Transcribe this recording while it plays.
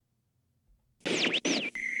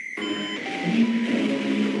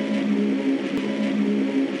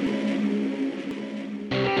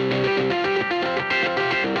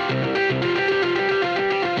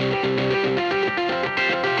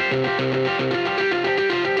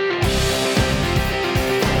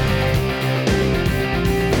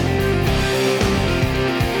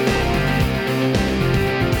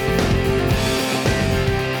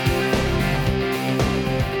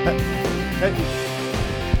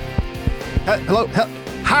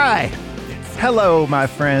Hi. Hello, my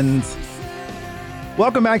friends.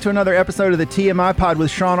 Welcome back to another episode of the TMI Pod with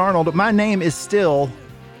Sean Arnold. My name is still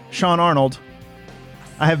Sean Arnold.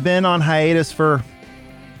 I have been on hiatus for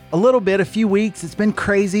a few weeks. It's been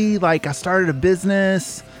crazy. Like, I started a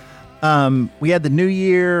business. We had the new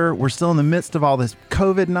year. We're still in the midst of all this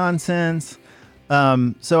COVID nonsense.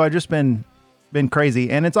 So I've just been crazy.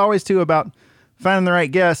 And it's always too about finding the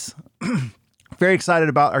right guests. Very excited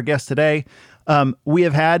about our guest today. We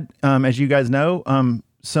have had, as you guys know,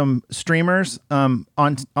 some streamers on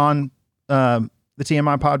the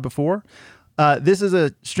TMI Pod before. This is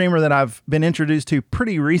a streamer that I've been introduced to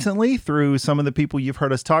pretty recently through some of the people you've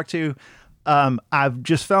heard us talk to. I've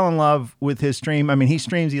just fell in love with his stream. I mean, he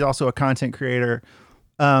streams. He's also a content creator.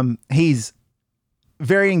 He's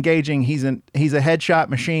very engaging. He's a headshot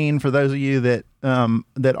machine. For those of you that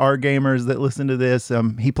are gamers that listen to this,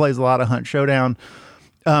 he plays a lot of Hunt Showdown.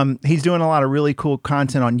 He's doing a lot of really cool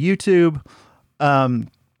content on YouTube.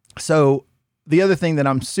 So the other thing that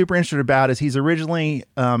I'm super interested about is he's originally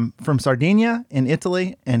from Sardinia in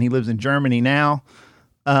Italy, and he lives in Germany now.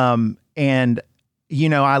 And you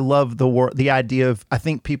know, I love the idea of, I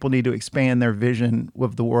think people need to expand their vision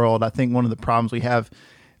of the world. I think one of the problems we have,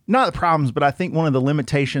 not the problems, but I think one of the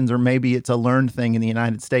limitations, or maybe it's a learned thing in the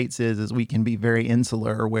United States, is we can be very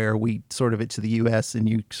insular, where we sort of, it's the US and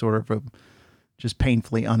you sort of just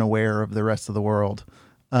painfully unaware of the rest of the world.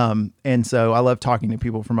 And so I love talking to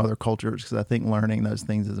people from other cultures, because I think learning those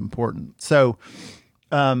things is important. So,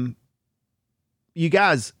 you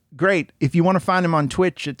guys, great. If you want to find him on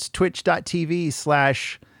Twitch, it's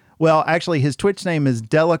twitch.tv/ well, actually his Twitch name is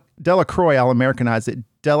Delacroix. I'll Americanize it.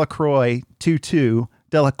 Delacroix22,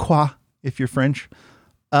 Delacroix, if you're French.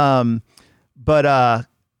 But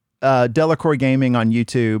Delacroix Gaming on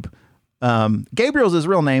YouTube. Gabriel's his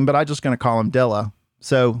real name, but I'm just going to call him Della.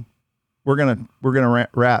 So we're going to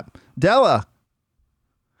wrap. Della,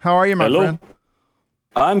 how are you, my friend?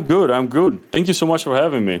 I'm good. Thank you so much for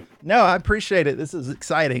having me. No, I appreciate it. This is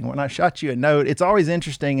exciting. When I shot you a note, it's always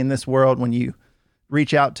interesting in this world when you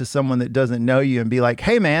reach out to someone that doesn't know you and be like,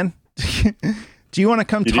 hey man, do you want to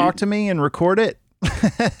come talk to me and record it?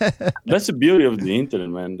 That's the beauty of the internet,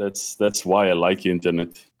 man. That's why I like the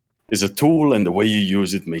internet. It's a tool, and the way you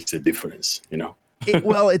use it makes a difference, you know?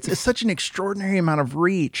 It's such an extraordinary amount of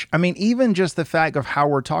reach. I mean, even just the fact of how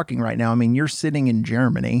we're talking right now. I mean, you're sitting in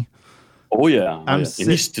Germany. Oh, yeah. In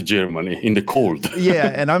East Germany, in the cold.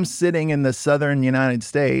 Yeah, and I'm sitting in the southern United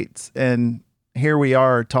States, and here we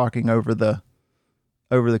are talking over the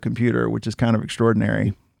computer, which is kind of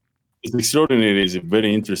extraordinary. It's extraordinary. It's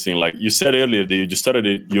very interesting. Like you said earlier, that you just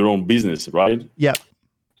started your own business, right? Yeah.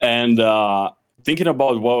 And thinking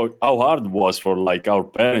about how hard it was for like our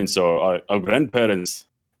parents or our grandparents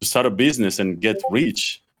to start a business and get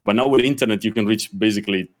rich. But now with the internet, you can reach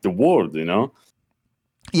basically the world, you know?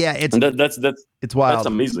 Yeah, it's wild. That's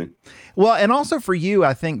amazing. Well, and also for you,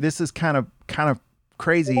 I think this is kind of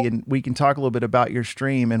crazy, and we can talk a little bit about your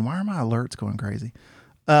stream. And why are my alerts going crazy?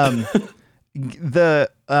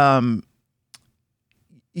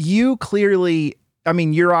 You clearly, I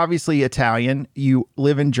mean, you're obviously Italian. You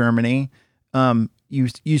live in Germany.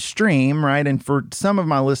 You stream, right? And for some of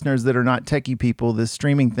my listeners that are not techie people, this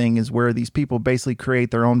streaming thing is where these people basically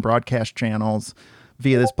create their own broadcast channels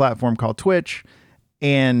via this platform called Twitch.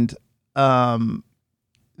 And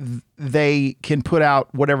they can put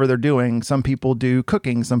out whatever they're doing. Some people do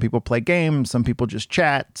cooking, some people play games, some people just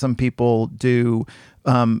chat, some people do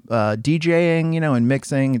DJing, you know, and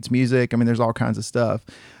mixing. It's music. I mean, there's all kinds of stuff.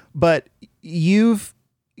 But you've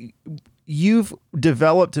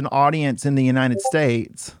developed an audience in the United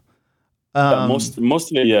States.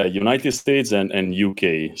 Mostly, United States and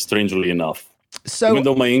UK, strangely enough. So, even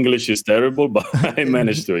though my English is terrible, but I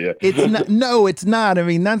managed to, yeah. It's not. I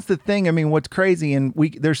mean, that's the thing. I mean, what's crazy, and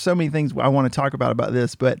there's so many things I want to talk about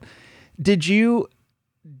this, but did you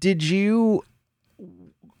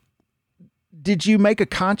make a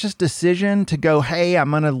conscious decision to go, hey,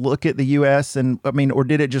 I'm going to look at the US, and I mean, or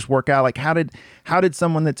did it just work out? Like, how did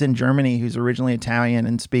someone that's in Germany who's originally Italian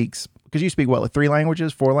and speaks, because you speak what, like 4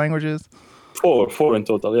 languages? Four in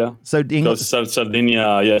total, yeah. So English,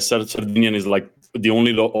 Sardinian is like the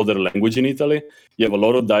only other language in Italy. You have a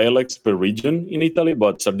lot of dialects per region in Italy,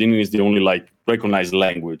 but Sardinian is the only like recognized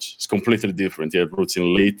language. It's completely different. You have roots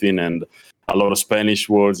in Latin and a lot of Spanish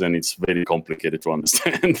words, and it's very complicated to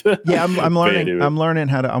understand. Yeah, I'm learning. Very. I'm learning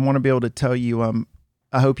how to. I want to be able to tell you.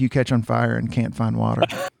 I hope you catch on fire and can't find water.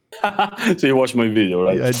 So you watched my video,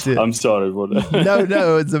 right? Yeah, I did. I'm sorry for that.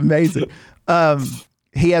 No, it's amazing.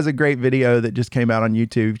 He has a great video that just came out on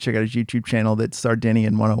YouTube. Check out his YouTube channel. That's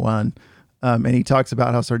Sardinian 101. And he talks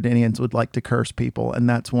about how Sardinians would like to curse people. And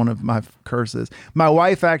that's one of my curses. My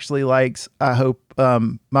wife actually likes,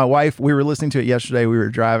 my wife, we were listening to it yesterday. We were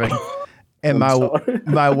driving and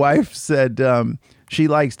my wife said, she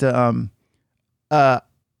likes to,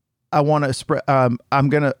 I'd want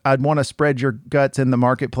to spread your guts in the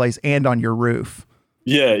marketplace and on your roof.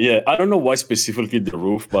 Yeah. I don't know why specifically the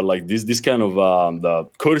roof, but like this kind of the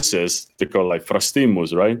curses they call like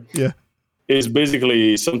frastimus, right? Yeah, it's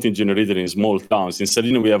basically something generated in small towns. In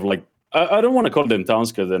Sardinia, we have like I don't want to call them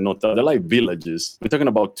towns because they're like villages. We're talking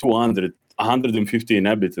about 200, 150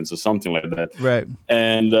 inhabitants or something like that. Right.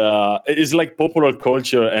 And it's like popular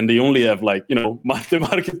culture, and they only have like, the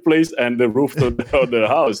marketplace and the roof of their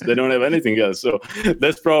house. They don't have anything else. So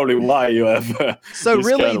that's probably why you have. So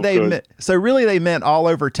really they meant all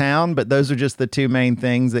over town, but those are just the two main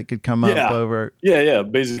things that could come up over. Yeah,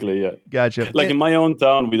 basically, yeah. Gotcha. Like in my own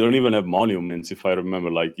town, we don't even have monuments, if I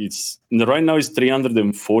remember. Like right now it's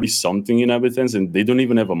 340 something inhabitants, and they don't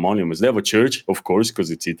even have a monument. They have a church, of course, because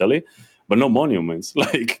it's Italy, but no monuments,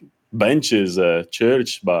 like benches,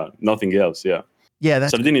 church, but nothing else. Yeah. Yeah.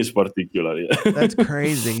 Sardinia is particular. Yeah. That's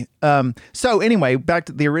crazy. So anyway, back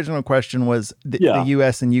to the original question was the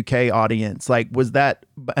US and UK audience. Like, was that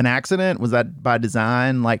an accident? Was that by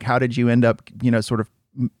design? Like, how did you end up, sort of?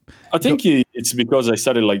 I think it's because I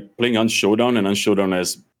started like playing on Showdown, and on Showdown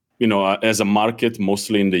as a market,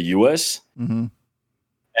 mostly in the US. Mm-hmm.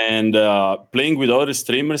 And playing with other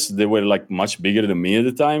streamers, they were like much bigger than me at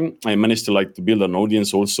the time. I managed to build an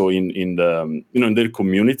audience also in the in their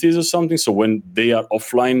communities or something. So when they are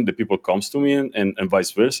offline, the people comes to me and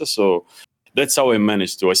vice versa. So that's how I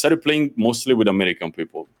managed to. I started playing mostly with American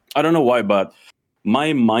people. I don't know why, but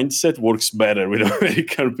my mindset works better with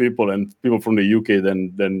American people and people from the UK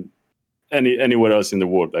than anywhere else in the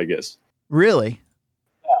world, I guess. Really?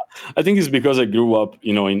 I think it's because I grew up,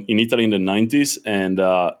 in Italy in the 90s. And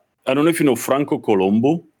I don't know if you know Franco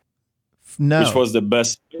Colombo. No. Which was the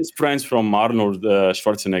best friends from Arnold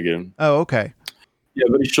Schwarzenegger. Oh, okay. Yeah,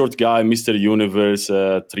 very short guy, Mr. Universe,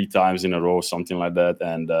 3 times in a row, something like that.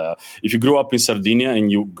 And if you grew up in Sardinia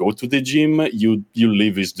and you go to the gym, you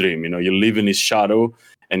live his dream. You live in his shadow,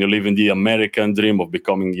 and you live in the American dream of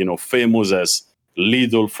becoming, famous as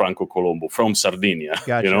little Franco Colombo from Sardinia.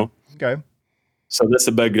 Gotcha. Okay. So that's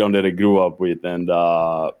the background that I grew up with. And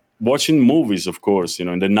watching movies, of course, in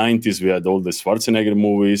the 90s, we had all the Schwarzenegger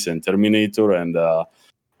movies and Terminator. And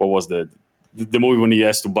what was the movie when he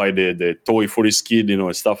has to buy the toy for his kid,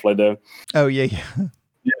 and stuff like that. Oh, yeah.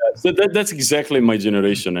 Yeah, so that's exactly my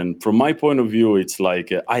generation. And from my point of view, it's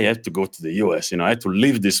like I have to go to the US. I have to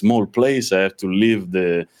leave this small place. I have to live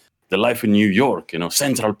the life in New York,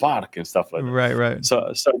 Central Park and stuff like that. Right. So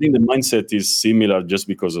I think the mindset is similar just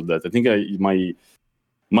because of that. I think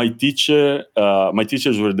my teachers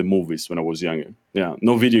were the movies when I was younger. Yeah,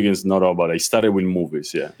 no video games, not all, but I started with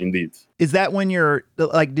movies. Yeah, indeed. Is that when you're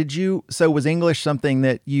like, was English something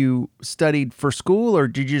that you studied for school, or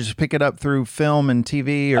did you just pick it up through film and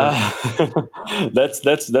TV? Or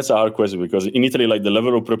that's a hard question, because in Italy, like the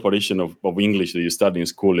level of preparation of English that you study in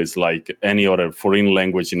school is like any other foreign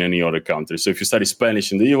language in any other country. So if you study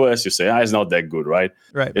Spanish in the US, you say, it's not that good, right?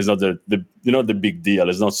 Right. It's not the big deal.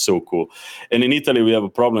 It's not so cool. And in Italy, we have a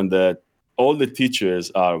problem that all the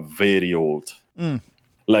teachers are very old.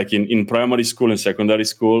 Like in primary school and secondary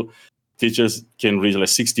school, teachers can reach like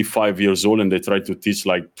 65 years old, and they try to teach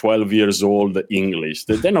like 12 years old English.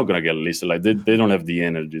 They're not going to get listened. Like they don't have the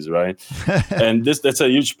energies, right? And that's a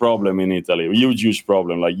huge problem in Italy. A huge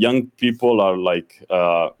problem. Like young people are like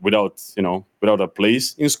without a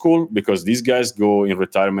place in school, because these guys go in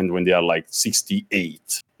retirement when they are like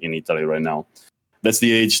 68 in Italy right now. That's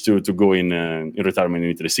the age to go in retirement in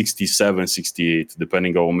Italy, 67, 68,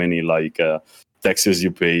 depending on how many taxes you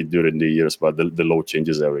pay during the years, but the law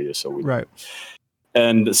changes every year. So right.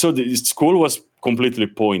 And so the school was completely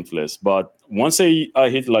pointless. But once I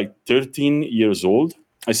hit like 13 years old,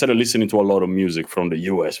 I started listening to a lot of music from the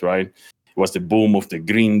US, right? It was the boom of the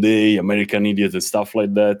Green Day, American Idiot, and stuff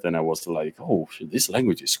like that. And I was like, oh, shit, this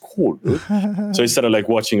language is cool, dude. So I started like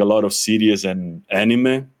watching a lot of series and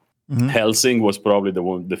anime. Mm-hmm. Helsing was probably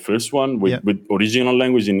the first one with original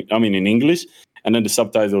language in English, and then the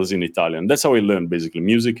subtitles in Italian. That's how I learned basically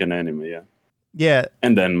music and anime. Yeah.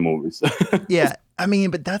 And then movies. Yeah.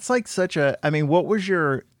 But that's like what was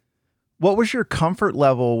your comfort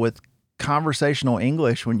level with conversational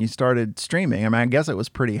English when you started streaming? I mean, I guess it was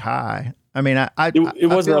pretty high. I mean, it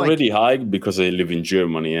was already high because I live in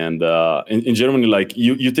Germany, and in Germany, like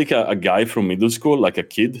you take a guy from middle school, like a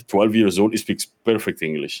kid, 12 years old, he speaks perfect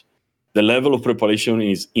English. The level of preparation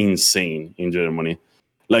is insane in Germany.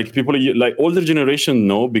 Like people, like older generation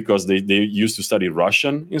know because they used to study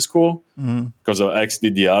Russian in school because of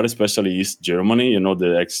ex-DDR, especially East Germany,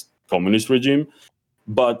 the ex-communist regime.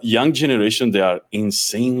 But young generation, they are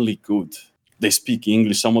insanely good. They speak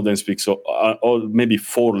English. Some of them speak or maybe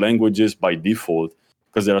 4 languages by default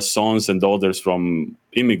because there are sons and daughters from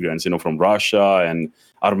immigrants, from Russia and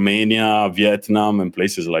Armenia, Vietnam, and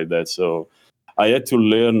places like that. So I had to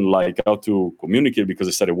learn like how to communicate because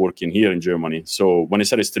I started working here in Germany. So when I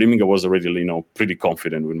started streaming, I was already, pretty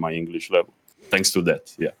confident with my English level. Thanks to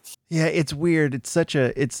that, yeah. Yeah, it's weird.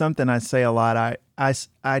 It's something I say a lot.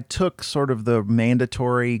 I took sort of the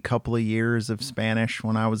mandatory couple of years of Spanish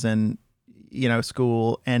when I was in,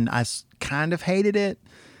 school, and I kind of hated it.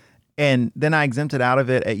 And then I exempted out of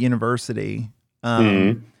it at university.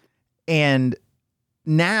 And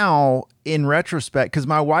now in retrospect, because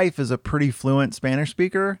my wife is a pretty fluent Spanish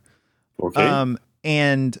speaker. Okay.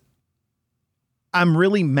 And I'm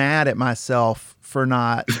really mad at myself for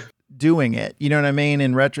not doing it. You know what I mean?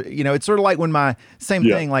 In retro, it's sort of like when same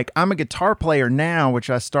thing, like I'm a guitar player now, which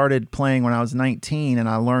I started playing when I was 19 and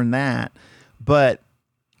I learned that. But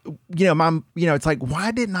it's like, why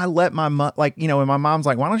didn't I let my mom, when my mom's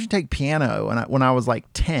like, why don't you take piano? And when I was like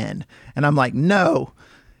 10, and I'm like, no,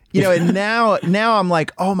 and now I'm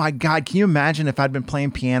like, oh my God, can you imagine if I'd been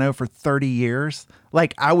playing piano for 30 years?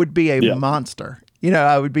 Like I would be a monster,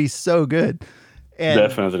 I would be so good. And,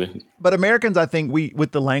 definitely. But Americans, I think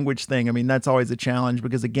with the language thing, I mean, that's always a challenge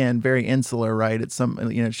because again, very insular, right? It's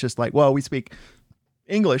it's just like, well, we speak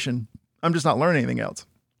English and I'm just not learning anything else.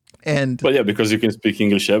 But yeah, because you can speak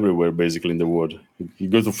English everywhere, basically in the world. You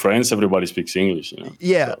go to France, everybody speaks English.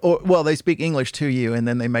 Yeah, so. They speak English to you, and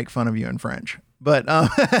then they make fun of you in French. But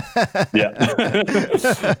yeah,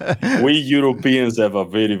 we Europeans have a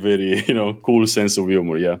very, very cool sense of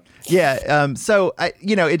humor. Yeah, yeah. So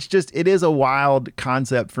it is a wild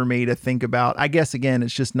concept for me to think about. I guess again,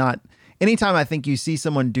 it's just not. Anytime I think you see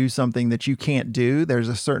someone do something that you can't do, there's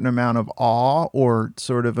a certain amount of awe or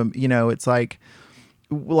sort of it's like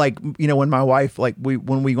when my wife,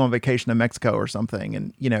 when we go on vacation to Mexico or something,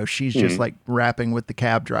 and she's just like rapping with the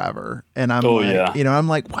cab driver, and I'm I'm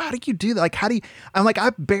like, how do you do that? Like, I'm like,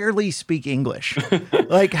 I barely speak English.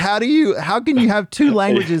 Like, how can you have 2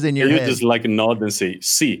 languages in your head? You just like nod and say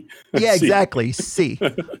sí. Yeah, exactly. Sí.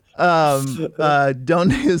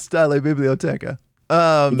 Donde está la biblioteca?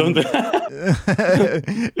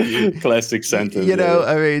 Classic sentence.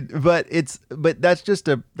 I mean, but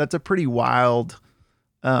that's a pretty wild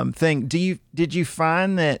thing. Did you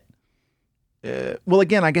find that, well,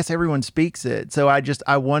 again, I guess everyone speaks it. So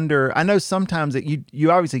I wonder, I know sometimes that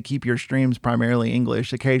you obviously keep your streams primarily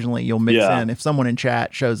English. Occasionally you'll mix in, if someone in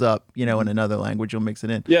chat shows up, in another language, you'll mix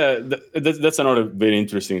it in. Yeah. That's another very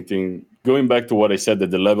interesting thing. Going back to what I said,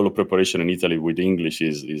 that the level of preparation in Italy with English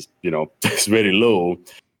is is very low.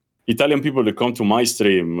 Italian people that come to my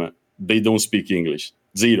stream, they don't speak English.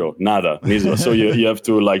 Zero, nada, neither. So you have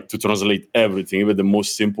to translate everything, even the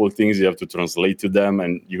most simple things. You have to translate to them,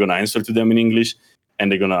 and you're gonna answer to them in English,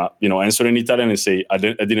 and they're gonna answer in Italian and say, I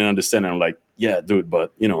didn't understand. And I'm like, yeah, dude,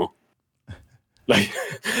 but like,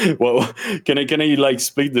 well, can I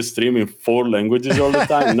speak the stream in 4 languages all the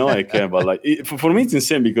time? No, I can't. But for me, it's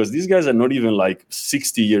insane because these guys are not even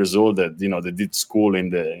 60 years old that they did school in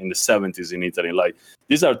the 70s in Italy. Like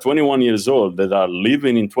these are 21 years old that are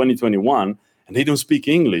living in 2021. And they don't speak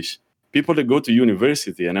English. People that go to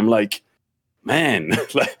university, and I'm like, man,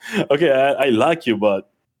 okay, I like you, but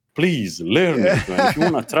please learn it, man, if you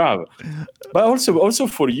want to travel. But also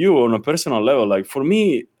for you on a personal level, like for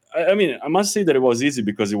me, I mean, I must say that it was easy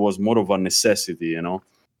because it was more of a necessity.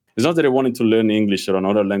 It's not that I wanted to learn English or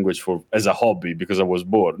another language as a hobby because I was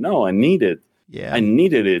bored. No, I needed. Yeah, I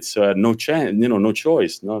needed it, so I had no chance, no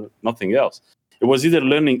choice, nothing else. It was either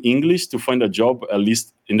learning English to find a job, at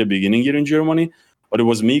least in the beginning here in Germany, or it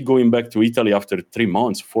was me going back to Italy after 3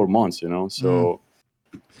 months, 4 months, So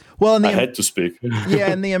well, I had to speak.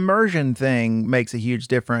 Yeah, and the immersion thing makes a huge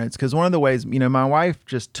difference because one of the ways, my wife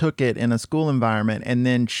just took it in a school environment, and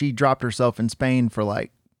then she dropped herself in Spain for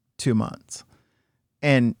 2 months.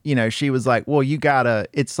 And, she was like, well,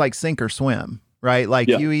 it's like sink or swim, right? Like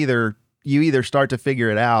you either start to figure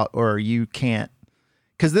it out or you can't.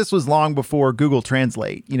 Because this was long before Google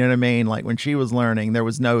Translate, you know what I mean? Like when she was learning, there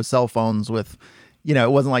was no cell phones with,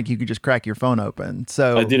 it wasn't like you could just crack your phone open.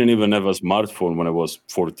 So I didn't even have a smartphone when I was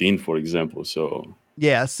 14, for example. So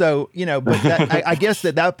Yeah. So, but I guess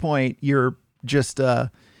at that point, you're just,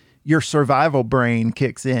 your survival brain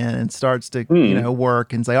kicks in and starts to,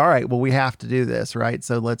 work and say, all right, well, we have to do this, right?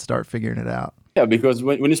 So let's start figuring it out. Yeah, because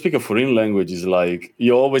when you speak a foreign language, it's like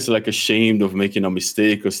you're always like ashamed of making a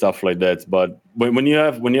mistake or stuff like that. But when you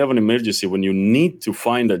have an emergency, when you need to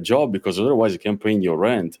find a job because otherwise you can't pay your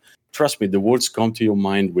rent, trust me, the words come to your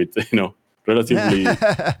mind with relatively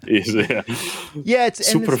easy. Yeah, it's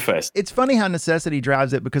super fast. It's funny how necessity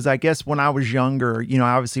drives it, because I guess when I was younger, I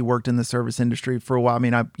obviously worked in the service industry for a while. I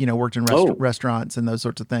mean, I worked in restaurants and those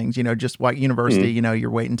sorts of things. Just like university, you're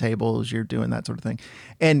waiting tables, you're doing that sort of thing.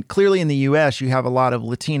 And clearly in the U.S., you have a lot of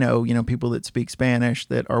Latino, people that speak Spanish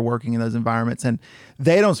that are working in those environments, and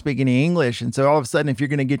they don't speak any English. And so all of a sudden, if you're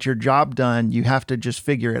going to get your job done, you have to just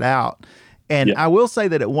figure it out. And I will say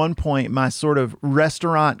that at one point, my sort of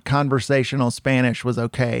restaurant conversational Spanish was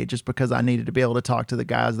okay, just because I needed to be able to talk to the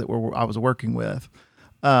guys that I was working with.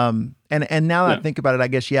 And now that I think about it, I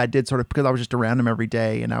guess, I did sort of, because I was just around them every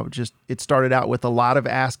day, and it started out with a lot of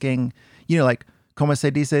asking, like, ¿cómo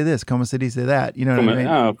se dice this? ¿Cómo se dice that? You know what I mean?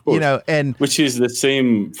 Of course. And which is the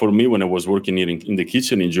same for me when I was working here in the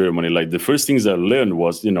kitchen in Germany. Like the first things I learned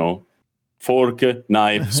was, fork,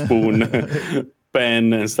 knife, spoon,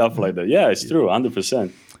 pen and stuff like that. Yeah, it's true,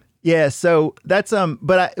 100%. Yeah, so that's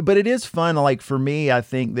but it is fun. Like for me, I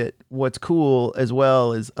think that what's cool as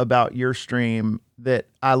well is about your stream that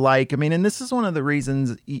I like. I mean, and this is one of the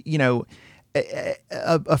reasons, a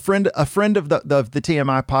friend of the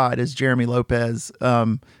TMI pod is Jeremy Lopez.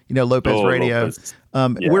 Lopez Radio. Lopez.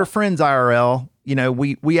 We're friends IRL.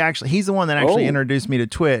 We actually, he's the one that actually introduced me to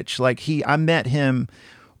Twitch. Like I met him.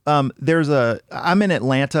 I'm in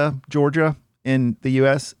Atlanta, Georgia, in the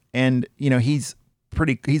US, and he's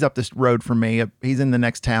up this road from me. He's in the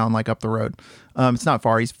next town, like up the road. It's not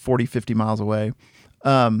far. He's 40-50 miles away.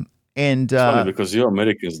 It's funny because you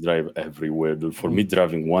Americans drive everywhere. For me,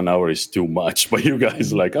 driving 1 hour is too much, but you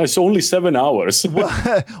guys it's only 7 hours.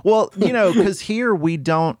 well, because here we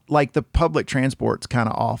don't, like, the public transport's kind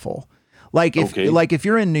of awful. Like if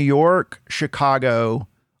you're in New York, Chicago,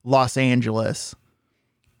 Los Angeles,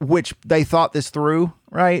 which they thought this through,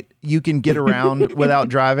 right? You can get around without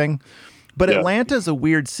driving. But Atlanta's a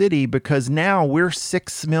weird city because now we're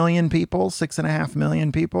 6 million people, 6.5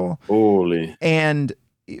 million people. Holy. And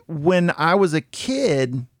when I was a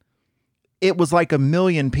kid, it was like 1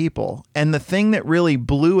 million people. And the thing that really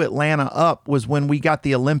blew Atlanta up was when we got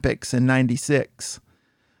the Olympics in 96.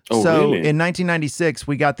 Really? In 1996,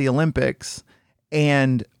 we got the Olympics,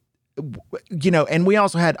 and and we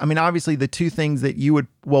also had, I mean, obviously the two things that you would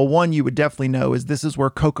definitely know is this is where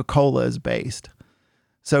Coca-Cola is based.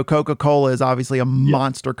 So Coca-Cola is obviously a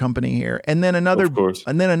monster company here. And then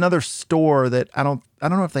another store that I don't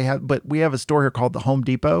know if they have, but we have a store here called the Home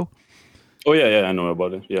Depot. Oh yeah, I know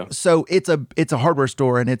about it. Yeah. So it's a hardware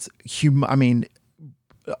store, and it's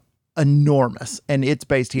enormous, and it's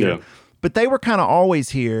based here. Yeah. But they were kind of always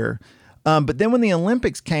here. But then when the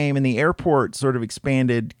Olympics came and the airport sort of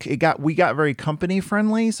expanded, we got very company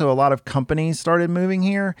friendly. So a lot of companies started moving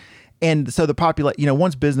here. And so the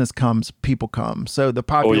once business comes, people come. So the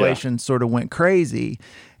population sort of went crazy.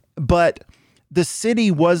 But the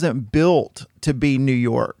city wasn't built to be New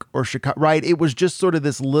York or Chicago, right? It was just sort of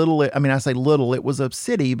this little, I mean, I say little, it was a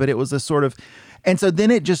city, but it was a sort of, and so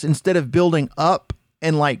then it just, instead of building up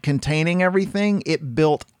and like containing everything, it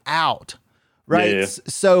built out, right? Yeah.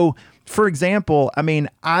 So for example, I mean,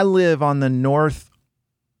 I live on the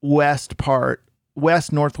northwest part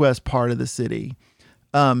of the city.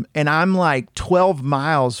 And I'm like 12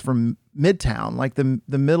 miles from Midtown, like the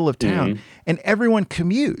middle of town, and everyone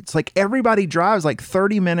commutes. Like everybody drives like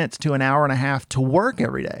 30 minutes to an hour and a half to work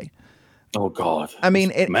every day. Oh God. I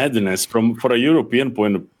mean, madness for a European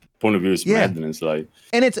point of view is madness. Like,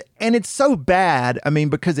 and it's so bad. I mean,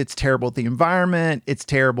 because it's terrible for the environment, it's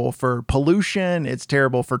terrible for pollution, it's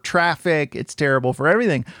terrible for traffic, it's terrible for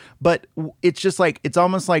everything. But it's just like, it's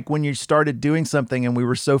almost like when you started doing something and we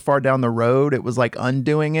were so far down the road, it was like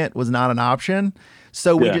undoing it was not an option.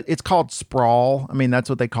 So it's called sprawl. I mean, that's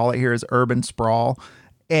what they call it here, is urban sprawl.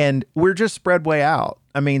 And we're just spread way out.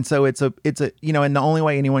 I mean, so it's a, and the only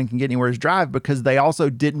way anyone can get anywhere is drive, because they also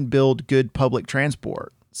didn't build good public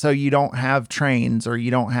transport. So you don't have trains, or you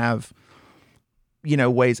don't have,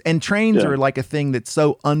 ways. And trains are like a thing that's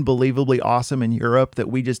so unbelievably awesome in Europe that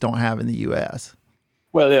we just don't have in the US.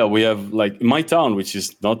 Well, yeah, we have, like, in my town, which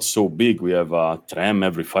is not so big, we have a tram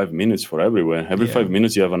every 5 minutes for everywhere. Every 5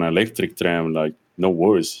 minutes you have an electric tram, like, no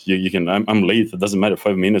worries. You can, I'm late. It doesn't matter.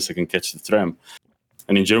 5 minutes, I can catch the tram.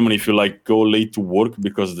 And in Germany, if you like go late to work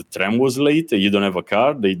because the tram was late, you don't have a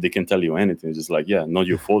car, they can tell you anything. It's just like, yeah, not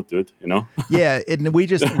your fault, dude. You know? Yeah, and we're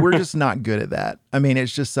just not good at that. I mean,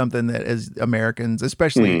 it's just something that as Americans,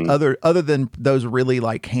 especially other than those really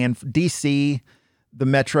like DC, the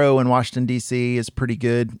metro in Washington DC is pretty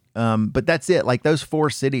good. But that's it. Like those 4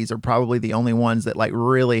 cities are probably the only ones that like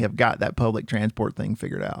really have got that public transport thing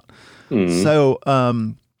figured out. So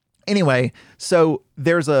anyway, so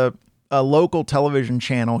there's a local television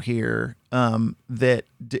channel here that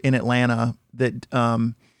in Atlanta that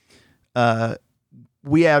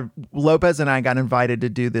we have Lopez and I got invited to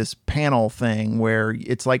do this panel thing where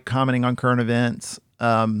it's like commenting on current events.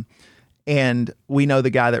 And we know the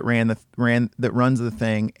guy that runs the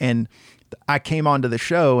thing. And I came onto the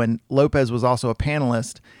show and Lopez was also a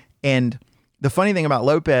panelist. And the funny thing about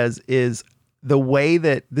Lopez is the way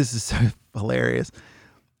that this is so hilarious.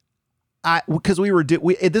 Because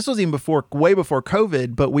this was even way before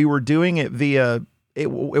COVID, but we were doing it via, it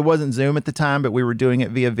wasn't Zoom at the time, but we were doing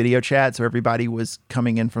it via video chat. So everybody was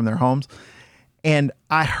coming in from their homes. And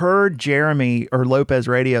I heard Jeremy or Lopez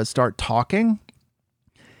Radio start talking.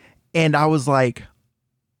 And I was like,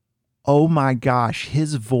 oh my gosh,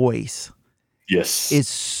 his voice is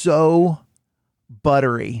so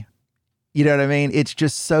buttery. You know what I mean? It's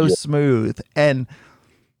just so smooth.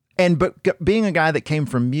 But being a guy that came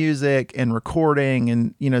from music and recording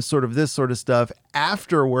and, you know, sort of this sort of stuff,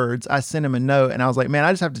 afterwards, I sent him a note and I was like, man,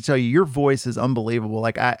 I just have to tell you, your voice is unbelievable.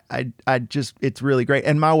 Like I just, it's really great.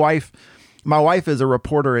 And my wife is a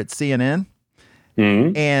reporter at CNN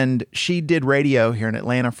and she did radio here in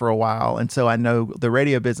Atlanta for a while. And so I know the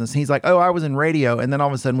radio business. He's like, oh, I was in radio. And then all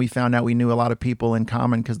of a sudden we found out we knew a lot of people in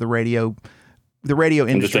common because the radio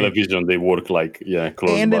industry and the television, they work like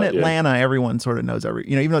close and by, in Atlanta everyone sort of knows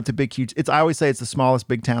even though it's a big huge I always say it's the smallest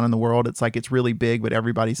big town in the world. It's like it's really big, but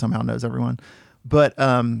everybody somehow knows everyone. But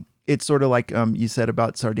it's sort of like you said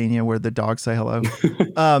about Sardinia where the dogs say hello.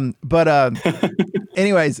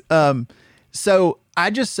 Anyways, so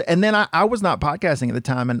and then I was not podcasting at the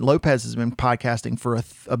time, and Lopez has been podcasting for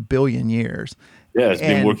a billion years. Yeah, it's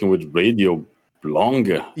been working with radio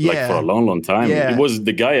longer, like for a long time. It was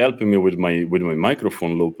the guy helping me with my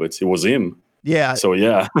microphone, Lopez. It was him. Yeah. So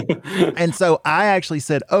yeah. And so I actually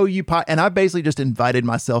said, "Oh, and I basically just invited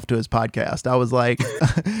myself to his podcast. I was like,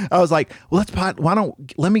 well,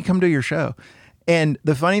 let me come to your show. And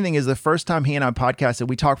the funny thing is, the first time he and I podcasted,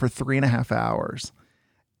 we talked for 3.5 hours,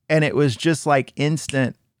 and it was just like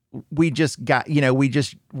instant. We just got,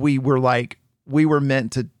 we were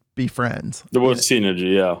meant to be friends. There was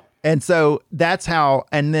synergy, yeah. And so that's how,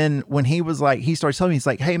 and then when he started telling me, he's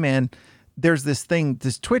like, hey man, there's this thing,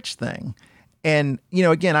 this Twitch thing. And,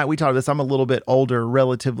 again, we talked about this, I'm a little bit older,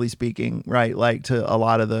 relatively speaking, right? Like to a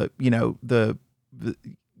lot of the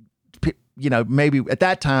maybe at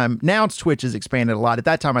that time, now Twitch has expanded a lot. At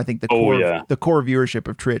that time, I think the core viewership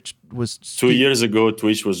of Twitch was 2 years ago.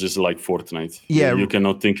 Twitch was just like Fortnite. Yeah. You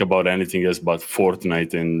cannot think about anything else but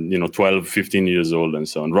Fortnite and, 12, 15 years old and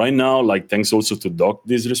so on. Right now, like thanks also to Doc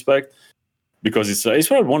Disrespect, because it's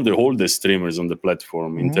probably one of the oldest streamers on the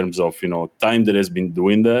platform in terms of, time that has been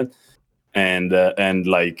doing that and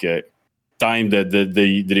time that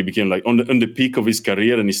they became like on the peak of his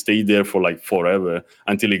career, and he stayed there for like forever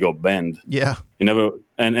until he got banned. Yeah, he never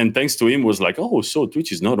and thanks to him was like, oh, so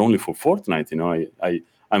Twitch is not only for Fortnite.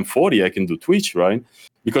 I'm 40, I can do Twitch, right?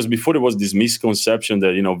 Because before there was this misconception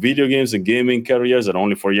that video games and gaming careers are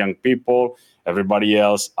only for young people. Everybody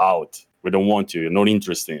else out. We don't want you. You're not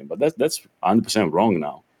interested. But that's 100% wrong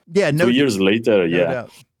now. Yeah, 2 years later,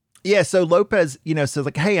 doubt. Yeah, so Lopez, says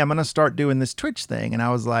like, hey, I'm going to start doing this Twitch thing. And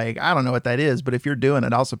I was like, I don't know what that is, but if you're doing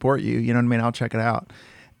it, I'll support you. You know what I mean? I'll check it out.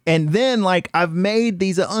 And then like I've made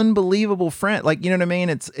these unbelievable friends. Like, you know what I mean?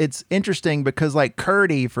 It's interesting because like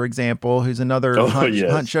Curdy, for example, who's another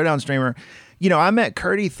Hunt Showdown streamer, I met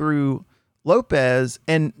Curdy through Lopez,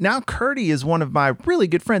 and now Curdy is one of my really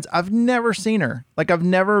good friends. I've never seen her. Like I've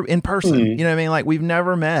never in person, you know what I mean? Like we've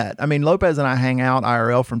never met. I mean, Lopez and I hang out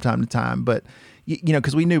IRL from time to time, but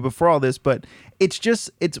because we knew before all this, but it's just,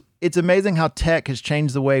 it's amazing how tech has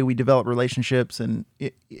changed the way we develop relationships and,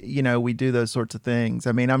 we do those sorts of things.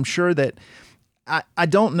 I mean, I'm sure that I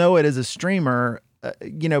don't know it as a streamer,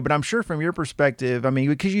 but I'm sure from your perspective, I mean,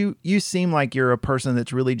 because you seem like you're a person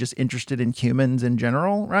that's really just interested in humans in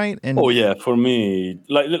general, right? And for me,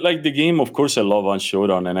 like the game, of course, I love on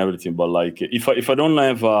Showdown and everything, but like if I don't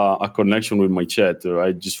have a connection with my chat,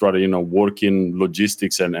 I just rather work in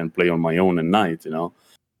logistics and play on my own at night.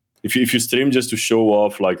 If you stream just to show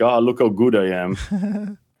off, like look how good I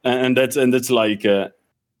am, and that's like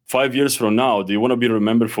 5 years from now, do you want to be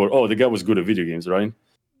remembered for the guy was good at video games, right?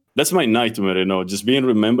 that's my nightmare, just being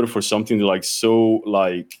remembered for something like so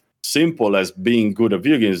like simple as being good at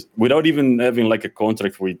video games without even having like a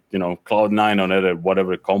contract with Cloud9 or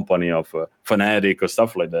whatever company of Fnatic or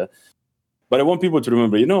stuff like that. But I want people to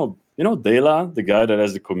remember, Dela, the guy that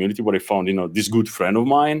has the community where I found, this good friend of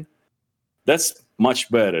mine. That's much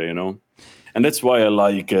better, and that's why I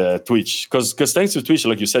like Twitch, because thanks to Twitch,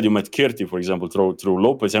 like you said, you met Kirti, for example, through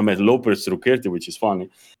Lopez. I met Lopez through Kirti, which is funny,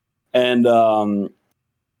 and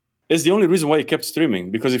it's the only reason why I kept streaming.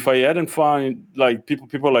 Because if I hadn't found like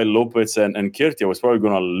people like Lopez and Kirti, I was probably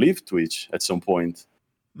gonna leave Twitch at some point.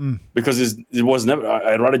 Because it was never.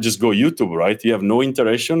 I'd rather just go YouTube, right? You have no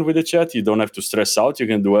interaction with the chat. You don't have to stress out. You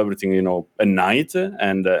can do everything, at night,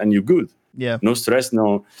 and you're good. Yeah, no stress,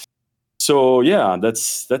 no. So yeah,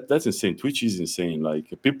 that's insane. Twitch is insane.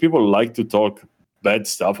 Like people like to talk bad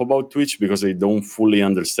stuff about Twitch because they don't fully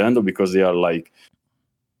understand, or because they are like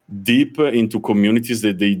deep into communities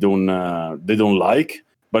that they don't like.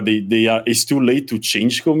 But they are. It's too late to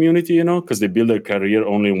change community, because they build their career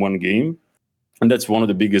only in one game, and that's one of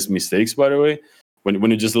the biggest mistakes, by the way.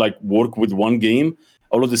 When you just like work with one game,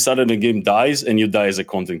 all of a sudden the game dies and you die as a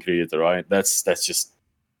content creator, right? That's just.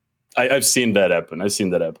 I've seen that happen.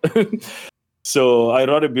 So I'd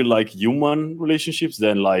rather be like human relationships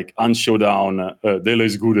than like unshowdown. Dela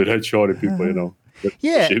is good at headshotting people,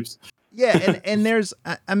 Yeah. Yeah. And there's,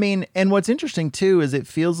 I mean, and what's interesting too is it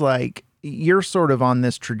feels like you're sort of on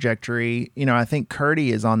this trajectory. I think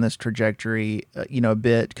Curdy is on this trajectory, a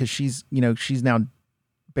bit, because she's now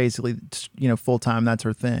basically, full time. That's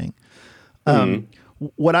her thing.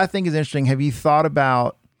 What I think is interesting, have you thought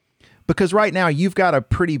about, because right now you've got a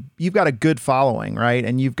good following, right?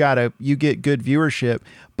 And you get good viewership.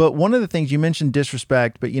 But one of the things you mentioned,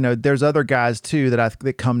 Disrespect, but there's other guys too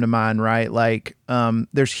that come to mind, right? Like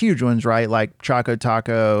there's huge ones, right? Like Choco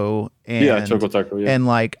Taco and Choco Taco, yeah. And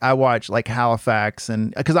like I watch like Halifax,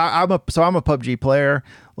 and because I'm a PUBG player.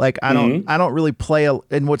 Like I don't really play.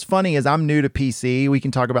 And what's funny is I'm new to PC. We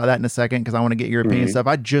can talk about that in a second because I want to get your opinion and stuff.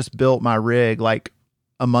 I just built my rig like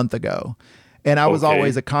a month ago. And I was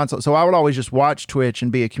always a console. So I would always just watch Twitch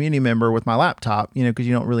and be a community member with my laptop, because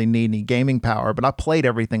you don't really need any gaming power, but I played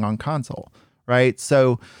everything on console. Right.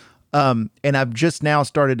 So, and I've just now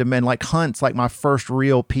started to mend like Hunt's like my first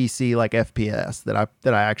real PC, like FPS that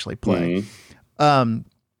I actually play.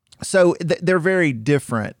 So they're very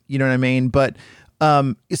different, you know what I mean? But,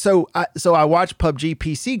 so I watch PUBG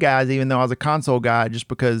PC guys, even though I was a console guy, just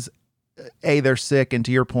because they're sick, and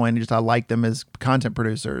to your point, just I like them as content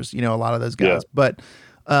producers, a lot of those guys. Yeah. But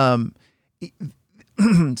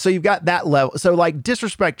so you've got that level. So like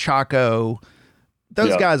Disrespect, Chaco,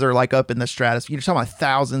 those guys are like up in the stratosphere. You're talking about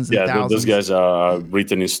thousands and thousands. Those guys are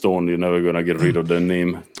written in stone. You're never gonna get rid of their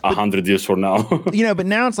name 100 years from now. But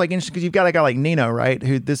now it's like interesting because you've got a guy like Nino, right?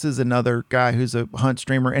 Who this is another guy who's a Hunt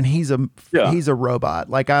streamer, and he's a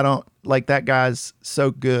robot. Like I don't like that guy's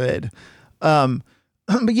so good.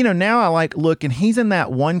 But now I like look, and he's in that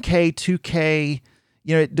 1K, 2K,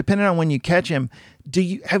 depending on when you catch him.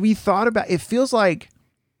 Have you thought about, it feels like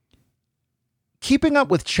keeping up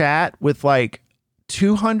with chat with like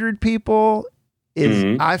 200 people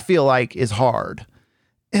is, I feel like is hard,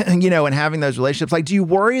 and having those relationships. Like, do you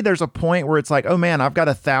worry there's a point where it's like, oh man, I've got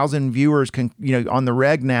 1,000 viewers on the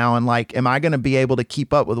reg now. And like, am I going to be able to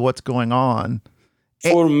keep up with what's going on?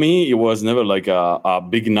 For me, it was never like a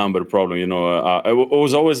big number problem. It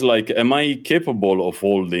was always like, am I capable of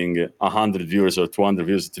holding 100 viewers or 200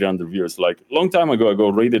 viewers, 300 viewers? Like long time ago, I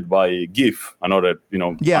got rated by GIF. I know that,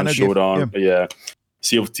 Showdown,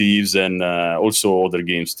 Sea of Thieves, and also other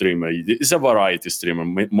game streamer. It's a variety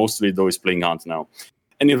streamer. Mostly though is playing Hunt now.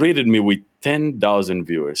 And he rated me with 10,000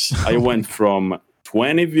 viewers. I went from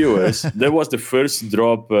 20 viewers. That was the first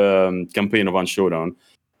drop campaign of Showdown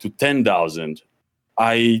to 10,000.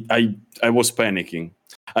 I was panicking.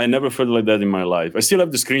 I never felt like that in my life. I still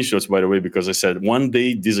have the screenshots, by the way, because I said one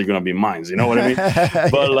day these are gonna be mine. You know what I mean?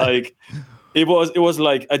 But like, it was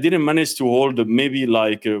like I didn't manage to hold maybe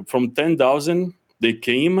like from 10,000 they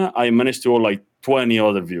came. I managed to hold like 20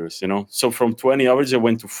 other viewers. So from 20 average I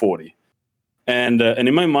went to 40. And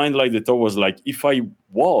in my mind, like the thought was like, if I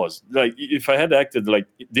had acted like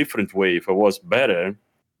different way, if I was better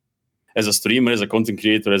as a streamer, as a content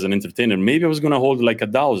creator, as an entertainer, maybe I was going to hold like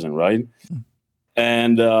 1,000, right?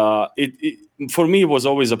 And it for me, it was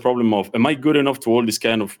always a problem of, am I good enough to hold this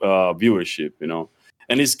kind of viewership,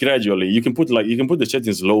 And it's gradually, you can put the chat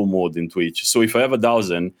in slow mode in Twitch. So if I have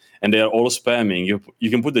 1,000 and they are all spamming, you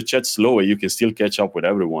can put the chat slower, you can still catch up with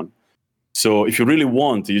everyone. So if you really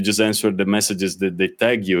want, you just answer the messages that they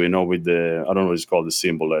tag you, with the, I don't know what it's called, the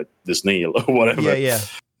symbol, like the snail or whatever. Yeah.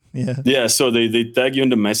 Yeah, so they tag you in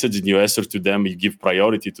the message and you answer to them. You give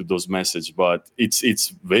priority to those messages, but it's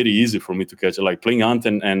very easy for me to catch. Like playing Hunt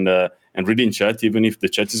and reading chat, even if the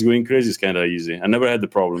chat is going crazy, is kind of easy. I never had the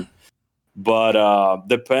problem, but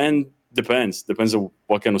depends on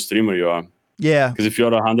what kind of streamer you are. Yeah, Because if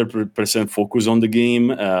you're 100% focused on the game,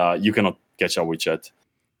 you cannot catch up with chat.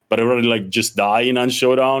 But I already like just dying on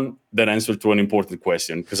Showdown, that answer to an important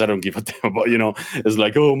question, because I don't give a damn about, it's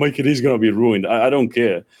like, oh, my kid is going to be ruined. I don't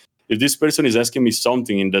care. If this person is asking me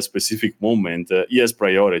something in that specific moment, he has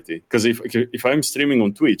priority. Because if I'm streaming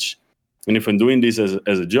on Twitch, and if I'm doing this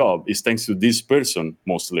as a job, it's thanks to this person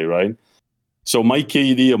mostly, right? So my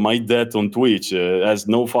KD or my debt on Twitch has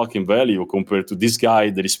no fucking value compared to this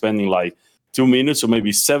guy that is spending like 2 minutes or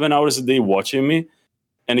maybe 7 hours a day watching me,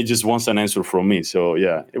 and he just wants an answer from me. So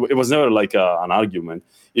yeah, it was never like an argument.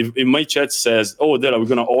 If my chat says, "Oh, Dela, we're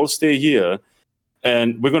gonna all stay here,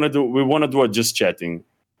 and we want to do a just chatting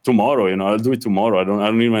tomorrow," I'll do it tomorrow. I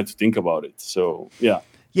don't even have to think about it. So yeah.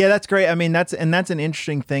 Yeah, that's great. I mean, that's an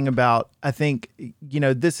interesting thing about, I think,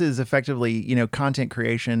 this is effectively, content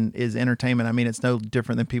creation is entertainment. I mean, it's no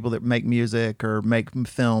different than people that make music or make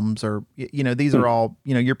films or, these are all,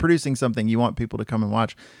 you're producing something you want people to come and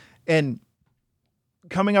watch. And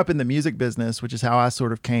coming up in the music business, which is how I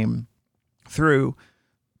sort of came through,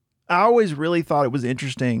 I always really thought it was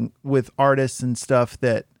interesting with artists and stuff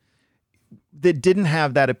that didn't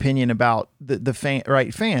have that opinion about the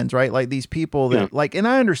fans, right? Like these people that and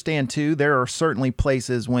I understand too, there are certainly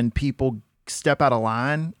places when people step out of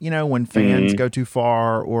line, when fans go too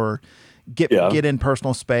far or get in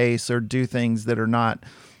personal space or do things that are not,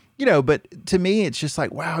 but to me, it's just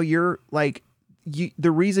like, wow, you're like,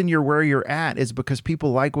 the reason you're where you're at is because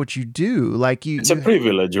people like what you do. Like it's a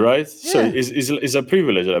privilege, right? Yeah. So it's a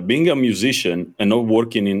privilege. Being a musician and not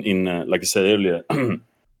working in like I said earlier,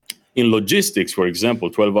 in logistics, for example,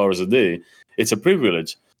 12 hours a day, it's a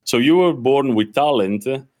privilege. So you were born with talent,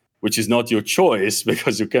 which is not your choice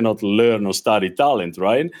because you cannot learn or study talent,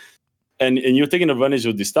 right? And you're taking advantage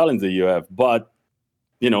of this talent that you have. But,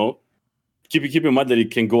 keep in mind that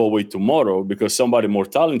it can go away tomorrow because somebody more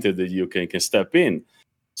talented than you can step in.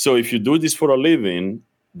 So if you do this for a living,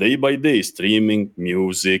 day by day, streaming,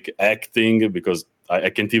 music, acting, because I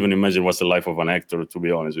can't even imagine what's the life of an actor, to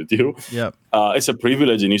be honest with you. Yeah, it's a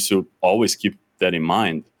privilege, and you should always keep that in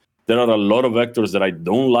mind. There are a lot of actors that I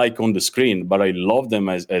don't like on the screen, but I love them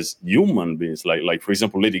as human beings. Like for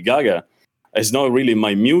example, Lady Gaga. It's not really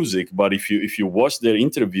my music, but if you watch their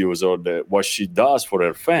interviews or what she does for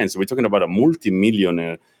her fans, we're talking about a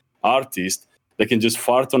multi-millionaire artist that can just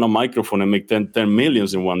fart on a microphone and make 10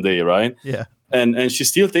 millions in one day, right? Yeah. And she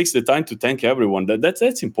still takes the time to thank everyone.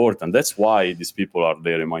 That's important. That's why these people are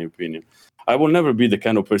there, in my opinion. I will never be the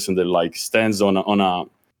kind of person that like stands on a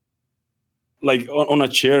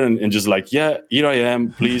chair and just like, yeah, here I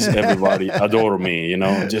am. Please, everybody, adore me.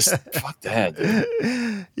 Just fuck that. Dude.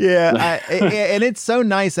 Yeah, and it's so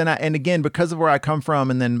nice. And again, because of where I come from,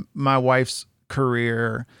 and then my wife's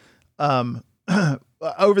career,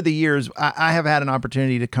 over the years, I have had an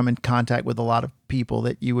opportunity to come in contact with a lot of people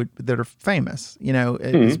that are famous,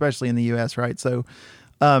 especially in the U.S. Right. So,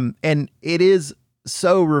 and it is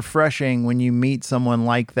so refreshing when you meet someone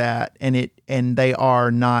like that, and they are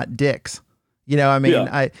not dicks. I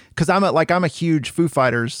mean, because I'm a huge Foo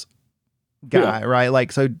Fighters guy, right?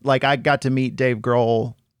 Like, so like I got to meet Dave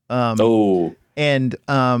Grohl. And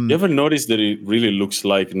you ever noticed that he really looks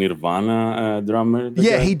like Nirvana drummer?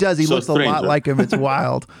 Yeah, he does. He looks strange, a lot like him. It's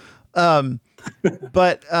wild.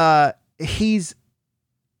 But he is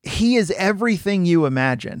everything you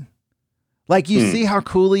imagine. Like you see how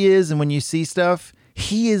cool he is, and when you see stuff,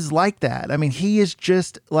 he is like that. I mean, he is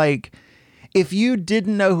just like, if you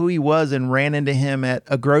didn't know who he was and ran into him at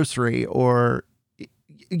a grocery, or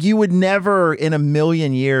you would never in a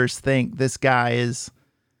million years think this guy is.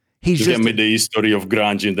 He's just made the history of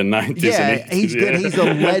grunge in the 90s. Yeah, and 80s. He's good.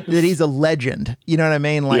 He's a legend. You know what I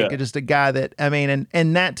mean? Like just a guy that, I mean,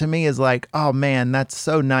 and that to me is like, oh man, that's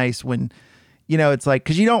so nice when, it's like,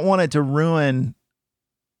 cause you don't want it to ruin,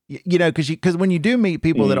 cause when you do meet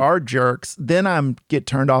people that are jerks, then get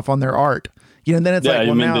turned off on their art. Then it's like,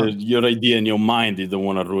 well, now your idea in your mind, you don't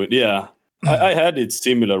want to ruin. Yeah. I had it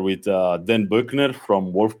similar with Dan Buckner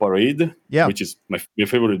from Wolf Parade, which is my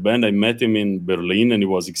favorite band. I met him in Berlin, and it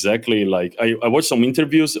was exactly like, I watched some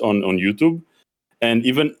interviews on YouTube, and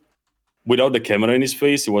even without the camera in his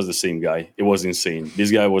face, he was the same guy. It was insane. This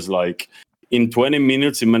guy was like, in 20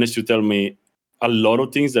 minutes, he managed to tell me a lot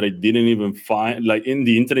of things that I didn't even find. Like in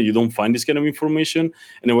the internet, you don't find this kind of information.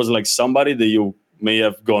 And it was like somebody that you may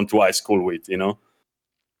have gone to high school with,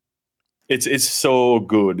 It's so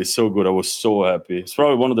good. It's so good. I was so happy. It's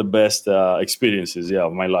probably one of the best experiences,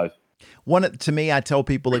 of my life. To me, I tell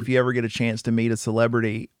people, if you ever get a chance to meet a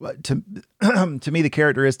celebrity, to to me, the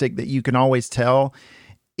characteristic that you can always tell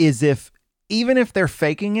is even if they're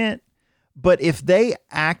faking it, but if they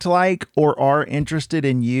act like or are interested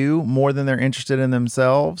in you more than they're interested in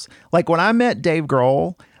themselves. Like when I met Dave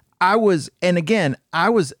Grohl, I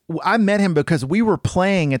met him because we were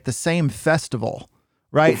playing at the same festival,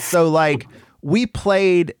 right? So like we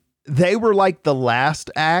played, they were like the last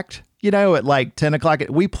act, at like 10 o'clock.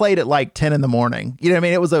 We played at like 10 in the morning. You know what I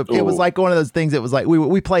mean? It was like one of those things. It was like,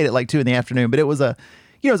 we played at like 2 p.m, but it was a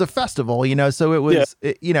festival, so it was,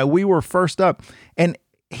 we were first up, and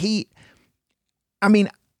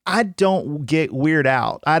I don't get weirded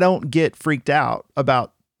out. I don't get freaked out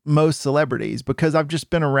about most celebrities because I've just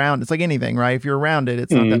been around. It's like anything, right? If you're around it,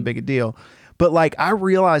 it's not that big a deal. But like, I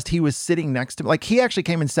realized he was sitting next to me. Like, he actually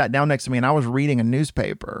came and sat down next to me, and I was reading a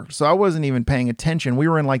newspaper. So I wasn't even paying attention. We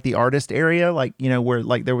were in like the artist area, like, where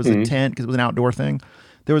like there was a tent because it was an outdoor thing.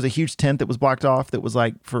 There was a huge tent that was blocked off that was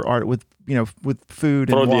like for art with, with food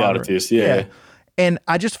and for water. the artists. Yeah. And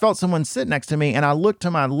I just felt someone sit next to me, and I looked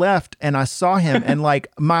to my left and I saw him, and like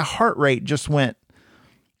my heart rate just went.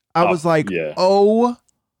 I was like, oh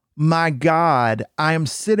my God, I am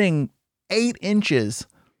sitting 8 inches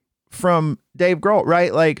from Dave Grohl,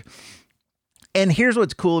 right? Like, and here's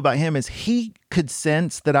what's cool about him is he could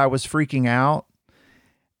sense that I was freaking out.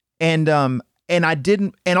 And I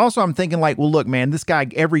didn't, and also I'm thinking like, well, look, man, this guy,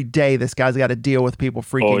 every day, this guy's got to deal with people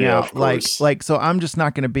freaking out. Like, so I'm just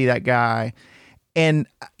not going to be that guy. And,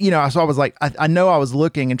 so I was like, I know I was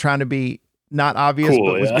looking and trying to be not obvious,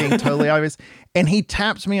 but was being totally obvious. And he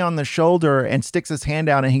taps me on the shoulder and sticks his hand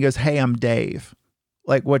out, and he goes, "Hey, I'm Dave.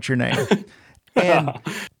 Like, what's your name?"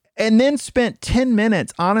 And then spent 10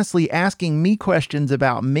 minutes honestly asking me questions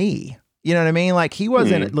about me. You know what I mean? Like, he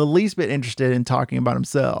wasn't the least bit interested in talking about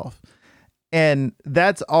himself. And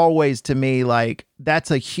that's always, to me, like,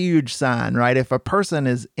 that's a huge sign, right? If a person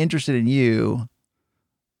is interested in you.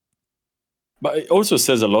 But it also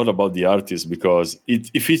says a lot about the artist, because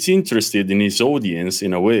if he's interested in his audience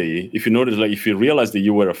in a way, if you notice, like, if you realize that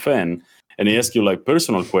you were a fan and he asked you like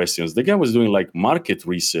personal questions, the guy was doing like market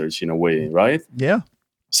research in a way, right? Yeah.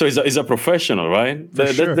 So he's a professional, right?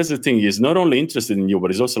 Sure. That's the thing. He's not only interested in you,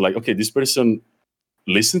 but he's also like, okay, this person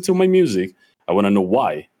listened to my music. I want to know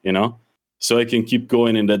why, so I can keep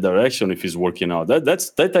going in that direction if he's working out.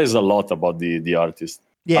 That is a lot about the artist.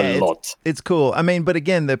 Yeah, a lot. It's cool. I mean, but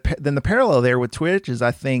again, the parallel there with Twitch is,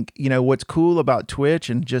 I think, what's cool about Twitch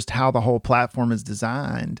and just how the whole platform is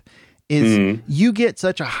designed is you get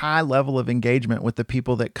such a high level of engagement with the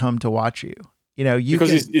people that come to watch you.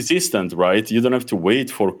 It's instant, right? You don't have to wait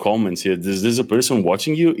for comments here. There's a person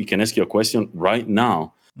watching you. He can ask you a question right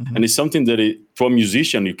now. Mm-hmm. And it's something that for a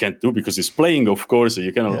musician you can't do because he's playing, of course. So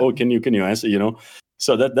you can, can you answer,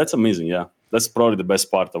 So that's amazing. Yeah. That's probably the best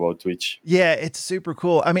part about Twitch. Yeah, it's super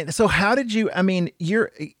cool. I mean, so how did you,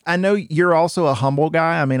 I know you're also a humble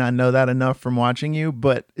guy. I mean, I know that enough from watching you,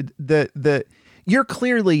 but you're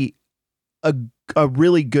clearly a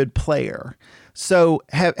really good player. So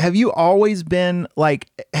have you always been like,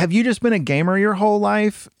 have you just been a gamer your whole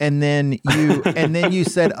life? And then you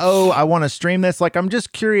said, oh, I want to stream this. Like, I'm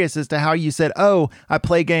just curious as to how you said, oh, I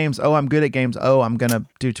play games. Oh, I'm good at games. Oh, I'm going to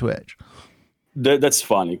do Twitch. That's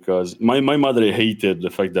funny because my mother hated the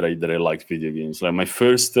fact that I liked video games. Like, my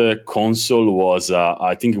first console was,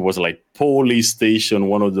 I think it was like Polystation,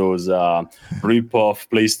 one of those rip-off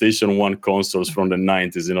PlayStation 1 consoles from the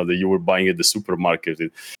 90s, that you were buying at the supermarket.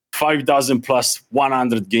 5,000 plus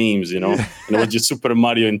 100 games, and it was just Super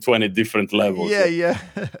Mario in 20 different levels. Yeah.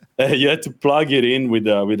 You had to plug it in with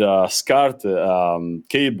a SCART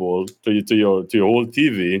cable to your old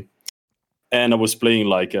TV. And I was playing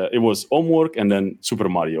like, it was Homework and then Super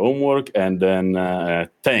Mario Homework and then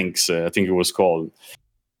Tanks, I think it was called.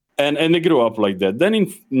 And I grew up like that. Then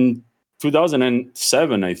in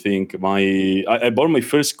 2007, I think, I bought my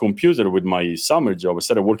first computer with my summer job. I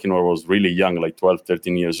started working when I was really young, like 12,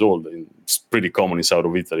 13 years old. And it's pretty common in south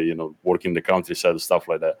of Italy, working in the countryside and stuff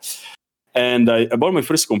like that. And I bought my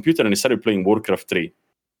first computer and I started playing Warcraft 3.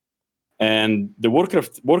 And the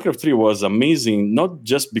Warcraft 3 was amazing, not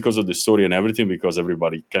just because of the story and everything, because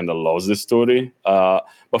everybody kind of loves the story, but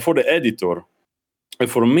for the editor.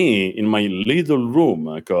 And for me, in my little room,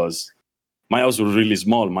 because my house was really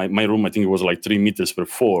small. My room, I think it was like 3 meters per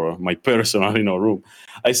 4, my personal room.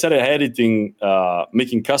 I started editing,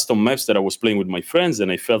 making custom maps that I was playing with my friends,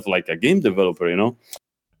 and I felt like a game developer,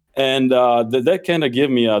 And that kind of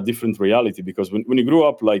gave me a different reality, because when you grew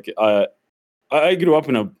up, like, I grew up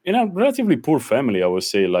in a relatively poor family, I would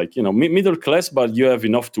say, like, middle class, but you have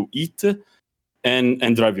enough to eat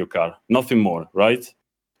and drive your car, nothing more, right?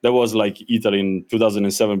 That was like Italy in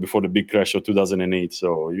 2007 before the big crash of 2008.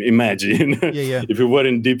 So imagine Yeah. if you were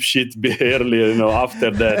in deep shit earlier, after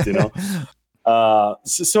that.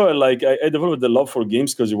 So like I developed a love for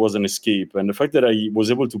games because it was an escape, and the fact that I was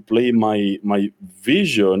able to play my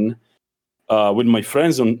vision with my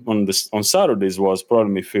friends on Saturdays was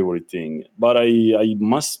probably my favorite thing. But I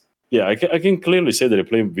must, yeah, I can clearly say that I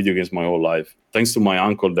played video games my whole life, thanks to my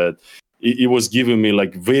uncle that he was giving me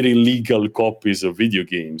like very legal copies of video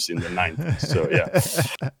games in the 90s. So yeah,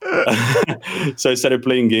 so I started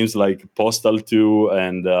playing games like Postal 2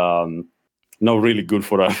 and not really good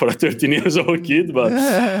for a 13 years old kid, but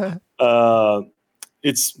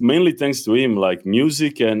it's mainly thanks to him. Like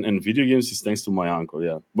music and video games is thanks to my uncle.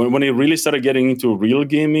 Yeah, when he really started getting into real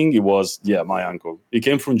gaming, it was my uncle. He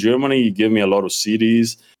came from Germany. He gave me a lot of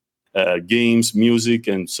CDs, games, music,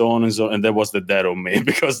 and so on and so on. And that was the death of me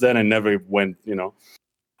because then I never went.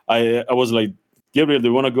 I was like, Gabriel, do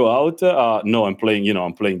you want to go out? No, I'm playing.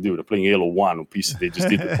 I'm playing Halo 1 on PC. They just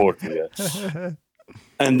did the porting. Yeah.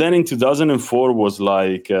 And then in 2004 was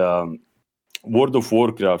like World of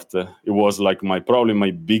Warcraft. It was like probably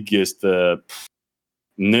my biggest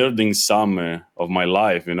nerding summer of my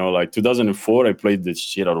life. Like 2004, I played the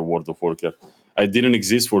shit out of World of Warcraft. I didn't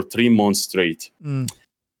exist for 3 months straight.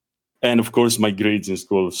 And of course, my grades in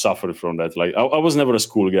school suffered from that. Like I was never a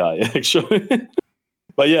school guy, actually.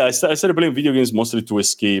 But yeah, I started playing video games mostly to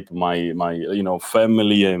escape my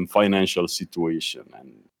family and financial situation.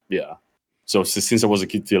 And yeah. So since I was a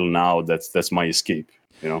kid till now, that's my escape,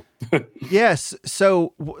 Yes.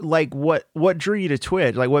 So like what drew you to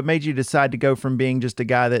Twitch? Like what made you decide to go from being just a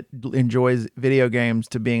guy that enjoys video games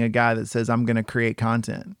to being a guy that says, I'm going to create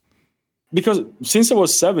content? Because since I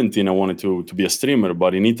was 17, I wanted to be a streamer.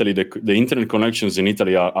 But in Italy, the internet connections in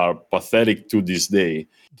Italy are pathetic to this day.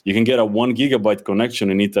 You can get a 1 gigabyte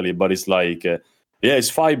connection in Italy, but it's like...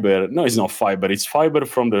 it's fiber. No, it's not fiber. It's fiber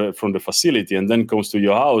from the facility, and then comes to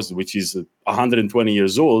your house, which is 120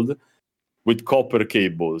 years old, with copper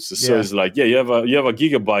cables. So it's like, you have a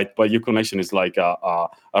gigabyte, but your connection is like a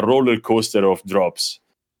roller coaster of drops.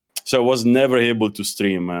 So I was never able to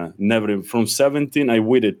stream. Never. From 17, I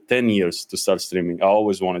waited 10 years to start streaming. I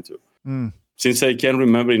always wanted to. Since I can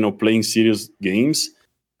remember, playing serious games.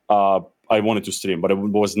 I wanted to stream, but I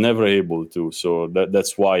was never able to. So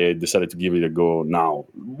that's why I decided to give it a go now.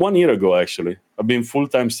 1 year ago, actually. I've been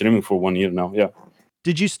full-time streaming for 1 year now, yeah.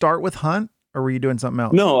 Did you start with Hunt, or were you doing something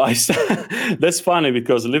else? No, that's funny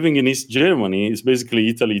because living in East Germany is basically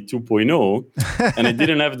Italy 2.0, and I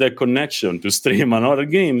didn't have the connection to stream another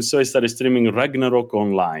game, so I started streaming Ragnarok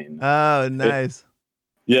Online. Oh, nice.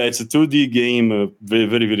 It's a 2D game, very,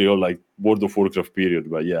 very, very old, like World of Warcraft period.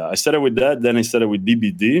 But yeah, I started with that, then I started with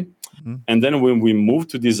DBD. And then when we moved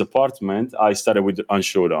to this apartment, I started with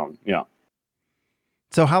Unshowdown. Yeah.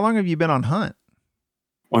 So how long have you been on Hunt?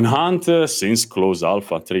 On Hunt since closed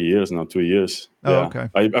alpha, 3 years now, 2 years. Oh, okay.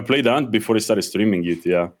 I played Hunt before I started streaming it.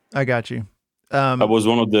 Yeah. I got you. I was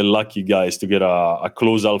one of the lucky guys to get a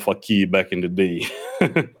closed alpha key back in the day.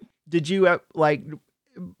 Did you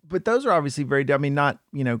but those are obviously very, not,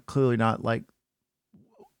 clearly not like,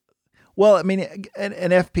 well, I mean, an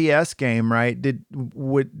FPS game, right? Did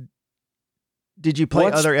you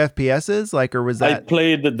play other FPSs? Like, or was that? I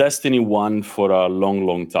played the Destiny 1 for a long,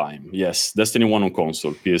 long time. Yes, Destiny 1 on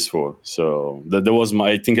console, PS4. So that was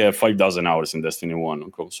I think I have 5,000 hours in Destiny 1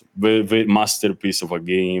 on console. Very, very masterpiece of a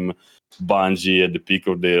game. Bungie at the peak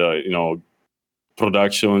of their,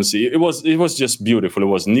 productions. It was just beautiful. It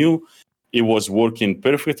was new. It was working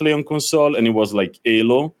perfectly on console, and it was like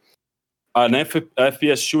Halo, an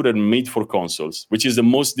FPS shooter made for consoles, which is the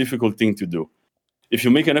most difficult thing to do. If you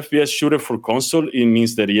make an FPS shooter for console, it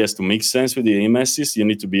means that it has to make sense with the aim assist. You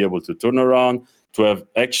need to be able to turn around, to have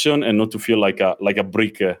action, and not to feel like a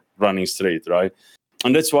brick running straight, right?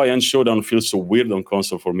 And that's why Unshowdown feels so weird on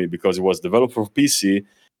console for me, because it was developed for PC,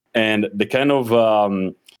 and the kind of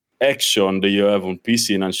action that you have on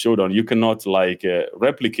PC in Unshowdown, you cannot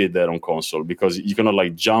replicate that on console, because you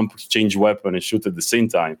cannot jump, change weapon, and shoot at the same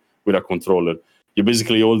time with a controller. You're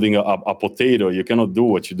basically holding a potato. You cannot do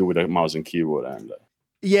what you do with a mouse and keyboard. And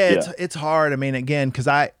it's hard. I mean, again, because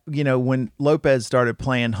when Lopez started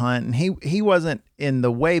playing Hunt, and he wasn't in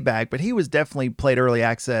the way back, but he was definitely played early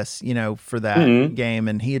access, for that game,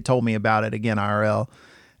 and he had told me about it again IRL,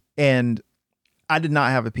 and I did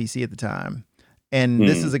not have a PC at the time. And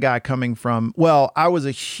this is a guy coming from, I was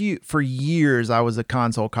for years, I was a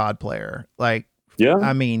console COD player. I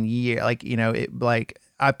mean,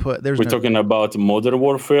 there's We're talking about Modern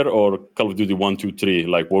Warfare or Call of Duty 1, 2, 3,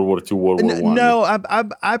 like World War II, World War One. No,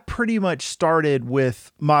 I pretty much started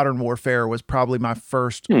with Modern Warfare was probably my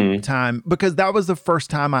first time, because that was the first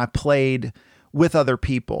time I played with other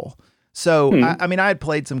people. So I mean, I had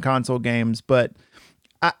played some console games, but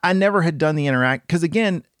I never had done the interact, because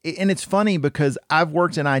again, and it's funny because I've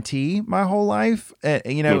worked in IT my whole life,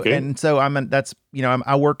 and so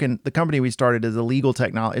I work in the company we started as a legal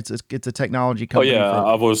technology. It's a technology company. Oh yeah,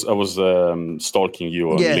 I was stalking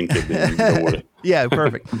you on LinkedIn. Don't worry. Yeah,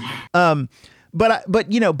 perfect.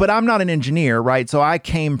 But I'm not an engineer, right? So I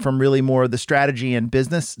came from really more the strategy and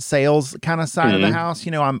business sales kind of side of the house.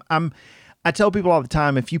 I tell people all the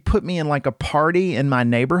time, if you put me in like a party in my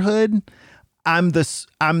neighborhood, I'm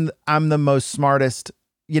the most smartest,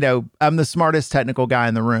 I'm the smartest technical guy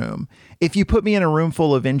in the room. If you put me in a room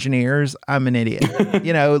full of engineers, I'm an idiot,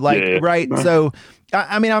 right? So,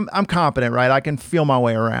 I mean, I'm competent, right? I can feel my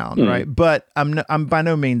way around, right? But I'm by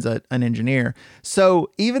no means an engineer. So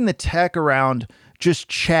even the tech around just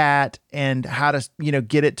chat and how to,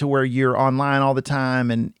 get it to where you're online all the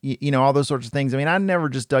time and, all those sorts of things. I mean, I never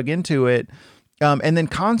just dug into it. And then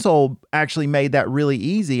console actually made that really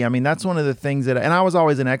easy. I mean, that's one of the things and I was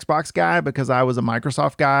always an Xbox guy because I was a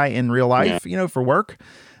Microsoft guy in real life, for work.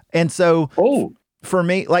 And so for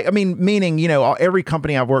me, meaning, every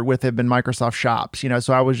company I've worked with have been Microsoft shops,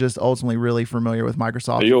 so I was just ultimately really familiar with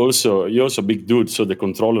Microsoft. You're also a big dude. So the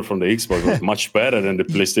controller from the Xbox was much better than the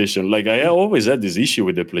PlayStation. Like I always had this issue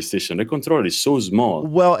with the PlayStation. The controller is so small.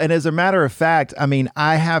 Well, and as a matter of fact, I mean,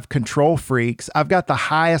 I have control freaks. I've got the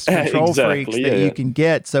highest control freaks that you can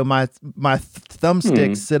get. So my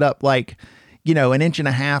thumbsticks sit up like, an inch and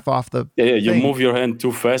a half off the thing. You move your hand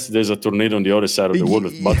too fast, there's a tornado on the other side of the world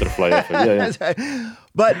with butterfly effect.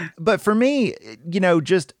 But for me,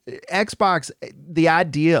 just Xbox, the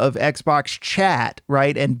idea of Xbox chat,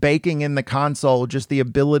 right, and baking in the console, just the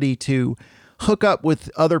ability to hook up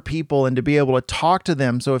with other people and to be able to talk to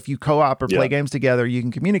them. So if you co-op or play games together, you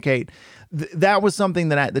can communicate. That was something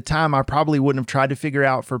that at the time I probably wouldn't have tried to figure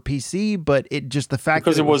out for PC, but it just the fact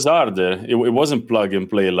because it was harder. It wasn't plug and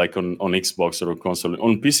play like on Xbox or console.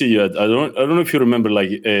 On PC, you had, I don't know if you remember like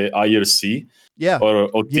IRC.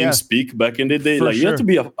 Or TeamSpeak back in the day. You had to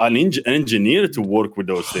be an engineer to work with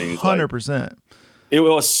those things. 100%. It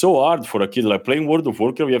was so hard for a kid. Like playing World of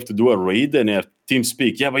Warcraft, you have to do a raid and you have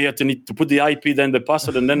TeamSpeak. Yeah, but you have to need to put the IP, then the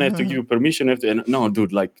password, and then I have to give you permission. No,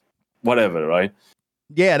 dude, like whatever, right?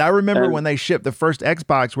 Yeah, and I remember when they shipped the first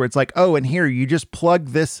Xbox where it's like, oh, and here you just plug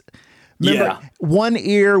this. Remember, one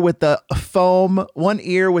ear with the foam, one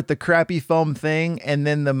ear with the crappy foam thing, and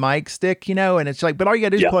then the mic stick, and it's like, but all you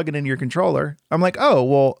gotta do is plug it into your controller. I'm like, oh,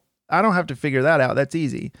 well, I don't have to figure that out. That's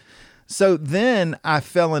easy. So then I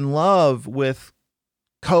fell in love with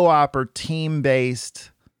co-op or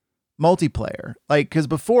team-based multiplayer. Like, because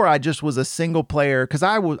before I just was a single player, because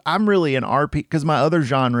I'm really an RP, because my other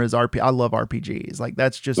genre is RP. I love RPGs. Like,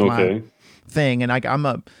 that's just my thing. And I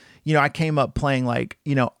came up playing like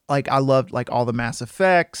I loved like all the Mass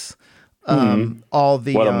Effects, all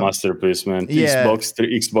the what a masterpiece, man. Xbox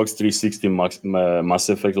 360 Mass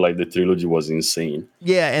Effect, like the trilogy was insane.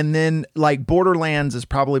 Yeah, and then like Borderlands is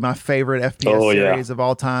probably my favorite FPS series of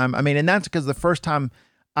all time. I mean, and that's because the first time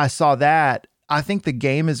I saw that, I think the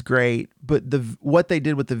game is great, but what they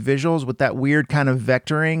did with the visuals, with that weird kind of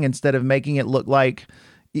vectoring, instead of making it look like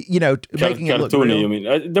making it look real. You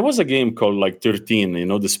mean there was a game called like 13,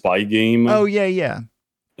 the spy game. Oh yeah.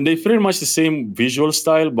 And they pretty much the same visual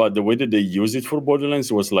style, but the way that they use it for Borderlands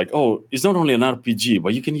was like, oh, it's not only an RPG,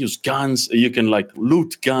 but you can use guns, you can like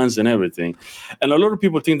loot guns and everything. And a lot of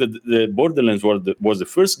people think that the Borderlands was the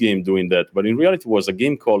first game doing that, but in reality, it was a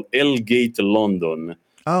game called Hellgate London.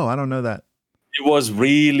 Oh, I don't know that. It was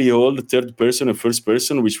really old, third person and first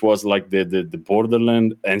person, which was like the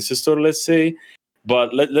Borderland ancestor, let's say.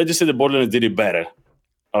 But let's just say the Borderlands did it better.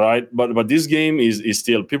 All right. But this game is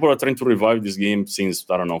still, people are trying to revive this game since,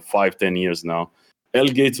 I don't know, 5-10 years now.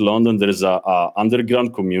 Hellgate London, there is a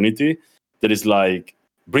underground community that is like,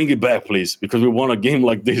 bring it back, please, because we want a game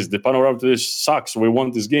like this. The panorama to this sucks. We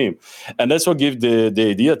want this game. And that's what gave the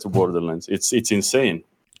idea to Borderlands. It's insane.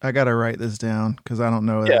 I got to write this down because I don't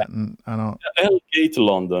know that. And I don't. Hellgate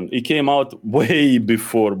London. It came out way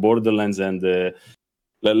before Borderlands and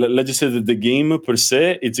let's just say that the game per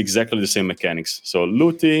se, it's exactly the same mechanics. So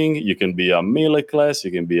looting, you can be a melee class, you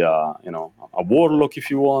can be a warlock if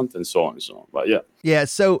you want, and so on and so on. But yeah.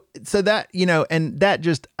 So that, and that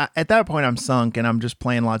just, at that point I'm sunk and I'm just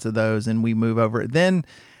playing lots of those and we move over. Then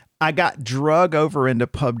I got drug over into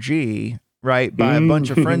PUBG, right, by a bunch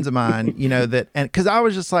of friends of mine, and because I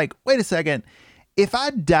was just like, wait a second. if I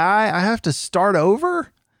die, I have to start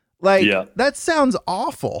over. Like, Yeah. that sounds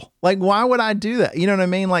awful. Like, why would I do that? You know what I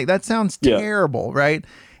mean? Like, that sounds terrible, right?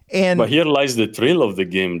 And but here lies the thrill of the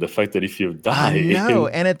game, the fact that if you die, I know.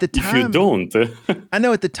 And at the time, if you don't, I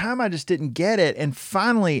know at the time I just didn't get it. And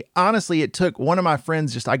finally, honestly, it took one of my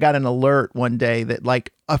friends, I got an alert one day that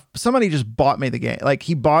like somebody just bought me the game. Like,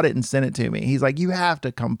 he bought it and sent it to me. He's like, you have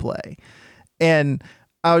to come play. And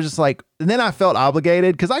I was just like, and then I felt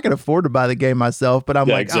obligated because I could afford to buy the game myself, but I'm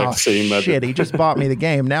like, oh shit, he just bought me the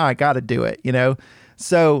game. Now I got to do it, you know?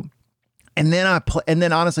 So, and then and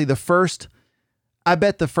then honestly, I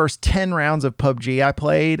bet the first 10 rounds of PUBG I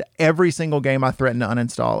played, every single game I threatened to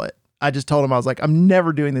uninstall it. I just told him, I was like, I'm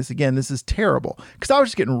never doing this again. This is terrible. Cause I was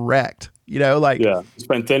just getting wrecked, you know, like, yeah,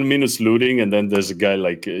 spend 10 minutes looting. And then there's a guy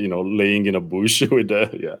like, laying in a bush with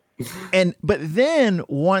but then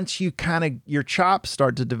once you your chops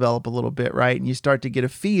start to develop a little bit, right? And you start to get a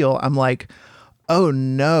feel, I'm like, oh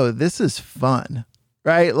no, this is fun,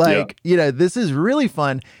 right? Like, this is really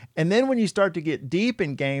fun. And then when you start to get deep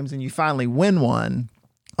in games and you finally win one,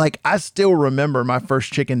 like, I still remember my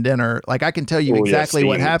first chicken dinner. Like, I can tell you exactly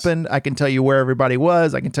what happened. I can tell you where everybody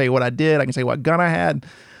was. I can tell you what I did. I can tell you what gun I had,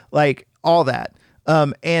 like all that.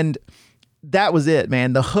 And that was it,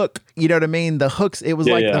 man. The hook, you know what I mean? The hooks, it was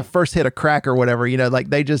the first hit of crack or whatever, like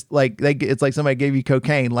they just it's like somebody gave you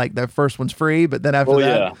cocaine. Like, the first one's free, but then after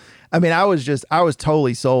that, I mean, I was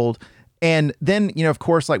totally sold. And then, of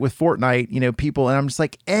course, like with Fortnite, people, and I'm just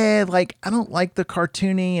like, like, I don't like the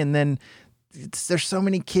cartoony. And then there's so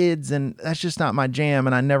many kids and that's just not my jam.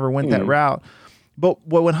 And I never went that route. But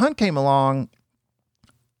when Hunt came along,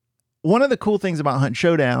 one of the cool things about Hunt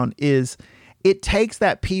Showdown is it takes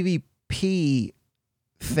that PvP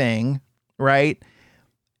thing, right?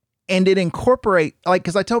 And it incorporate, like,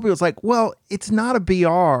 cause I tell people, it's like, well, it's not a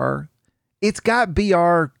BR. It's got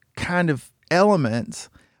BR kind of elements.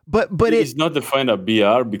 But it's not defined a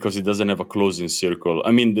BR because it doesn't have a closing circle.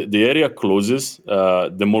 I mean, the area closes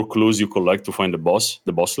the more clues you collect to find the boss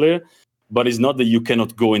layer. But it's not that you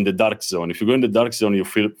cannot go in the dark zone. If you go in the dark zone, you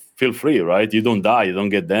feel free, right? You don't die, you don't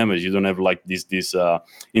get damaged, you don't have like this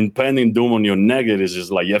impending doom on your neck. It is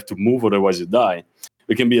just like you have to move, otherwise you die.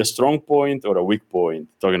 It can be a strong point or a weak point.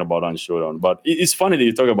 Talking about Hunt Showdown, but it's funny that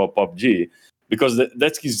you talk about PUBG because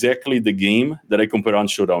that's exactly the game that I compare Hunt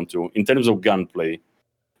Showdown to in terms of gunplay.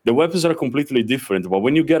 The weapons are completely different, but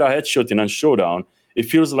when you get a headshot in Hunt Showdown, it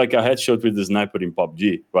feels like a headshot with the sniper in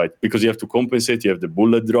PUBG, right? Because you have to compensate, you have the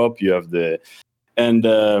bullet drop, you have the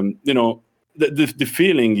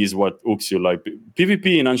feeling is what hooks you. Like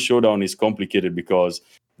PvP in Hunt Showdown is complicated because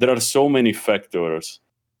there are so many factors.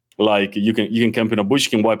 Like you can camp in a bush, you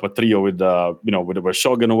can wipe a trio with a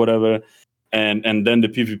shotgun or whatever, and then the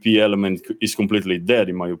PvP element is completely dead,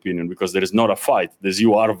 in my opinion, because there is not a fight. There's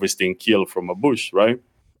you harvesting kill from a bush, right?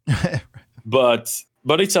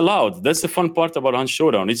 But it's allowed. That's the fun part about Hunt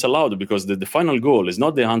Showdown. It's allowed because the final goal is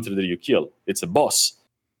not the hunter that you kill. It's a boss.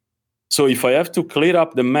 So if I have to clear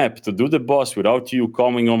up the map to do the boss without you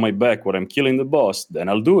coming on my back while I'm killing the boss, then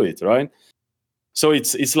I'll do it, right? So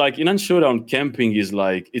it's like in Hunt Showdown, camping is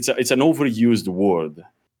like, it's an overused word.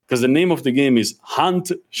 Because the name of the game is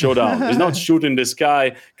Hunt Showdown. It's not shoot in the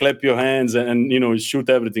sky, clap your hands, and shoot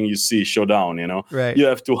everything you see, showdown, Right. You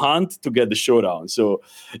have to hunt to get the showdown. So,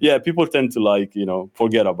 yeah, people tend to,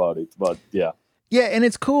 forget about it. But, yeah. Yeah, and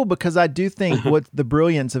it's cool because I do think what the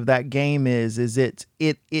brilliance of that game is it,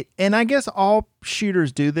 and I guess all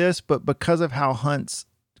shooters do this, but because of how Hunt's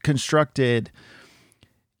constructed,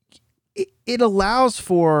 it allows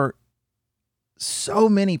for so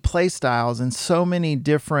many play styles and so many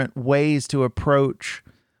different ways to approach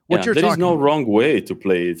what you're talking about. There is no wrong way to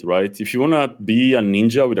play it, right? If you want to be a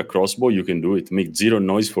ninja with a crossbow, you can do it. Make zero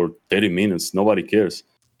noise for 30 minutes. Nobody cares.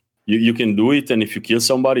 You can do it, and if you kill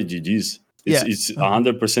somebody, GG's. It's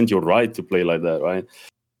 100% your right to play like that, right?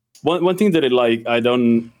 One thing that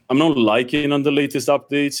I'm not liking on the latest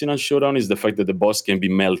updates in a showdown is the fact that the boss can be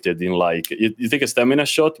melted in you take a stamina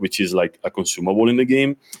shot, which is like a consumable in the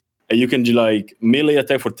game, and you can melee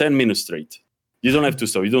attack for 10 minutes straight. You don't have to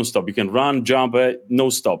stop. You don't stop. You can run, jump, no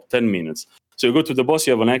stop, 10 minutes. So you go to the boss,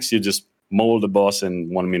 you have an axe, you just maul the boss, and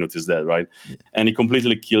 1 minute is dead, right? Yeah. And it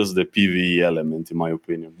completely kills the PvE element, in my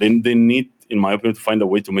opinion. They need, in my opinion, to find a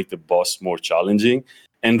way to make the boss more challenging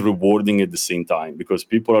and rewarding at the same time, because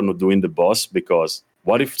people are not doing the boss because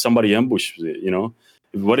what if somebody ambushes it,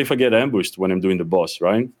 What if I get ambushed when I'm doing the boss,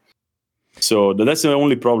 right? So that's the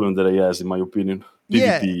only problem that I have, in my opinion.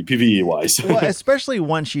 PvE wise. Well, especially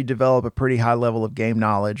once you develop a pretty high level of game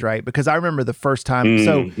knowledge, right? Because I remember the first time,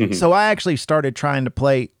 so I actually started trying to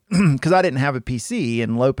play, because I didn't have a PC,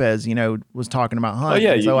 and Lopez, was talking about Hunt. Oh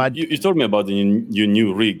yeah, you told me about your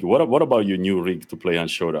new rig. What about your new rig to play on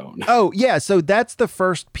Showdown? Oh yeah, so that's the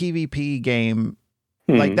first PvP game,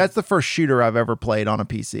 like that's the first shooter I've ever played on a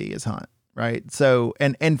PC is Hunt, right? So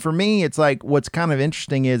and for me, it's like what's kind of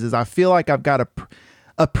interesting is I feel like I've got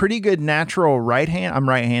a pretty good natural right hand. I'm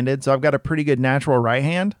right-handed, so I've got a pretty good natural right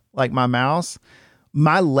hand, like my mouse.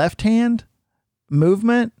 My left hand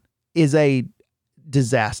movement is a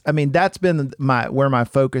disaster. I mean, that's been where my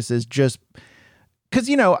focus is, just because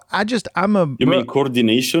You mean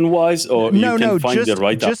coordination wise, or you can find the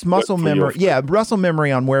right just muscle memory. Yeah, muscle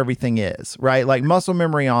memory on where everything is, right? Like muscle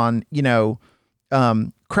memory on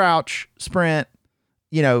crouch, sprint,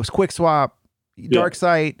 quick swap, dark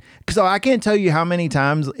sight. So I can't tell you how many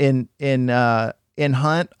times in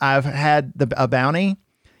Hunt I've had a bounty,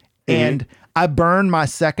 and I burn my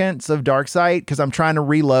seconds of dark sight because I'm trying to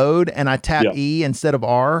reload, and I tap E instead of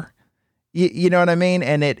R. You know what I mean?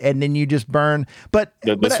 And then you just burn. But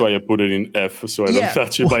that's why I put it in F, so I don't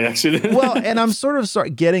touch it by accident. Well, and I'm sort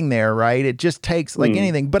of getting there, right? It just takes like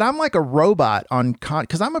anything. But I'm like a robot on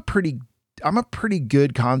because I'm a pretty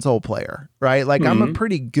good console player, right? Like I'm a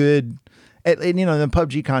pretty good in the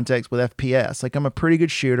PUBG context with FPS. Like I'm a pretty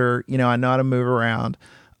good shooter. I know how to move around.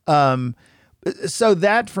 So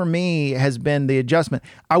that for me has been the adjustment.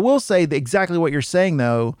 I will say that exactly what you're saying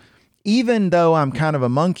though. Even though I'm kind of a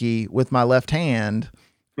monkey with my left hand,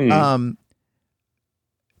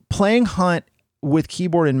 playing Hunt with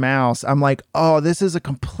keyboard and mouse, I'm like, oh, this is a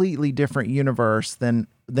completely different universe than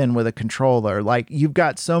with a controller. Like you've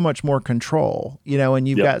got so much more control, and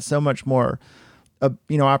you've got so much more,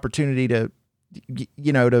 opportunity to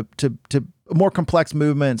more complex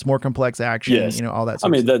movements, more complex action, all that. I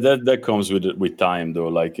mean, that comes with time though,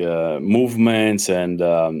 like movements, and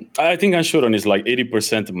I think on Showdown is like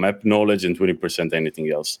 80% map knowledge and 20%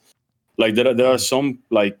 anything else. Like there are some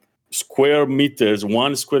like square meters,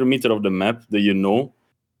 1 square meter of the map that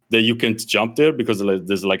that you can't jump there because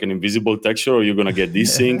there's like an invisible texture, or you're gonna get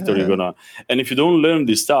desynced, or you're gonna. And if you don't learn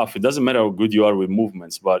this stuff, it doesn't matter how good you are with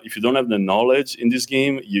movements. But if you don't have the knowledge in this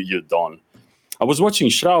game, you're done. I was watching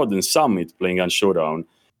Shroud and Summit playing on Showdown.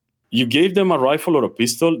 You gave them a rifle or a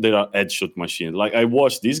pistol, they are headshot machines. Like I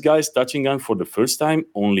watched these guys touching gun for the first time,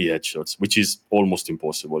 only headshots, which is almost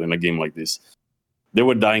impossible in a game like this. They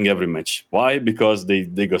were dying every match. Why? Because they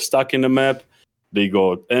got stuck in the map. They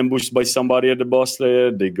got ambushed by somebody at the boss layer.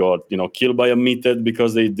 They got killed by a meathead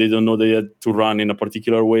because they don't know they had to run in a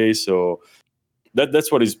particular way. So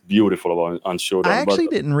that's what is beautiful about on Showdown. I actually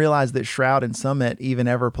didn't realize that Shroud and Summit even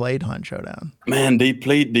ever played Hunt Showdown. Man, they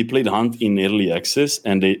played Hunt in early access,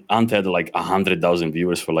 and Hunt had like 100,000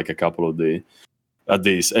 viewers for like a couple of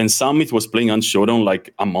days. And Summit was playing Hunt Showdown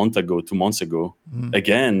like a month ago, 2 months ago,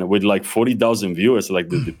 again with like 40,000 viewers, like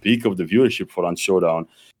the peak of the viewership for Hunt Showdown.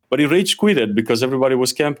 But he rage quitted because everybody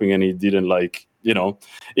was camping, and he didn't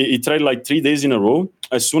he tried like 3 days in a row.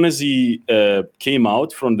 As soon as he came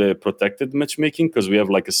out from the protected matchmaking, because we have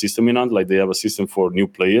like a system in Hunt, like they have a system for new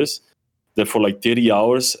players that for like 30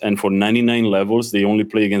 hours and for 99 levels, they only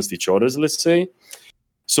play against each other, let's say.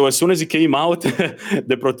 So as soon as he came out,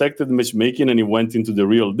 the protected matchmaking, and he went into the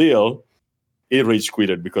real deal, he rage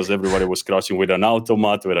quitted because everybody was crouching with an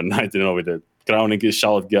automat, with a with a crowning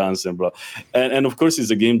shotguns and blah. And of course,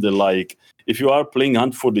 it's a game that like, if you are playing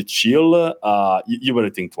Hunt for the chill, you better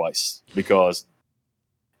think twice, because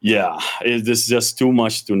there's just too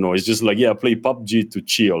much to know. It's just like, play PUBG to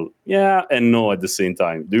chill. Yeah and no at the same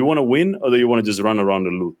time. Do you want to win, or do you want to just run around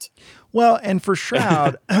and loot? Well, and for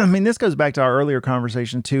Shroud, I mean, this goes back to our earlier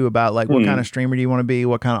conversation too about like what kind of streamer do you want to be?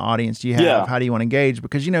 What kind of audience do you have? How do you want to engage?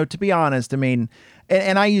 Because, to be honest, I mean,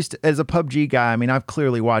 and I used to, as a PUBG guy, I mean, I've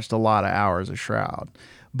clearly watched a lot of hours of Shroud.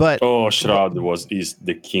 But Shroud is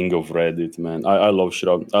the king of Reddit, man. I love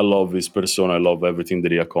Shroud. I love his persona. I love everything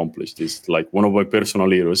that he accomplished. He's like one of my personal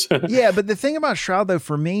heroes. Yeah, but the thing about Shroud though,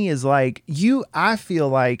 for me, is like I feel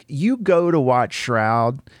like you go to watch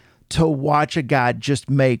Shroud to watch a guy just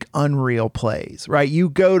make unreal plays, right? You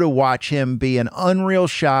go to watch him be an unreal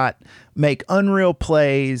shot, make unreal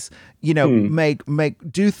plays,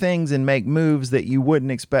 make do things and make moves that you wouldn't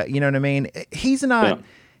expect. You know what I mean? He's not. Yeah.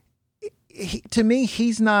 To me,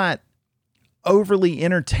 he's not overly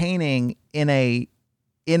entertaining in a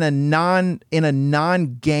non-game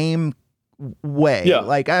way. Yeah.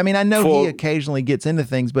 Like, I mean, I know he occasionally gets into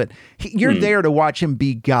things, but you're there to watch him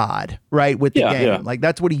be God, right? With the game. Yeah. Like,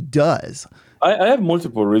 that's what he does. I have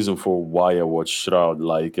multiple reasons for why I watch Shroud.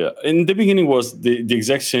 Like, in the beginning was the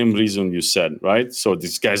exact same reason you said, right? So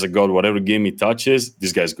this guy's a god. Whatever game he touches,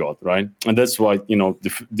 this guy's god, right? And that's why,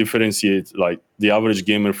 differentiate like the average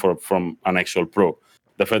gamer from an actual pro.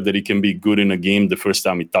 the fact that he can be good in a game the first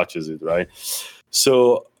time he touches it, right?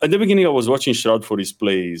 So at the beginning, I was watching Shroud for his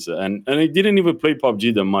plays, and I didn't even play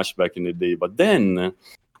PUBG that much back in the day. But then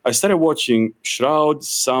I started watching Shroud,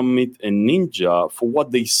 Summit, and Ninja for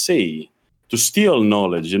what they say to steal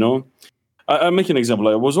knowledge, I'll make an example.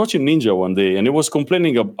 I was watching Ninja one day, and he was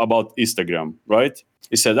complaining about Instagram, right?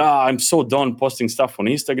 He said, I'm so done posting stuff on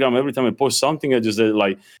Instagram. Every time I post something, I just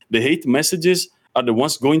like the hate messages are the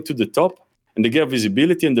ones going to the top, and they get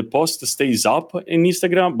visibility, and the post stays up in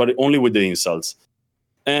Instagram, but only with the insults.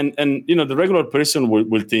 And the regular person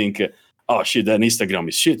will think, oh shit, that Instagram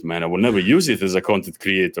is shit, man. I will never use it as a content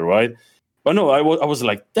creator, right? But no, I was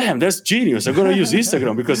like, damn, that's genius. I'm going to use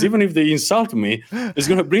Instagram because even if they insult me, it's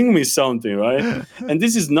going to bring me something, right? And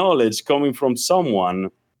this is knowledge coming from someone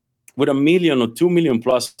with 1 million or 2 million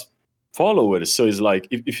plus followers. So it's like,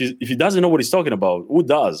 if he doesn't know what he's talking about, who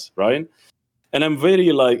does, right? And I'm very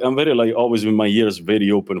always in my ears very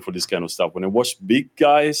open for this kind of stuff. When I watch big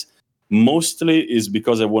guys, mostly is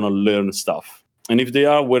because I want to learn stuff. And if they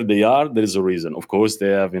are where they are, there is a reason. Of course, they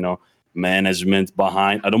have, management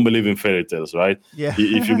behind. I don't believe in fairy tales, right? Yeah.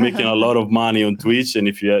 If you're making a lot of money on Twitch, and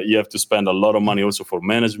if you have to spend a lot of money also for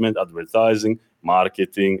management, advertising,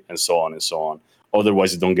 marketing, and so on and so on.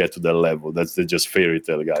 Otherwise, you don't get to that level. That's just fairy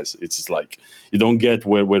tale, guys. It's just like you don't get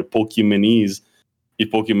where Pokemon is.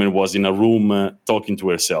 If Pokemon was in a room talking to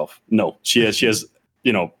herself, no, she has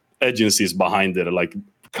agencies behind her, like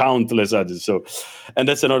countless agencies. So, and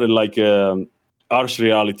that's another harsh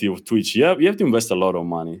reality of Twitch. You have to invest a lot of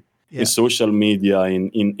money. In social media,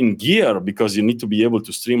 in gear, because you need to be able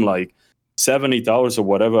to stream like 7-8 hours or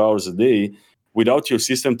whatever hours a day without your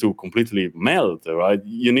system to completely melt, right?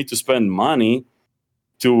 You need to spend money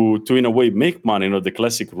to in a way make money. The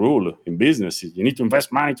classic rule in business is you need to invest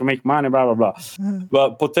money to make money, blah, blah, blah.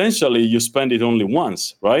 But potentially you spend it only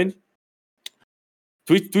once, right?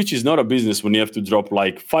 Twitch is not a business when you have to drop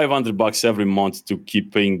like $500 every month to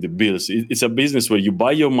keep paying the bills. It's a business where you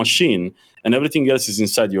buy your machine and everything else is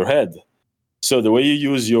inside your head. So the way you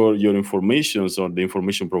use your information or the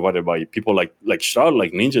information provided by people like Shroud,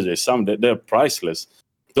 like Ninja, they're priceless.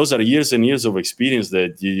 Those are years and years of experience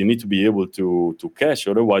that you need to be able to catch.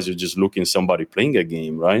 Otherwise, you're just looking somebody playing a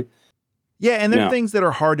game, right? Yeah, and there are things that are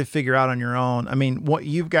hard to figure out on your own. I mean,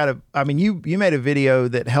 you made a video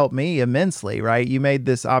that helped me immensely, right? You made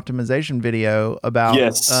this optimization video about,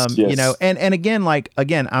 yes. And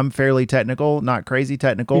again, I'm fairly technical, not crazy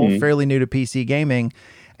technical, fairly new to PC gaming.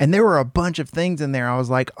 And there were a bunch of things in there. I was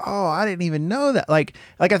like, oh, I didn't even know that. Like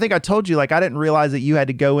I think I told you, I didn't realize that you had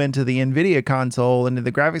to go into the NVIDIA console, into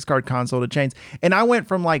the graphics card console to change. And I went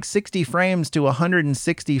from 60 frames to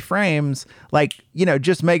 160 frames,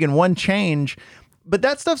 just making one change. But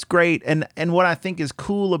that stuff's great. And what I think is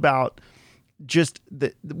cool about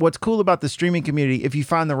what's cool about the streaming community, if you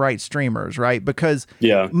find the right streamers, right? Because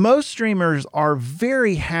most streamers are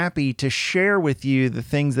very happy to share with you the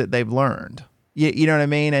things that they've learned. You know what I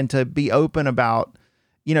mean? And to be open about,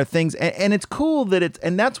 things. And it's cool that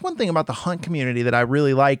and that's one thing about the hunt community that I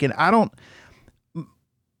really like. And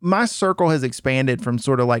my circle has expanded from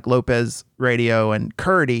sort of like Lopez Radio and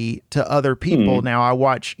Curdy to other people. Now I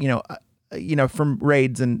watch, from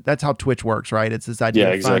raids, and that's how Twitch works, right? It's this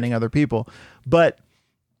idea of finding other people. But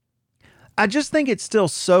I just think it's still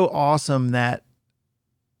so awesome that,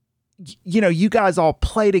 you guys all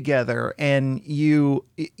play together, and and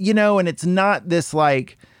it's not this I'm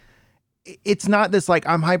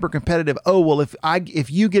hyper competitive. Oh, well, if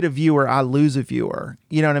you get a viewer, I lose a viewer.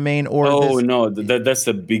 You know what I mean? Or no, that's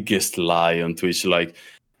the biggest lie on Twitch. Like,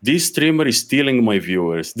 this streamer is stealing my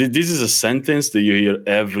viewers. This is a sentence that you hear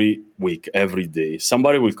every week, every day.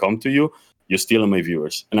 Somebody will come to you, you're stealing my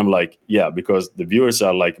viewers. And I'm like, yeah, because the viewers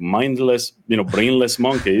are like mindless, brainless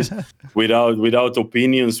monkeys without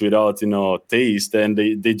opinions, without, taste. And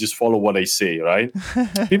they just follow what I say, right?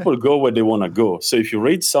 People go where they want to go. So if you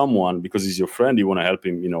rate someone because he's your friend, you want to help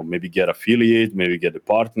him, maybe get affiliate, maybe get a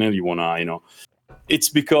partner, you want to, it's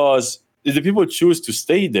because if the people choose to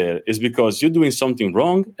stay there, is because you're doing something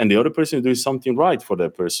wrong and the other person is doing something right for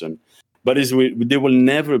that person. But they will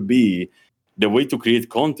never be the way to create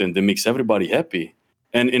content that makes everybody happy.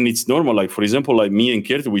 And it's normal. Like, for example, like me and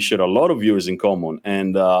Kerry, we share a lot of viewers in common.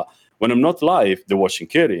 And when I'm not live, they're watching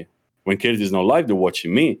Kerry. When Kerry is not live, they're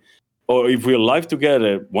watching me. Or if we're live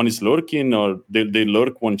together, one is lurking, or they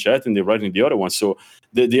lurk one chat and they're writing the other one. So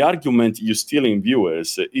the argument you're stealing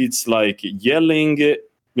viewers, it's like yelling,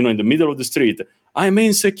 in the middle of the street, I'm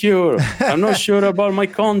insecure. I'm not sure about my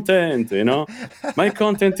content. My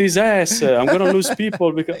content is ass. I'm gonna lose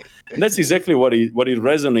people because and that's exactly what it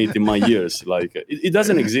resonates in my ears. Like it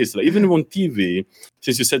doesn't exist. Like even on TV,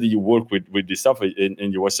 since you said that you work with this stuff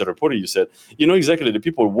and you was a reporter, you said exactly the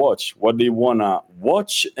people watch what they wanna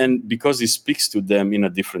watch, and because it speaks to them in a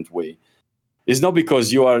different way. It's not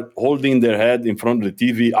because you are holding their head in front of the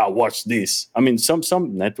TV. Watch this. I mean, some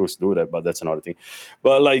networks do that, but that's another thing.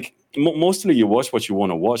 But like mostly, you watch what you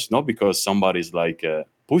want to watch, not because somebody's like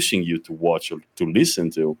pushing you to watch or to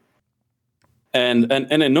listen to. And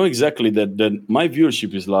I know exactly that my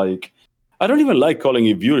viewership is like. I don't even like calling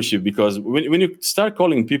it viewership because when you start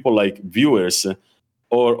calling people like viewers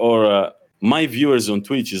or my viewers on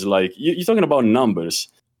Twitch is like you're talking about numbers.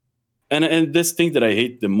 And this thing that I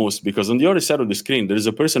hate the most, because on the other side of the screen, there is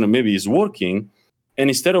a person who maybe is working, and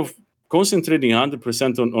instead of concentrating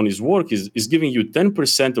 100% on his work, is giving you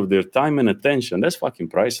 10% of their time and attention. That's fucking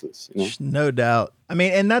priceless. No doubt. I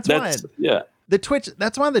mean, and that's why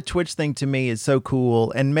that's why the Twitch thing to me is so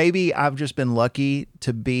cool. And maybe I've just been lucky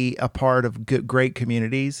to be a part of great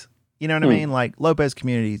communities. You know what I mean? Like Lopez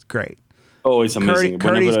community is great. Oh, it's amazing.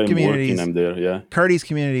 Curdy's Whenever I'm community, working, I'm there. Yeah. Curdy's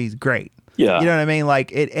community is great. Yeah. You know what I mean?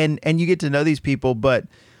 Like it, and you get to know these people, but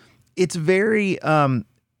it's very, again,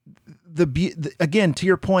 to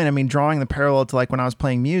your point, I mean, drawing the parallel to like when I was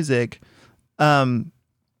playing music,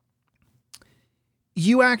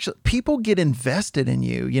 people get invested in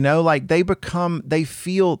you, like they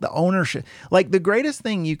feel the ownership. Like the greatest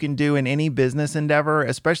thing you can do in any business endeavor,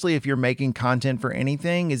 especially if you're making content for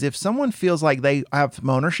anything, is if someone feels like they have some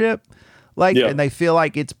ownership, and they feel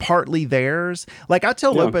like it's partly theirs. Like I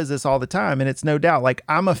tell Lopez this all the time, and it's no doubt, like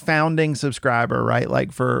I'm a founding subscriber, right?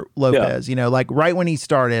 Like for Lopez, like right when he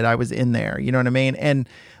started, I was in there, you know what I mean? And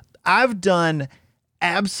I've done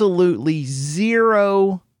absolutely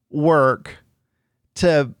zero work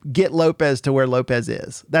to get Lopez to where Lopez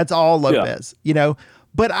is. That's all Lopez,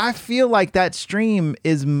 but I feel like that stream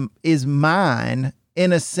is mine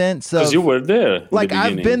in a sense of, because you were there. Like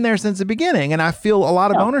I've been there since the beginning, and I feel a lot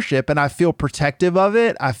of ownership, and I feel protective of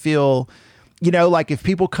it. I feel, like if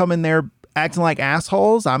people come in there acting like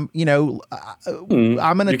assholes, I'm gonna.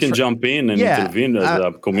 You can jump in and intervene as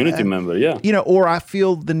a community member, or I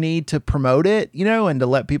feel the need to promote it, and to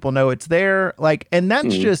let people know it's there. Like, and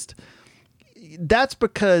that's just. That's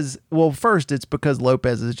because, well, first it's because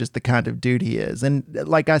Lopez is just the kind of dude he is. And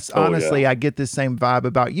like, I get this same vibe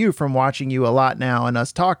about you from watching you a lot now and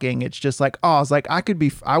us talking. It's just like, I was like, I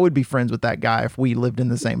would be friends with that guy if we lived in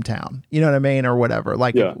the same town, you know what I mean? Or whatever.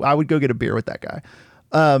 Like I would go get a beer with that guy.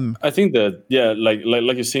 I think that,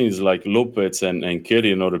 like you're saying, is like Lopez and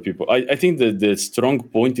Kerry and other people. I think that the strong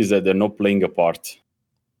point is that they're not playing a part.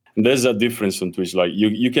 And there's a difference on Twitch. Like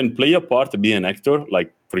you can play a part, be an actor,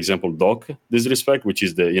 like for example, Doc Disrespect, which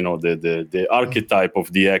is the archetype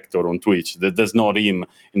of the actor on Twitch. That's not him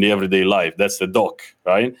in the everyday life. That's the Doc,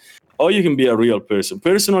 right? Or you can be a real person.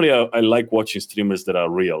 Personally, I like watching streamers that are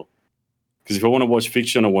real. Because if I want to watch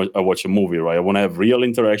fiction, I watch a movie, right? I want to have real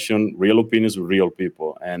interaction, real opinions with real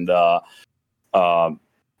people. And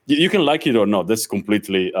you can like it or not. That's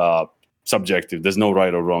completely subjective. There's no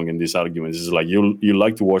right or wrong in this argument. It's like you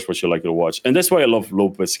like to watch what you like to watch. And that's why I love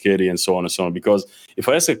Lopez, Kerry, and so on and so on. Because if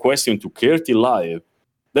I ask a question to Kerry live,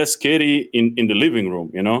 that's Kerry in the living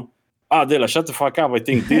room, Dela, shut the fuck up. I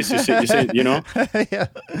think this, you say, Yeah.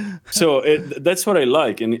 So that's what I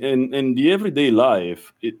like. And in the everyday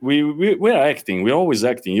life, we're acting. We're always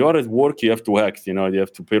acting. You are at work, you have to act. You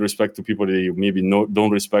have to pay respect to people that you maybe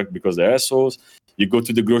don't respect because they're assholes. You go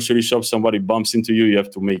to the grocery shop, somebody bumps into you, you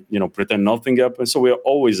have to make, pretend nothing happened. So we're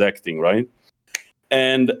always acting, right?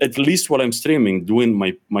 And at least while I'm streaming, doing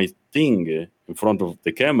my thing in front of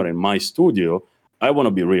the camera in my studio, I want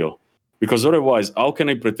to be real. Because otherwise, how can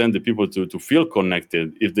I pretend to people to feel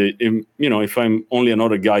connected if I'm only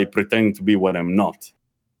another guy pretending to be what I'm not?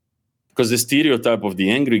 Because the stereotype of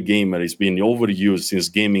the angry gamer is being overused since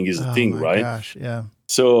gaming is a thing, right? Gosh, yeah.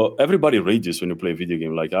 So everybody rages when you play a video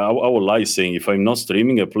game. Like I will lie saying, if I'm not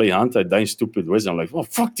streaming, I play Hunt, I die in stupid ways. I'm like, oh,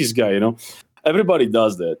 fuck this guy, Everybody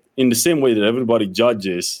does that. In the same way that everybody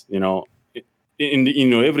judges, in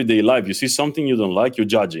your everyday life, you see something you don't like, you're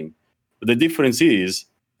judging. But the difference is,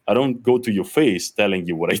 I don't go to your face telling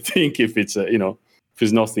you what I think if it's if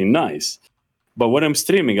it's nothing nice. But when I'm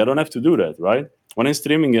streaming, I don't have to do that, right? When I'm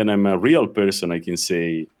streaming and I'm a real person, I can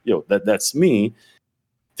say, that's me.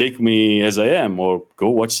 Take me as I am, or go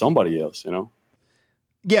watch somebody else,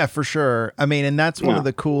 Yeah, for sure. I mean, and that's one of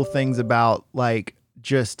the cool things about like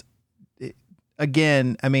just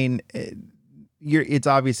again, I mean, it's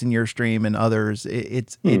obvious in your stream and others.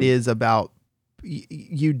 It is about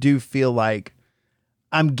you do feel like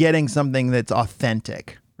I'm getting something that's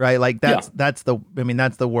authentic, right? Like that's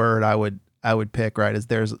the word I would pick, right? Is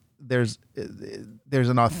there's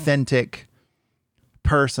an authentic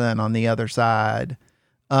person on the other side.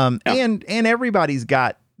 And everybody's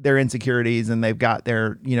got their insecurities and they've got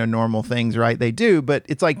their, normal things, right? They do, but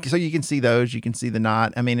it's like, so you can see those, you can see the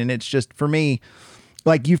not. I mean, and it's just, for me,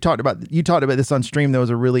 like you talked about this on stream. There was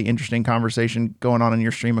a really interesting conversation going on in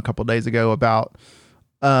your stream a couple of days ago about,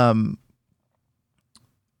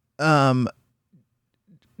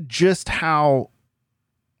 just how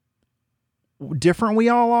different we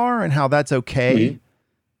all are and how that's okay.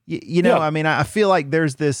 Mm-hmm. I mean, I feel like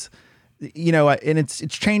there's this, and it's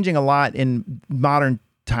changing a lot in modern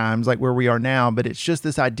times, like where we are now, but it's just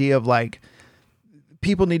this idea of like,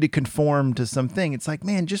 people need to conform to something. It's like,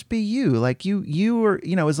 man, just be you. Like you are,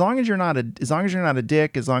 as long as you're not a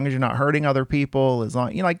dick, as long as you're not hurting other people, as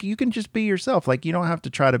long, like you can just be yourself. Like you don't have to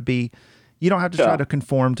try to try to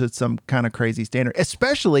conform to some kind of crazy standard,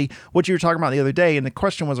 especially what you were talking about the other day. And the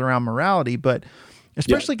question was around morality, but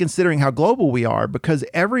especially considering how global we are, because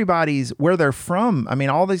everybody's where they're from. I mean,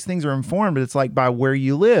 all these things are informed, but it's like by where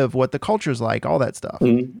you live, what the culture's like, all that stuff.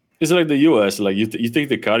 Mm-hmm. It's like the US, like you take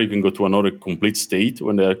the car, you can go to another complete state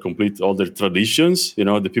when they complete all their traditions.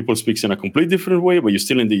 The people speak in a complete different way, but you're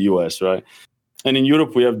still in the US, right? And in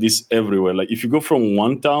Europe, we have this everywhere. Like if you go from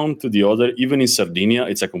one town to the other, even in Sardinia,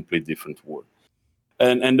 it's a complete different world.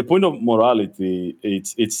 And the point of morality,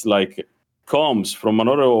 it's like comes from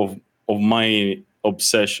another of my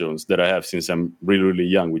obsessions that I have since I'm really, really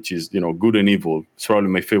young, which is, good and evil. It's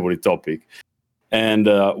probably my favorite topic. And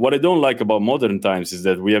what I don't like about modern times is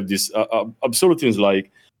that we have this absolute things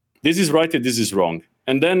like, this is right and this is wrong.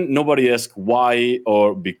 And then nobody asks why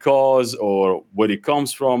or because or where it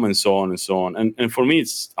comes from and so on and so on. And for me,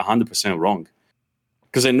 it's 100% wrong.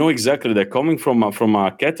 Because I know exactly that coming from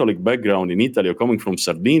a Catholic background in Italy or coming from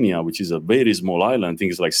Sardinia, which is a very small island, I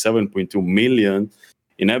think it's like 7.2 million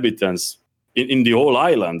inhabitants in the whole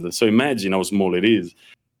island. So imagine how small it is.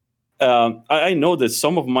 I know that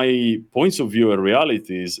some of my points of view and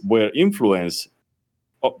realities were influenced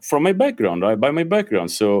from my background, right? By my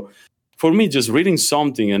background. So for me, just reading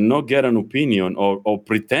something and not get an opinion or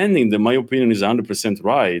pretending that my opinion is 100%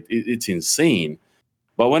 right, it's insane.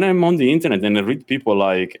 But when I'm on the internet and I read people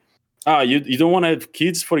like, you don't want to have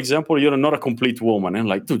kids, for example, you're not a complete woman. And I'm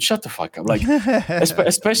like, dude, shut the fuck up. Like,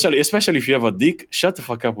 especially if you have a dick, shut the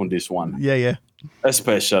fuck up on this one. Yeah.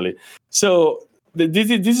 Especially. So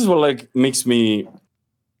this is what like makes me.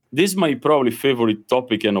 This is my probably favorite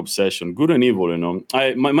topic and obsession, good and evil.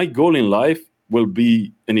 My goal in life will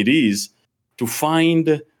be, and it is, to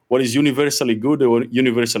find what is universally good or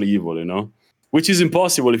universally evil. Which is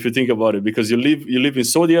impossible if you think about it, because you live in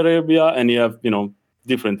Saudi Arabia and you have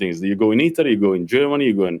different things. You go in Italy, you go in Germany,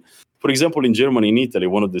 you go in. For example, in Germany, in Italy,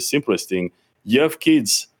 one of the simplest things: you have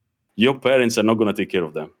kids, your parents are not going to take care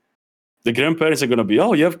of them. The grandparents are going to be,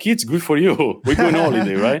 oh, you have kids, good for you. We're going on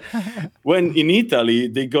holiday, right? When in Italy,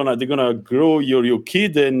 they're gonna grow your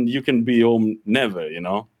kid and you can be home never,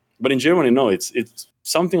 But in Germany, no, it's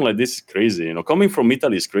something like this is crazy, Coming from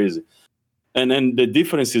Italy is crazy. And the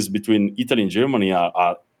differences between Italy and Germany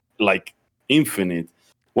are like infinite.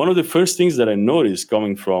 One of the first things that I noticed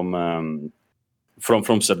coming from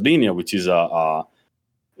Sardinia, which is a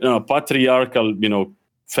patriarchal,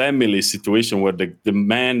 family situation where the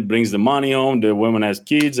man brings the money home, the woman has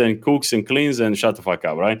kids and cooks and cleans and shut the fuck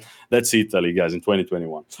up, right? That's Italy, guys, in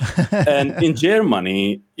 2021. And in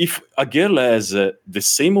Germany, if a girl has the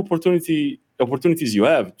same opportunities you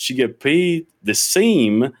have, she get paid the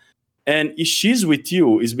same. And if she's with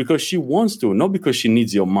you, it's because she wants to, not because she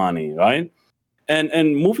needs your money, right?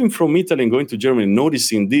 And moving from Italy and going to Germany,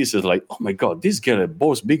 noticing this is like, oh my God, this girl has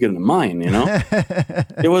balls bigger than mine,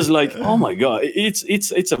 It was like, oh my God,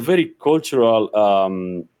 it's a very cultural,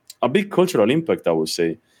 a big cultural impact, I would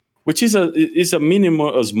say, which is a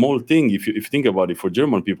small thing if you think about it for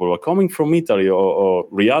German people who are coming from Italy or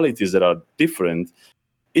realities that are different.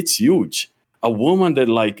 It's huge. A woman that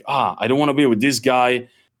like, I don't want to be with this guy.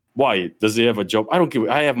 Why? Does he have a job? I don't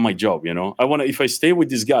care. I have my job, if I stay with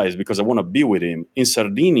this guy, it's because I want to be with him. In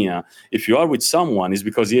Sardinia, if you are with someone, it's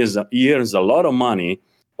because he earns a lot of money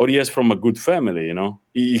or he is from a good family,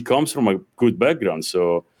 He comes from a good background.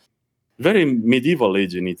 So very medieval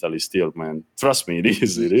age in Italy still, man. Trust me, it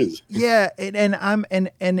is. Yeah.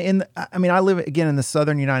 I live again in the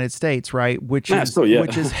southern United States, right? Which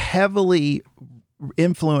is heavily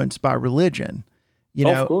influenced by religion.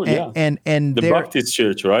 Of course, and the Baptist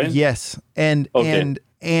church, right? Yes. And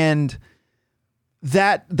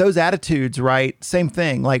those attitudes, right? Same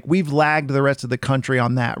thing. Like we've lagged the rest of the country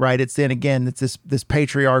on that, right? It's this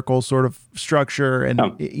patriarchal sort of structure, and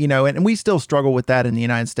and we still struggle with that in the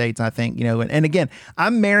United States, I think, and again,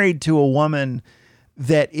 I'm married to a woman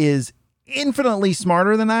that is infinitely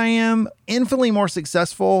smarter than I am, infinitely more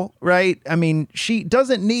successful, right? I mean, she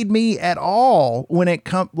doesn't need me at all when it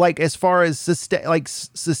comes, like, as far as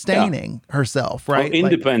sustaining herself, right?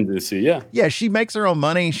 Independency, yeah. She makes her own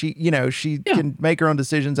money. She can make her own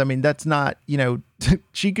decisions. I mean, that's not,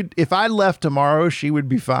 she could, if I left tomorrow, she would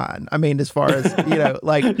be fine. I mean, as far as,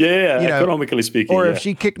 like, economically speaking, or if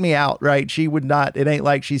she kicked me out, right? She would not, it ain't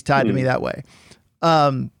like she's tied to me that way.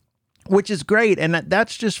 Which is great. And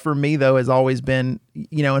that's just for me, though, has always been,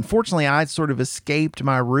 unfortunately, I sort of escaped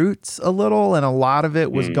my roots a little. And a lot of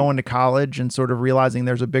it was going to college and sort of realizing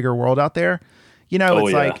there's a bigger world out there.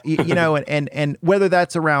 And whether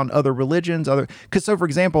that's around other religions, because so, for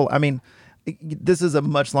example, I mean, this is a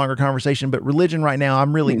much longer conversation, but religion right now,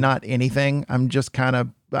 I'm really not anything. I'm just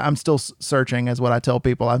I'm still searching, as what I tell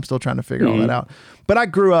people. I'm still trying to figure all that out. But I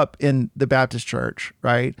grew up in the Baptist church,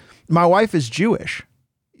 right? My wife is Jewish.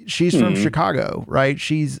 She's from Chicago, right?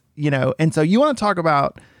 She's, and so you want to talk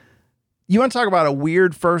about a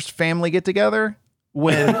weird first family get together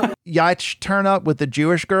when Yaich turn up with the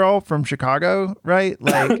Jewish girl from Chicago, right?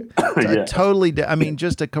 Like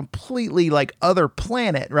just a completely like other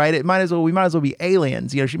planet, right? We might as well be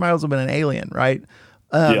aliens. She might as well have been an alien, right?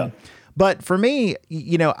 But for me,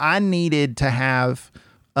 I needed to have,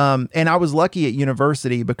 and I was lucky at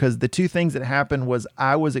university because the two things that happened was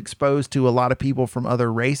I was exposed to a lot of people from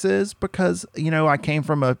other races because, I came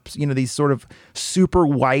from these sort of super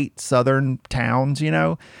white Southern towns,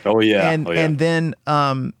 And then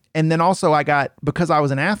also because I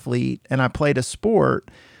was an athlete and I played a sport,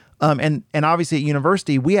 and obviously at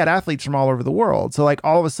university, we had athletes from all over the world. So like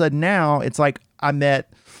all of a sudden now it's like I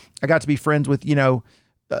got to be friends with,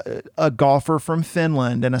 a golfer from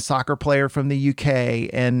Finland and a soccer player from the UK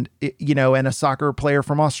and a soccer player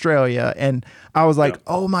from Australia. And I was like,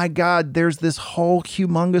 oh my God, there's this whole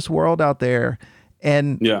humongous world out there.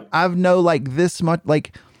 And I've know like this much,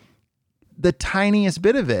 like the tiniest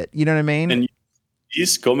bit of it, you know what I mean? And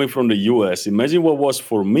he's coming from the US. Imagine what was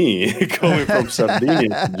for me coming from Sardinia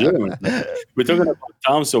to Germany. We're talking about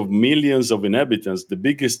towns of millions of inhabitants. The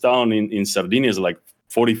biggest town in Sardinia is like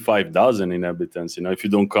 45,000 inhabitants, if you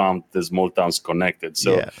don't count the small towns connected.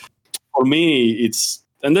 So for me,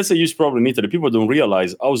 and that's a huge problem in Italy. People don't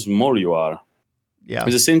realize how small you are. Yeah.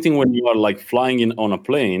 It's the same thing when you are like flying on a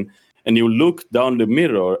plane and you look down the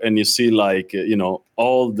mirror and you see like,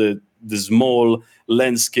 all the small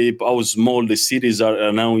landscape, how small the cities are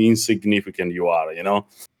and how insignificant you are,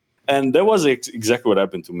 And that was exactly what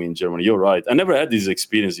happened to me in Germany. You're right. I never had this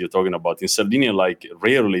experience you're talking about. In Sardinia, like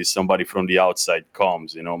rarely somebody from the outside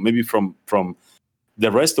comes, maybe from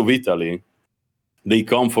the rest of Italy. They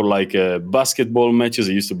come for like basketball matches.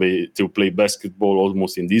 I used to play basketball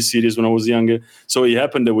almost in these cities when I was younger. So it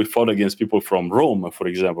happened that we fought against people from Rome, for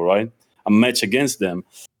example, right? A match against them.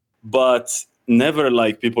 But never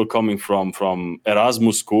like people coming from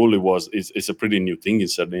Erasmus school. It's a pretty new thing in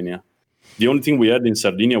Sardinia. The only thing we had in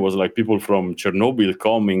Sardinia was like people from Chernobyl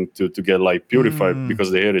coming to get like purified because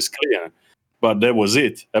the air is clear. But that was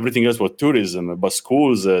it. Everything else was tourism. But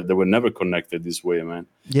schools, they were never connected this way, man.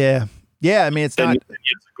 Yeah. Yeah. I mean, it's 10 not.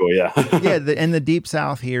 Years ago, yeah. And the deep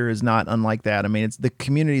South here is not unlike that. I mean, the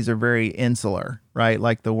communities are very insular, right?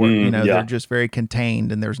 Like the word, they're just very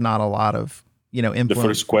contained and there's not a lot of, influence. The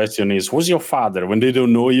first question is, who's your father? When they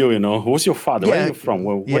don't know you, who's your father? Where are you from?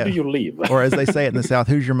 Where do you live? Or as they say it in the South,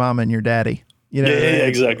 who's your mama and your daddy?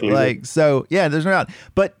 Exactly. Like, so yeah, there's no doubt.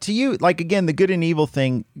 But to you, like, again, the good and evil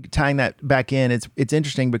thing, tying that back in, it's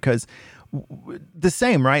interesting because the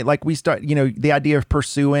same, right? Like we start, the idea of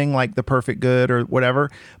pursuing like the perfect good or whatever.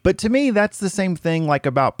 But to me, that's the same thing like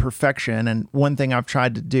about perfection. And one thing I've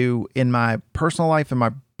tried to do in my personal life and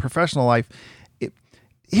my professional life,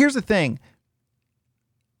 here's the thing.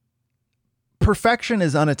 Perfection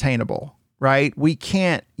is unattainable, right? You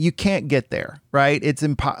can't get there, right? It's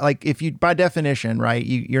like if you, by definition, right,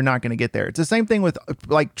 you're not going to get there. It's the same thing with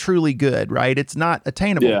like truly good, right? It's not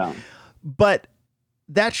attainable. Yeah. But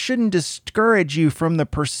that shouldn't discourage you from the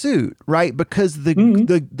pursuit, right? Because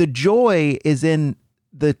the joy is in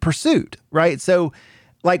the pursuit, right? So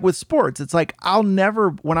like with sports, it's like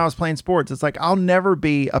when I was playing sports, it's like I'll never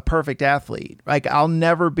be a perfect athlete. Like I'll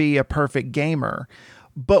never be a perfect gamer.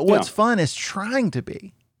 But what's fun is trying to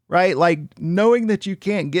be, right? Like knowing that you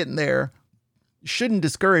can't get in there shouldn't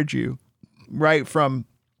discourage you, right? From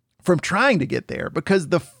trying to get there, because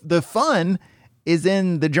the fun is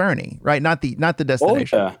in the journey, right? Not the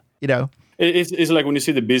destination. Oh, yeah. It's like when you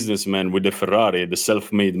see the businessman with the Ferrari, the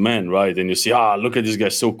self-made man, right? And you see, look at this guy,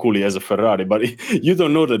 so cool, he has a Ferrari. But you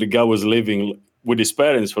don't know that the guy was living with his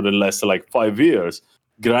parents for the last 5 years,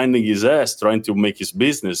 grinding his ass, trying to make his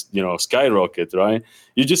business, skyrocket, right?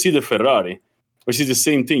 You just see the Ferrari, which is the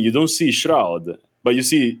same thing. You don't see Shroud, but you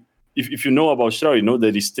see, if you know about Shroud, you know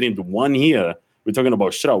that he streamed 1 year. We're talking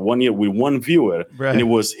about Shroud 1 year with one viewer, right. And it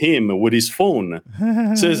was him with his phone.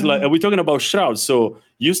 So it's like, we're talking about Shroud. So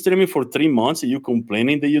you streaming for 3 months and you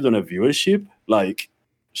complaining that you don't have viewership?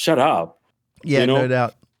 Shut up. Yeah, no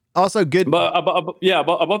doubt. Also good. But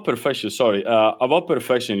about perfection, sorry. About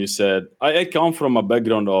perfection, you said, I come from a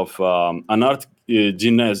background of an art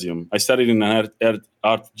gymnasium. I studied in an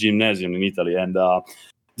art gymnasium in Italy. And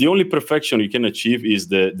the only perfection you can achieve is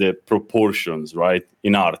the proportions, right?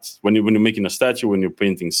 In art, when you're making a statue, when you're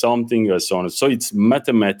painting something, or so on. So it's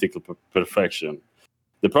mathematical perfection.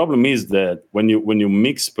 The problem is that when you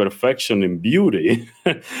mix perfection and beauty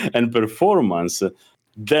and performance,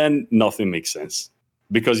 then nothing makes sense.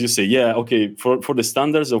 Because you say, yeah, okay, for the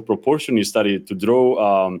standards of proportion, you study to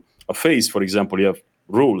draw a face, for example, you have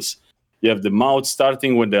rules. You have the mouth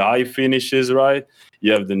starting when the eye finishes, right?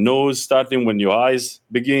 You have the nose starting when your eyes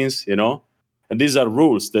begins, And these are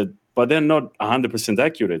rules but they're not 100%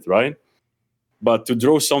 accurate, right? But to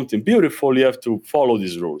draw something beautiful, you have to follow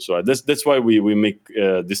these rules, right? That's why we make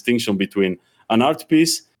a distinction between an art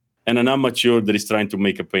piece and an amateur that is trying to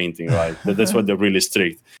make a painting, right? That's why they're really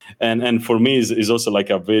strict. And for me, is also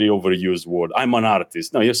a very overused word. I'm an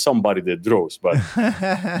artist. No, you're somebody that draws. But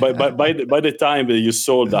by the time that you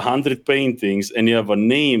sold 100 paintings and you have a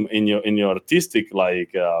name in your artistic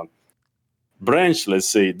branch, let's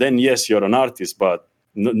say, then yes, you're an artist. But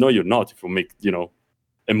no, you're not. If you make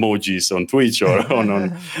emojis on Twitch or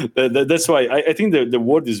on that's why I think the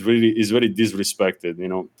word is very disrespected.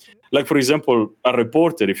 Like, for example, a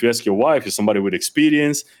reporter, if you ask your wife, is somebody with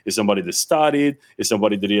experience, is somebody that studied, is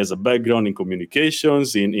somebody that has a background in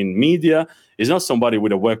communications, in media. It's not somebody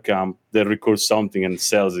with a webcam that records something and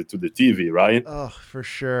sells it to the TV, right? Oh, for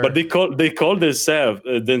sure. But they call themselves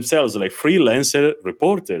like freelancer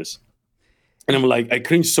reporters. And I'm like, I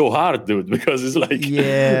cringe so hard, dude, because it's like,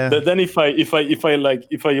 yeah. Then if I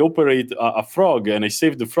operate a frog and I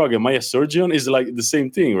save the frog, am I a surgeon? Is like the same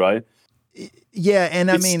thing, right? Yeah, and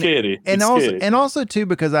it's scary. And it's also too,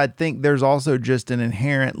 because I think there's also just an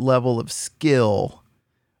inherent level of skill,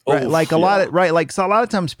 right? So a lot of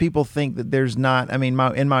times people think that there's not. I mean,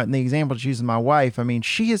 in the example she's using, my wife. I mean,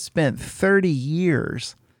 she has spent 30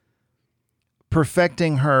 years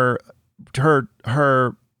perfecting her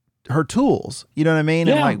tools, you know what I mean?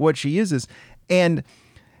 Yeah. And what she uses, and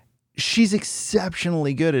she's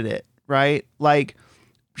exceptionally good at it, right?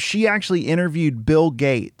 She actually interviewed Bill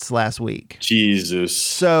Gates last week. Jesus.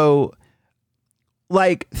 So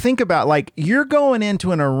think about, you're going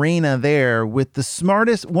into an arena there with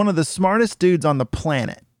one of the smartest dudes on the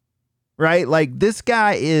planet, right? This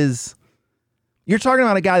guy you're talking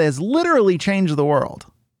about a guy that's literally changed the world,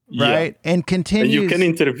 right? Yeah. And continues. And you can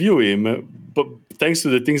interview him, but thanks to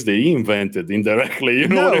the things that he invented indirectly,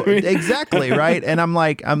 what I mean? Exactly, right? And I'm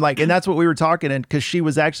like, and that's what we were talking, and because she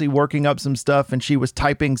was actually working up some stuff and she was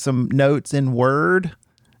typing some notes in Word,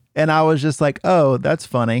 and I was just like, oh, that's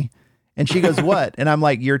funny. And she goes, what? And I'm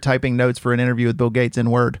like, you're typing notes for an interview with Bill Gates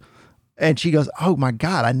in Word. And she goes, oh my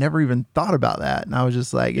God, I never even thought about that. And I was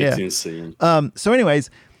just like, yeah. It's insane. So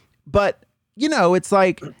anyways, but it's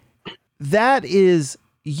like, that is,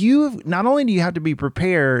 not only do you have to be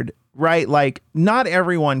prepared, right? Not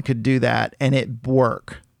everyone could do that and it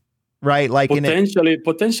work, right?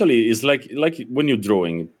 Potentially is like when you're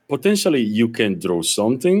drawing, potentially you can draw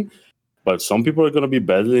something, but some people are going to be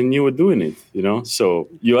better than you at doing it, So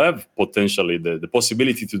you have potentially the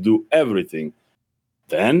possibility to do everything.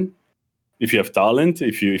 Then if you have talent,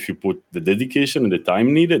 if you put the dedication and the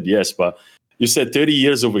time needed, yes, but you said 30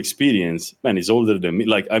 years of experience, man, it's older than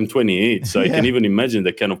me. I'm 28, so I can even imagine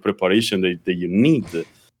the kind of preparation that you need to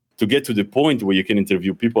get to the point where you can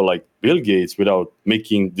interview people like Bill Gates without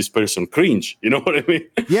making this person cringe. You know what I mean?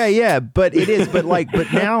 Yeah. But it is, but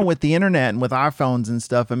now with the internet and with iPhones and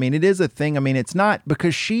stuff, I mean, it is a thing. I mean, it's not,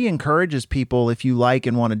 because she encourages people, if you like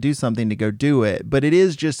and want to do something, to go do it. But it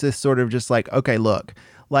is just this sort of just okay, look,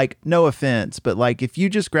 no offense, but if you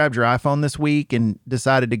just grabbed your iPhone this week and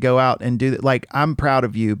decided to go out and do that, I'm proud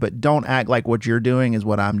of you, but don't act like what you're doing is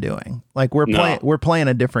what I'm doing. We're playing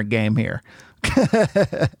a different game here.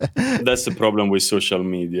 That's the problem with social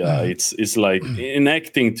media. It's like in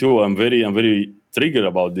acting too. I'm very triggered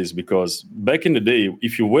about this, because back in the day,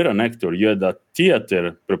 if you were an actor, you had a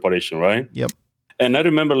theater preparation, right? Yep. And I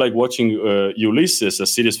remember like watching Ulysses, a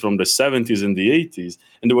series from the 70s and the 80s,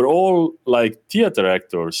 and they were all like theater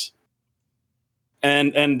actors.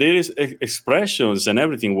 And their expressions and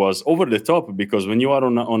everything was over the top, because when you are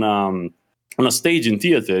on a stage in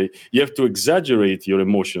theater, you have to exaggerate your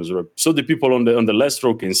emotions, right? So the people on the last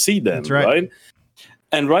row can see them, That's right?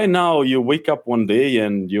 And right now, you wake up one day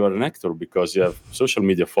and you are an actor because you have social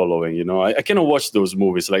media following. You know, I cannot watch those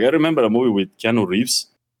movies. Like I remember a movie with Keanu Reeves,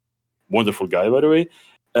 wonderful guy, by the way,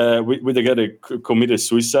 with the guy that committed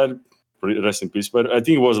suicide. Rest in peace. But I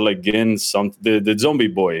think it was like again the zombie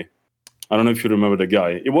boy. I don't know if you remember the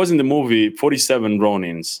guy. It was in the movie 47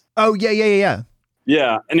 Ronins. Oh, yeah.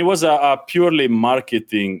 Yeah, and it was a purely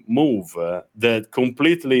marketing move that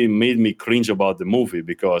completely made me cringe about the movie,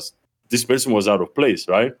 because this person was out of place,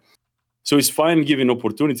 right? So it's fine giving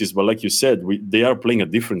opportunities, but like you said, they are playing a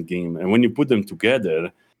different game. And when you put them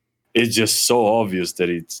together, it's just so obvious that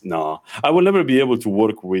it's no. I will never be able to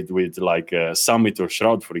work with like Summit or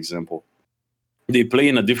Shroud, for example. They play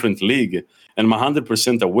in a different league, and I'm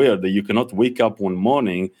 100% aware that you cannot wake up one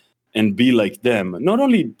morning and be like them. Not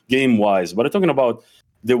only game-wise, but I'm talking about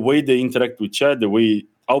the way they interact with chat, the way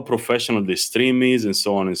how professional the stream is, and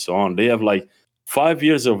so on and so on. They have like 5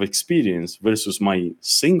 years of experience versus my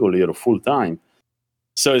single year of full time.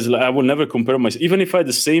 So it's like I will never compare myself. Even if I had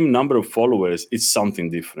the same number of followers, it's something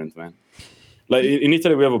different, man. Like in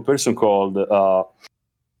Italy, we have a person called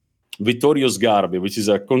Vittorio Sgarbi, which is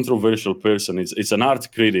a controversial person. It's an art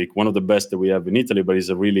critic, one of the best that we have in Italy, but he's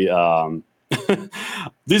a really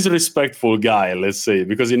disrespectful guy, let's say,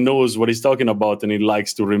 because he knows what he's talking about and he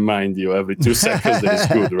likes to remind you every 2 seconds that it's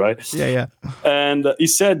good, right? Yeah. And he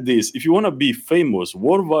said this: if you want to be famous,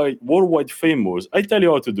 worldwide famous, I tell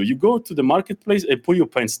you how to do. You go to the marketplace and put your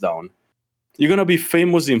pants down. You're going to be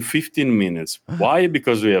famous in 15 minutes. Why?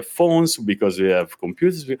 Because we have phones, because we have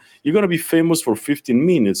computers. You're going to be famous for 15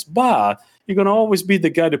 minutes, but you're going to always be the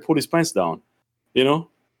guy that put his pants down, you know?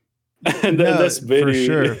 And that's very...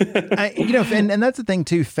 For sure. And that's the thing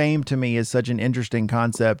too. Fame to me is such an interesting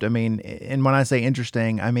concept. I mean, and when I say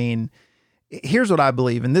interesting, I mean, here's what I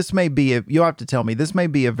believe, and this may be, you'll have to tell me, this may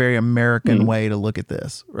be a very American way to look at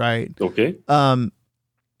this, right? Okay.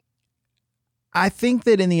 I think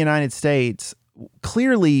that in the United States,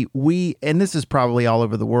 clearly and this is probably all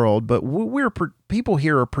over the world, but people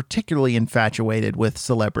here are particularly infatuated with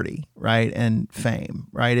celebrity, right? And fame,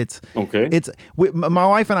 right? My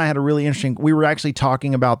wife and I had a really interesting, we were actually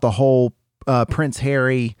talking about the whole Prince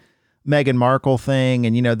Harry, Meghan Markle thing,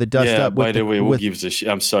 and the dust up. By the way, who gives a shit?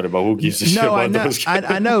 I'm sorry, but who gives a shit about those guys?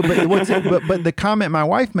 I know, but the comment my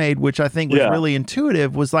wife made, which I think was really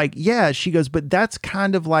intuitive, was like, she goes, but that's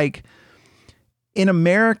kind of like, in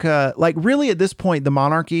America, like really at this point, the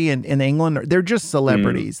monarchy in England, they're just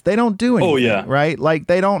celebrities. They don't do anything, right? Like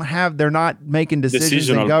they're not making decisions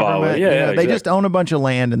in government. They just own a bunch of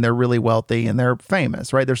land and they're really wealthy and they're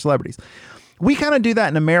famous, right? They're celebrities. We kind of do that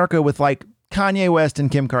in America with like Kanye West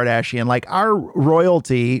and Kim Kardashian. Like our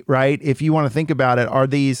royalty, right? If you want to think about it, are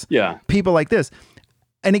these people like this.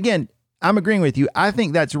 And again, I'm agreeing with you. I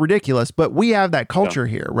think that's ridiculous, but we have that culture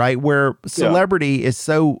here, right? Where celebrity is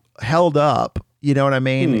so held up. You know what I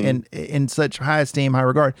mean? And in such high esteem, high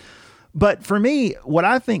regard. But for me, what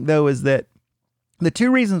I think though, is that the two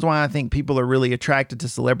reasons why I think people are really attracted to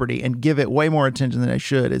celebrity and give it way more attention than they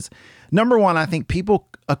should is, number one, I think people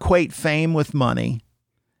equate fame with money,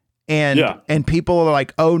 and people are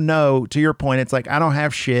like, oh no, to your point, it's like, I don't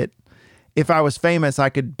have shit. If I was famous, I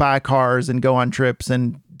could buy cars and go on trips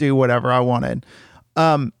and do whatever I wanted.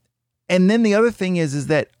 And then the other thing is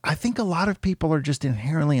that I think a lot of people are just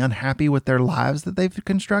inherently unhappy with their lives that they've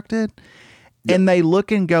constructed. Yep. And they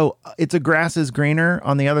look and go, it's a grass is greener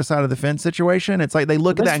on the other side of the fence situation. It's like they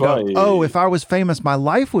look at that and go, oh, if I was famous, my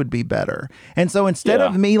life would be better. And so instead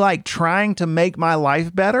of me like trying to make my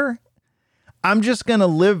life better, I'm just going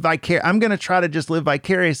to I'm going to try to just live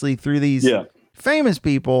vicariously through these famous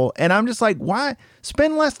people. And I'm just like, why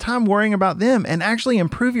spend less time worrying about them and actually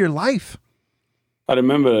improve your life? I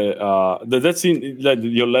remember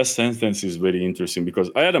your last sentence is very interesting, because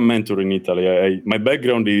I had a mentor in Italy. My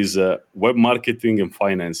background is web marketing and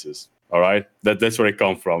finances. All right, that's where I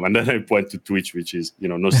come from, and then I went to Twitch, which is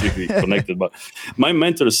not strictly connected. But my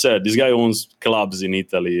mentor said this guy owns clubs in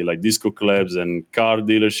Italy, like disco clubs and car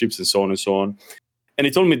dealerships, and so on and so on. And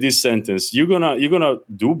he told me this sentence: you're gonna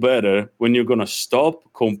do better when you're gonna stop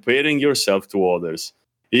comparing yourself to others.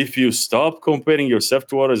 If you stop comparing yourself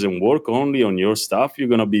to others and work only on your stuff, you're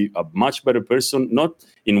going to be a much better person, not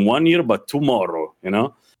in 1 year, but tomorrow,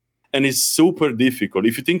 And it's super difficult.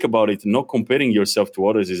 If you think about it, not comparing yourself to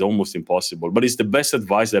others is almost impossible. But it's the best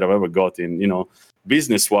advice that I've ever gotten,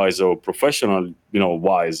 business-wise or professional,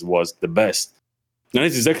 wise, was the best. And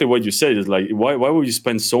it's exactly what you said. It's like, why would you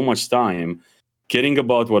spend so much time caring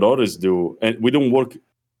about what others do? And we don't work,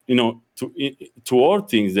 to our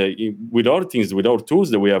things, with our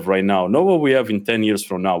tools that we have right now. Not what we have in 10 years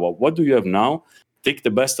from now. What do you have now? Take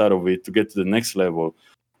the best out of it to get to the next level.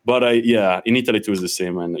 But in Italy too is the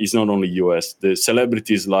same, and it's not only US. The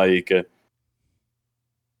celebrities, like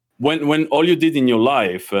when all you did in your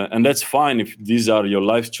life, and that's fine if these are your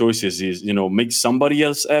life choices, is make somebody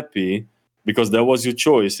else happy because that was your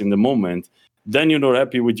choice in the moment. Then you're not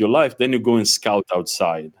happy with your life. Then you go and scout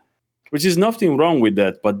outside, which is nothing wrong with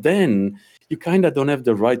that. But then you kind of don't have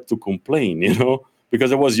the right to complain,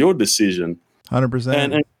 because it was your decision.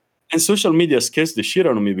 100%. And social media scares the shit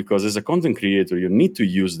out of me because as a content creator, you need to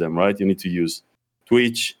use them, right? You need to use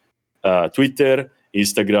Twitch, Twitter,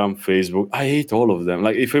 Instagram, Facebook. I hate all of them.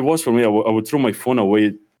 Like, if it was for me, I would throw my phone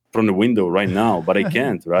away from the window right now, but I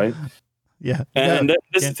can't, right? Yeah. And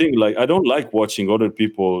that's the thing. Like, I don't like watching other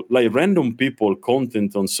people, like random people,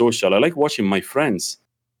 content on social. I like watching my friends.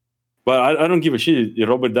 But I don't give a shit.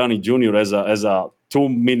 Robert Downey Jr. as a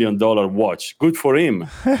 $2 million watch. Good for him.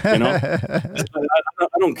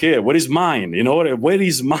 I don't care. What is mine? Where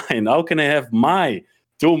is mine? How can I have my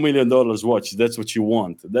 $2 million watch? That's what you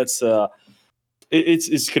want. That's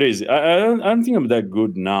it's crazy. I don't think I'm that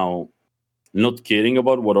good now. Not caring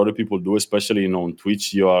about what other people do, especially on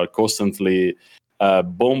Twitch. You are constantly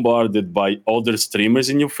bombarded by other streamers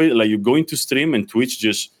in your face. Like, you go into stream and Twitch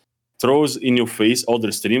just throws in your face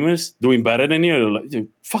other streamers doing better than you. Like,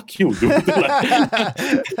 fuck you, dude.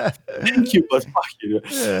 Thank you, but fuck you.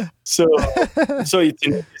 Yeah. So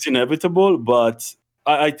it's inevitable, but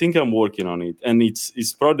I think I'm working on it, and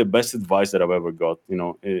it's probably the best advice that I've ever got.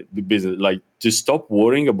 The business, like, just stop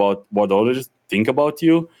worrying about what others think about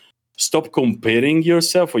you. Stop comparing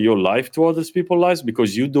yourself or your life to other people's lives,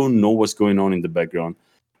 because you don't know what's going on in the background.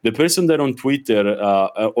 The person that on Twitter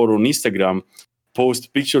or on Instagram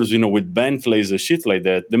post pictures, with Bentleys or shit like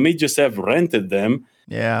that, they may just have rented them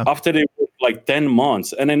after they work like 10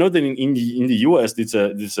 months. And I know that in the US, it's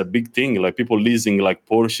a big thing, like people leasing like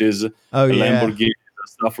Porsches, Lamborghinis, and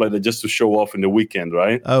stuff like that, just to show off in the weekend,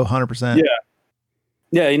 right? Oh, 100%.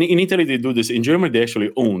 Yeah, in Italy they do this. In Germany they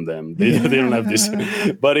actually own them. They don't have this.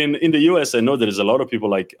 But in the US, I know there's a lot of people.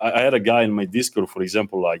 Like, I had a guy in my Discord, for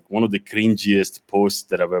example, like one of the cringiest posts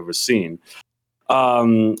that I've ever seen.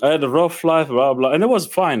 I had a rough life, blah, blah, and it was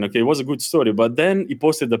fine. Okay, it was a good story. But then he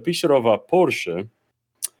posted a picture of a Porsche,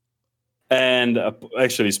 and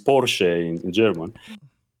actually it's Porsche in German.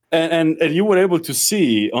 And you were able to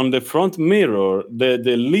see on the front mirror the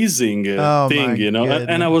leasing thing,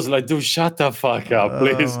 and I was like, dude, shut the fuck up,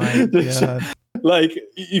 please. Like,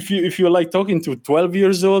 if you're like talking to 12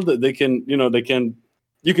 years old, you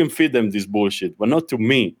can feed them this bullshit, but not to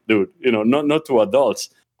me, dude. Not to adults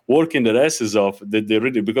working their asses off. They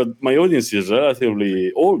really, because my audience is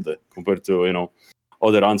relatively old compared to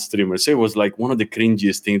other unstreamers. So it was like one of the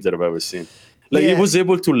cringiest things that I've ever seen. Like, he was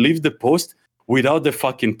able to leave the post without the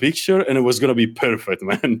fucking picture, and it was gonna be perfect,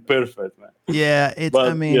 man. Perfect, man. Yeah,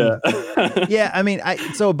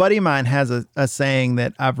 so a buddy of mine has a saying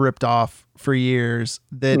that I've ripped off for years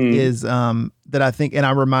that is that I think, and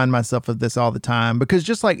I remind myself of this all the time, because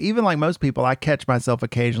just like, even like most people, I catch myself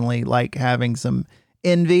occasionally like having some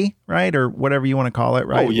envy, right? Or whatever you want to call it,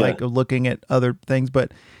 right? Like looking at other things.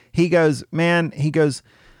 But he goes,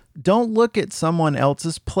 don't look at someone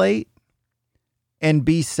else's plate and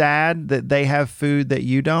be sad that they have food that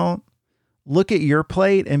you don't. Look at your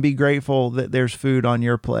plate and be grateful that there's food on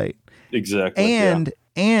your plate. Exactly.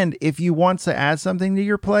 And if you want to add something to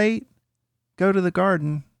your plate, go to the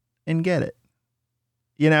garden and get it.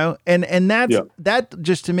 And that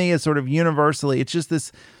just, to me, is sort of universally, it's just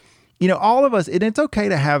this, all of us, and it's okay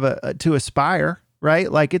to have to aspire,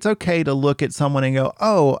 right? Like, it's okay to look at someone and go,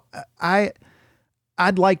 oh, I'd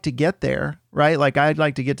like to get there, right? Like, I'd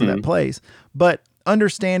like to get to that place, but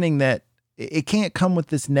understanding that it can't come with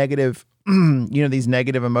this negative, these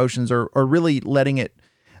negative emotions, or really letting it.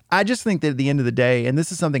 I just think that at the end of the day, and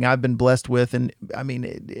this is something I've been blessed with, and I mean,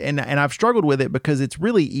 and I've struggled with it because it's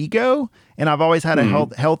really ego, and I've always had a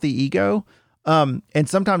healthy ego. And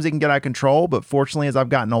sometimes it can get out of control, but fortunately, as I've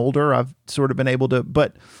gotten older, I've sort of been able to,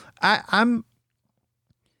 but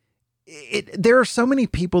there are so many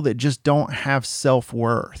people that just don't have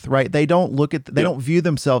self-worth, right? They don't they don't view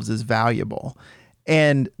themselves as valuable.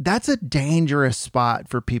 And that's a dangerous spot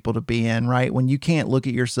for people to be in, right? When you can't look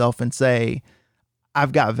at yourself and say,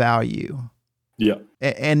 I've got value. Yeah.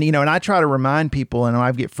 And, you know, and I try to remind people, and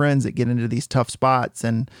I get friends that get into these tough spots,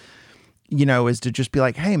 and, you know, is to just be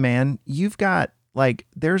like, hey man, you've got like,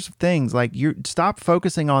 there's things like you stop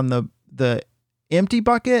focusing on the empty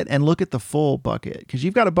bucket and look at the full bucket. 'Cause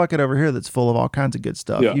you've got a bucket over here that's full of all kinds of good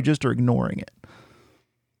stuff. Yeah. You just are ignoring it.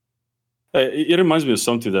 It reminds me of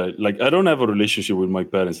something that, like, I don't have a relationship with my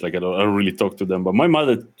parents. Like, I don't really talk to them. But my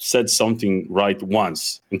mother said something right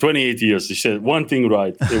once. In 28 years, she said one thing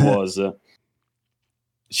right. It was,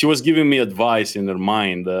 she was giving me advice in her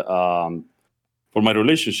mind for my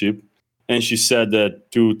relationship. And she said that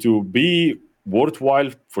to be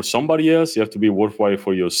worthwhile for somebody else, you have to be worthwhile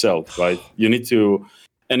for yourself, right? You need to...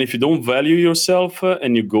 And if you don't value yourself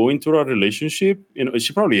and you go into a relationship, you know,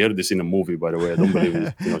 she probably heard this in a movie, by the way. I don't believe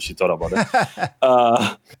it. You know, she thought about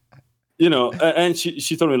it. You know, and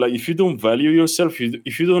she told me, like, if you don't value yourself,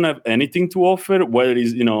 if you don't have anything to offer, whether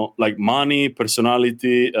it's, you know, like money,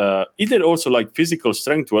 personality, either also like physical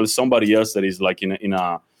strength, well, somebody else that is like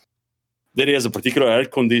that he has a particular health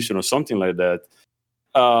condition or something like that,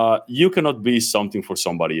 you cannot be something for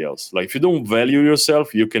somebody else. Like, if you don't value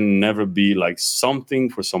yourself, you can never be like something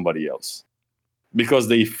for somebody else, because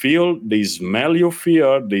they smell your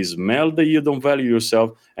fear, they smell that you don't value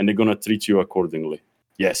yourself, and they're going to treat you accordingly.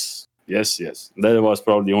 Yes. That was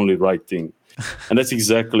probably the only right thing. And that's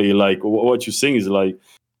exactly like what you're saying is like,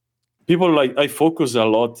 people like, I focus a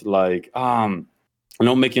lot, like,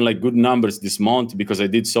 making like good numbers this month because I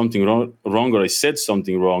did something wrong or I said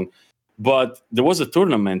something wrong. But there was a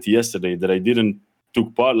tournament yesterday that I didn't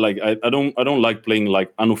took part. Like, I don't like playing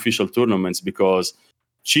like unofficial tournaments, because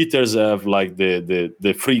cheaters have like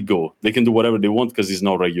the free go. They can do whatever they want because it's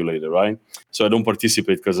not regulated, right? So I don't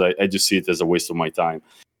participate because I just see it as a waste of my time.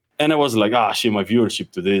 And I was like, shit, my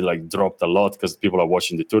viewership today like dropped a lot because people are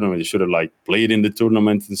watching the tournament. They should have like played in the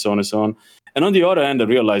tournament and so on and so on. And on the other hand, I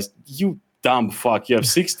realized, you dumb fuck, you have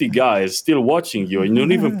 60 guys still watching you and you're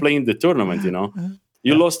not even playing the tournament, you know?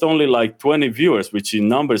 You lost only like 20 viewers, which in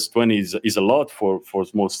numbers, 20 is a lot for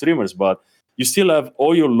small streamers, but you still have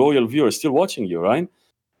all your loyal viewers still watching you, right?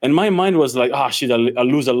 And my mind was like, shit, I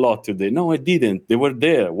lose a lot today. No, I didn't. They were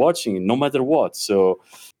there watching no matter what. So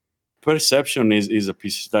perception is a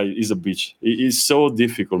bitch. It is so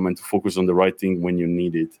difficult, man, to focus on the right thing when you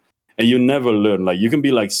need it. And you never learn. Like, you can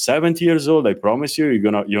be like 70 years old, I promise you,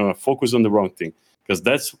 you're gonna focus on the wrong thing. Because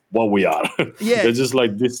that's what we are. Yeah. They're just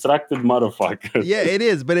like distracted motherfuckers. Yeah, it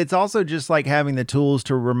is. But it's also just like having the tools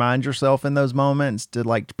to remind yourself in those moments, to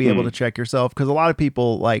like to be able to check yourself. Because a lot of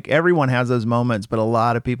people, like, everyone has those moments, but a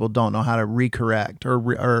lot of people don't know how to recorrect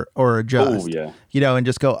or adjust. Oh, yeah. You know, and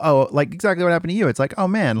just go, like exactly what happened to you. It's like, oh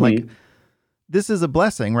man, like this is a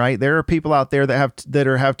blessing, right? There are people out there that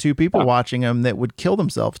have two people watching them that would kill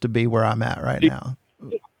themselves to be where I'm at right now.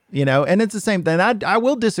 You know, and it's the same thing. I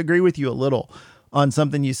will disagree with you a little on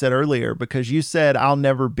something you said earlier, because you said I'll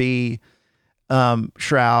never be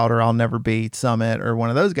Shroud, or I'll never be Summit, or one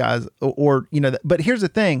of those guys, or you know. But here's the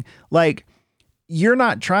thing: like, you're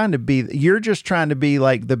not trying to be. You're just trying to be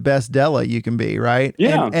like the best Della you can be, right?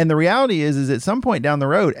 Yeah. And the reality is at some point down the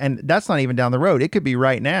road, and that's not even down the road. It could be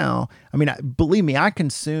right now. I mean, believe me, I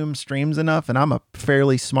consume streams enough, and I'm a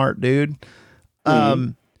fairly smart dude.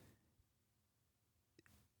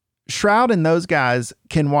 Shroud and those guys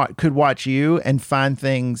could watch you and find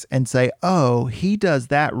things and say, oh, he does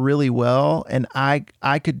that really well, and I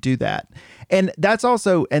could do that. And that's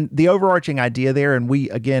also, and the overarching idea there, and we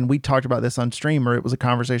talked about this on stream, or it was a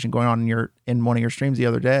conversation going on in one of your streams the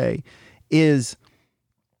other day, is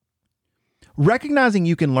recognizing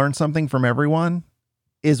you can learn something from everyone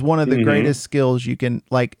is one of the greatest skills you can,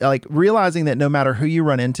 like realizing that no matter who you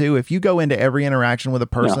run into, if you go into every interaction with a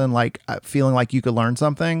person, like feeling like you could learn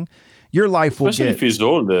something, your life will Especially if he's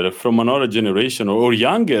older, from another generation, or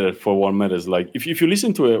younger for what matters. Like, if you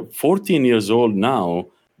listen to a 14 years old now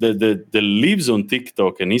that lives on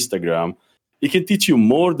TikTok and Instagram, it can teach you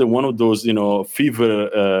more than one of those, you know,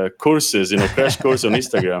 fever courses, you know, crash course on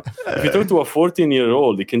Instagram. If you talk to a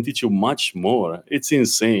 14-year-old, it can teach you much more. It's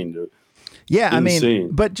insane, dude. Yeah, Insane. I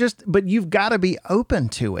mean, but you've got to be open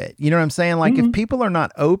to it. You know what I'm saying? Like, if people are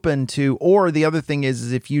not open to, or the other thing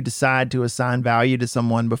is if you decide to assign value to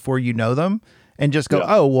someone before you know them, and just go,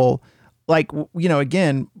 oh, well, like, you know,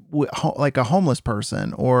 again, like a homeless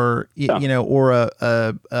person, or you know, or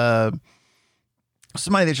a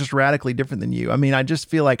somebody that's just radically different than you. I mean, I just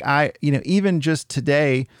feel like even just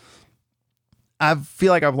today, I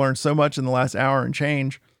feel like I've learned so much in the last hour and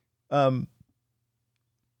change.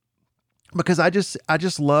 Because I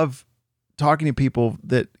just love talking to people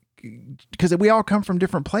because we all come from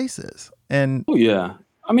different places. And oh yeah,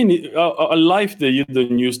 I mean, a life that you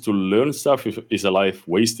don't use to learn stuff is a life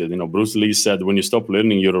wasted. Bruce Lee said, when you stop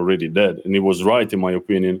learning, you're already dead. And he was right, in my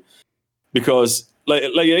opinion, because like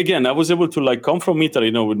again, I was able to like come from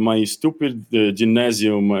Italy, with my stupid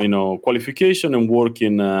gymnasium, qualification, and work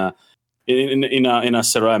in a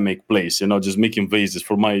ceramic place, just making vases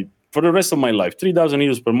for the rest of my life. 3,000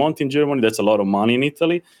 euros per month in Germany, that's a lot of money in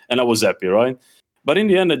Italy, and I was happy, right? But in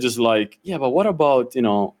the end, I just like, yeah, but what about,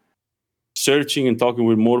 searching and talking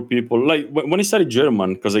with more people? Like when I studied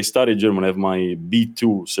German, because I studied German, I have my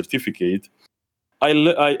B2 certificate,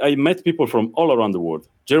 I met people from all around the world.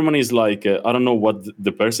 Germany is like, I don't know what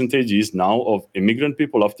the percentage is now of immigrant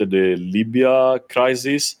people after the Libya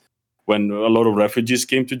crisis, when a lot of refugees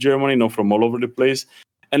came to Germany, from all over the place.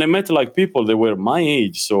 And I met like people that were my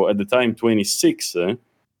age, so at the time 26,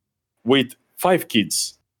 with 5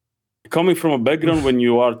 kids. Coming from a background when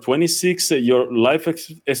you are 26, your life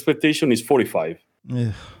expectation is 45.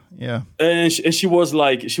 Yeah. And she was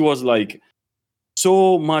like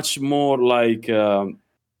so much more like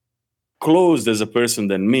closed as a person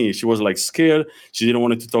than me. She was like scared. She didn't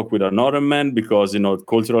want to talk with another man because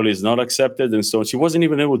culturally it's not accepted, and so she wasn't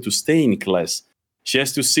even able to stay in class. She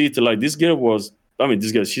has to sit like this girl.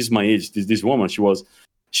 She's my age. This woman,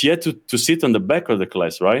 she had to sit on the back of the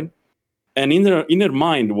class, right? And in her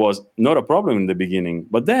mind was not a problem in the beginning,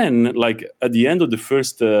 but then like at the end of the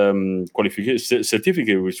first qualification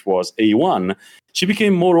certificate, which was A1, she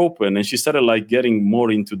became more open, and she started like getting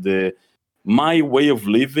more into my way of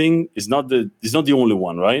living is not the only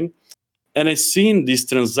one, right? And I seen this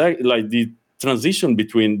the transition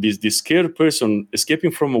between this scared person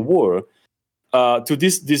escaping from a war to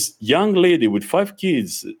this young lady with 5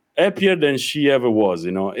 kids, happier than she ever was.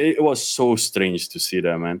 It was so strange to see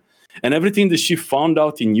that, man. And everything that she found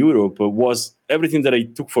out in Europe was everything that I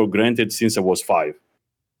took for granted since I was 5.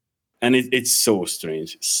 And it's so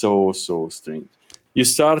strange, so strange. You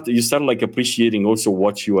start like appreciating also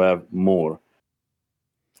what you have more.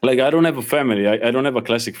 Like I don't have a family. I don't have a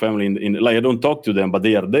classic family in like I don't talk to them, but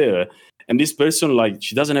they are there. And this person, like,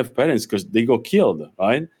 she doesn't have parents because they got killed,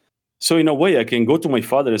 right? So in a way, I can go to my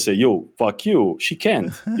father and say, "Yo, fuck you." She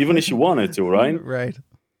can't, even if she wanted to, right? Right.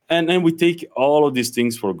 And we take all of these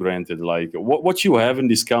things for granted. Like what you have in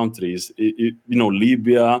these countries,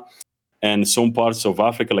 Libya and some parts of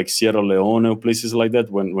Africa, like Sierra Leone, or places like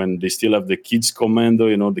that, when they still have the kids commando,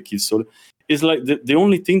 the kids soldier, it's like the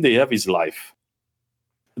only thing they have is life.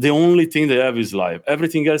 The only thing they have is life.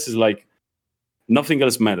 Everything else is like nothing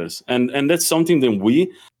else matters. And that's something that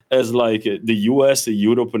we, as like the US,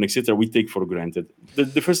 Europe, and etc., we take for granted.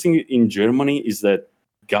 The first thing in Germany is that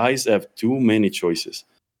guys have too many choices.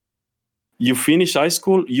 You finish high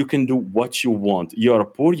school, you can do what you want. You are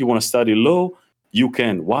poor, you want to study law, you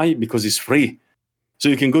can. Why? Because it's free. So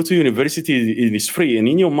you can go to university, it is free. And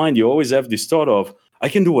in your mind, you always have this thought of, I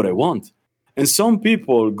can do what I want. And some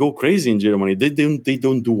people go crazy in Germany. They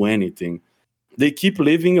don't do anything. They keep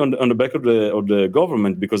living on the back of the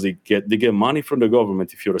government because they get money from the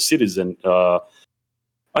government if you're a citizen.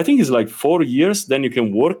 I think it's like 4 years, then you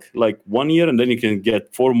can work like 1 year, and then you can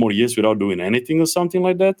get 4 more years without doing anything or something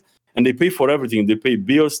like that. And they pay for everything. They pay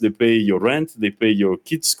bills, they pay your rent, they pay your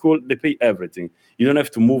kids' school, they pay everything. You don't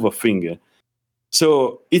have to move a finger.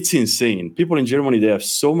 So it's insane. People in Germany, they have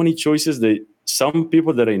so many choices. Some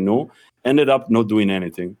people that I know ended up not doing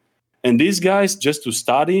anything. And these guys, just to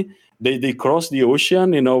study, they cross the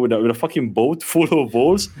ocean, with a fucking boat full of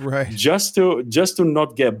holes, right? Just to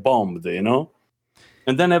not get bombed, And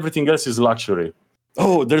then everything else is luxury.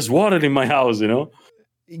 Oh, there's water in my house,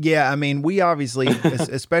 Yeah, I mean, we obviously,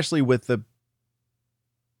 especially with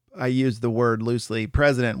I use the word loosely,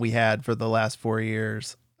 president we had for the last 4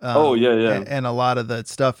 years. Yeah. And a lot of the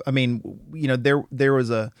stuff, I mean, there was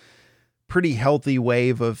a pretty healthy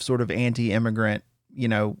wave of sort of anti-immigrant,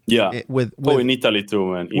 with in Italy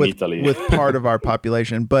too, man. Italy. With part of our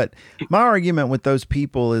population. But my argument with those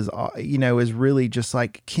people is, is really just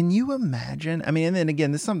like, can you imagine? I mean, and then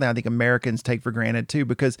again, this is something I think Americans take for granted too,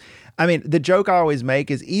 because I mean, the joke I always make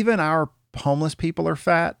is even our homeless people are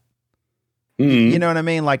fat. Mm-hmm. You know what I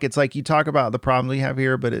mean? Like, it's like you talk about the problems we have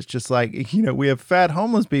here, but it's just like, we have fat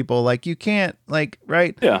homeless people. Like you can't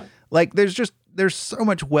right. Yeah. Like there's so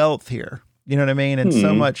much wealth here. You know what I mean? And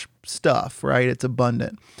so much stuff, right? It's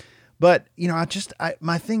abundant. But,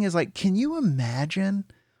 my thing is like, can you imagine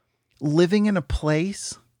living in a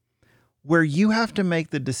place where you have to make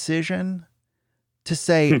the decision to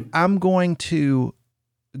say, I'm going to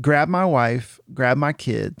grab my wife, grab my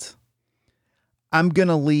kids. I'm going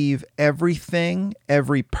to leave everything,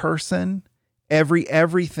 every person,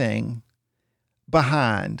 everything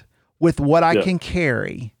behind with what I can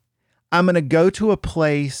carry. I'm going to go to a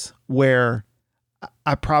place where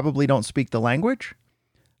I probably don't speak the language.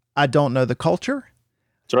 I don't know the culture.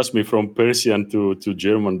 Trust me, from Persian to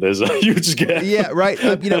German, there's a huge gap. Yeah, right.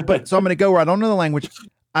 But so I'm going to go where I don't know the language.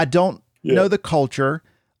 I don't know the culture.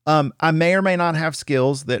 I may or may not have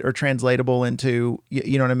skills that are translatable into,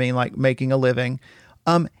 you know what I mean? Like making a living.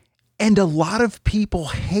 And a lot of people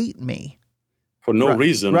hate me. For no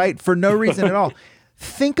reason. Right. For no reason at all.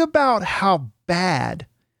 Think about how bad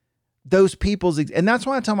those people's, and that's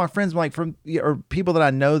why I tell my friends, like, or people that I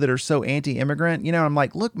know that are so anti-immigrant, you know, I'm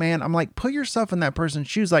like, look, man, I'm like, put yourself in that person's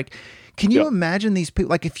shoes. Like, can you imagine these people?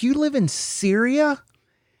 Like, if you live in Syria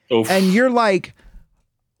and you're like,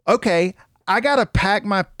 okay, I got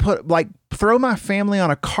to throw my family on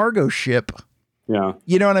a cargo ship. Yeah.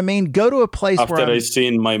 You know what I mean? Go to a place after where I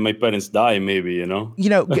seen my parents die, maybe, you know,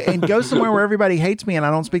 and go somewhere where everybody hates me and I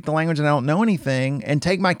don't speak the language and I don't know anything, and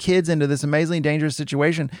take my kids into this amazingly dangerous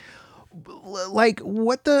situation. Like,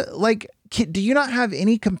 do you not have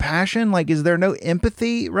any compassion? Like, is there no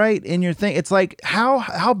empathy, right, in your thing? It's like,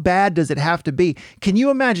 how bad does it have to be? Can you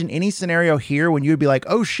imagine any scenario here when you would be like,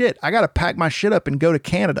 oh shit, I got to pack my shit up and go to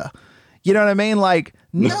Canada? You know what I mean? Like,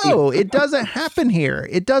 no, it doesn't happen here.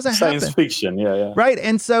 It doesn't happen. Science fiction. Yeah. Right.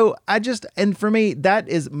 And so and for me, that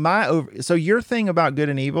is so your thing about good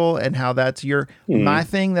and evil and how that's my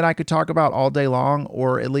thing that I could talk about all day long,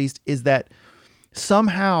 or at least is that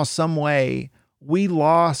somehow, some way we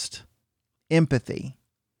lost empathy.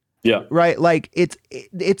 Yeah. Right. Like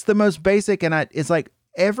it's the most basic. And it's like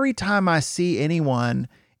every time I see anyone,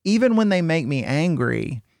 even when they make me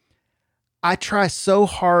angry, I try so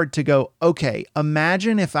hard to go, okay,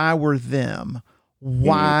 imagine if I were them,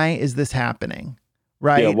 why is this happening?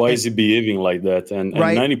 Right. Yeah. Why is he behaving like that? And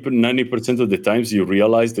 90% of the times you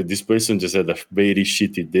realize that this person just had a very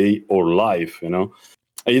shitty day or life, you know?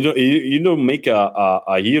 And you don't make a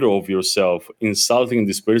hero of yourself insulting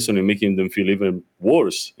this person and making them feel even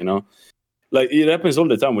worse, you know? Like, it happens all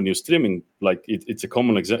the time when you're streaming. Like, it's a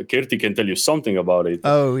common example. Kerti can tell you something about it.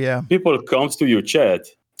 Oh, yeah. People come to your chat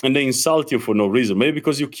and they insult you for no reason. Maybe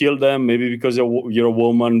because you killed them. Maybe because you're a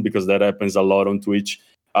woman, because that happens a lot on Twitch.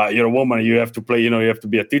 You're a woman, you have to play, you have to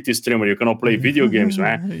be a titty streamer. You cannot play video games,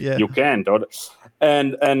 man. Yeah. You can't.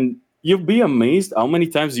 And you'll be amazed how many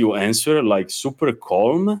times you answer like super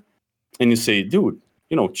calm and you say, dude,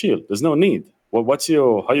 chill. There's no need.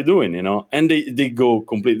 How you doing? And they go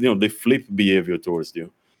completely, they flip behavior towards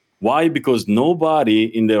you. Why? Because nobody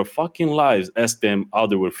in their fucking lives asked them how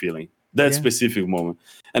they were feeling that specific moment.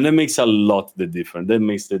 And that makes a lot the difference. That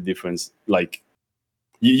makes the difference. Like,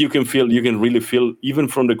 you can really feel, even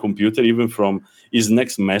from the computer, even from his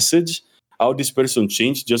next message, how this person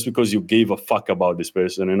changed just because you gave a fuck about this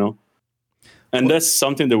person, And that's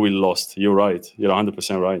something that we lost. You're right. You're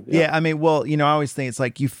 100% right. Yeah. I mean, well, I always think it's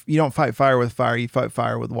like you don't fight fire with fire, you fight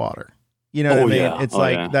fire with water. You know what I mean? Yeah. It's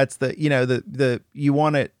that's the you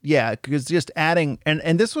want it. Yeah. Because just adding,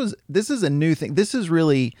 and this is a new thing. This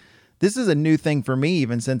is a new thing for me,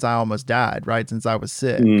 even since I almost died, right? Since I was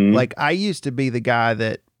sick. Mm-hmm. Like, I used to be the guy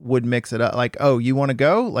that would mix it up. Like, oh, you want to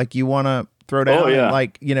go? Like, you want to throw down and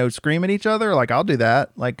like, scream at each other? Like, I'll do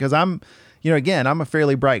that. Like, cause I'm, again, I'm a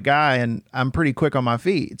fairly bright guy and I'm pretty quick on my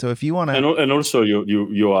feet. So if you want to, and also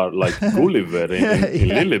you are like Gulliver in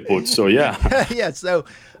Lilliput. So yeah. Yeah. So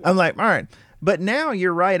I'm like, all right, but now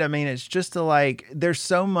you're right. I mean, it's just there's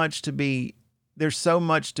so much to be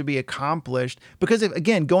accomplished, because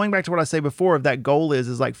again, going back to what I say before, if that goal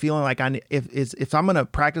is like feeling like if I'm going to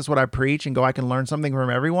practice what I preach and go, I can learn something from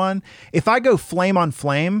everyone. If I go flame on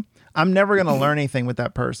flame, I'm never going to learn anything with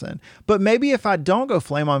that person. But maybe if I don't go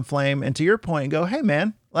flame on flame, and to your point, and go, hey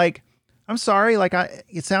man, like, I'm sorry. Like,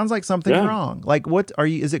 it sounds like something's wrong. Like, what are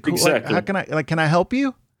you, is it cool? Exactly. Like, can I help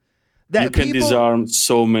you? You can disarm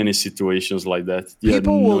so many situations like that.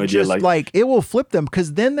 People will just it will flip them,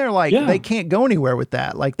 because then they're like, they can't go anywhere with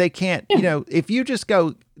that. Like, they can't, if you just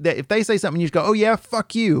go, if they say something, you just go, oh yeah,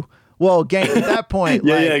 fuck you. Well, at that point,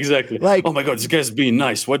 exactly. Like, oh my God, this guy's being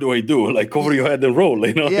nice. What do I do? Like, cover your head and roll,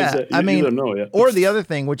 Yeah, I mean, you don't know, or the other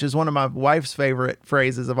thing, which is one of my wife's favorite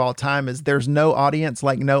phrases of all time, is there's no audience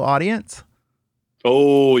like no audience.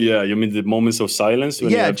 Oh yeah, you mean the moments of silence?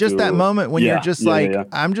 Just that moment when you're just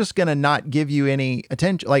I'm just gonna not give you any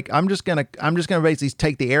attention. Like, I'm just gonna basically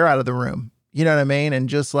take the air out of the room. You know what I mean? And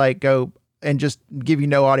just like go and just give you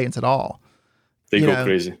no audience at all. They go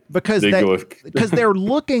crazy because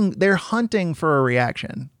they're hunting for a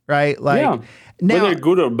reaction, right? Like, now, whether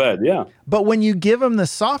good or bad, But when you give them the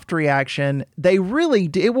soft reaction,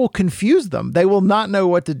 it will confuse them. They will not know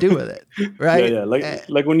what to do with it, right? Yeah.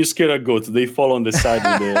 Like when you scare a goat, they fall on the side.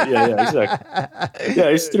 Exactly. Yeah,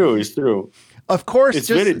 it's true. Of course, it's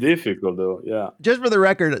very difficult though. Yeah. Just for the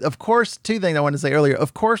record, of course, two things I wanted to say earlier.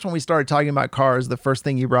 Of course, when we started talking about cars, the first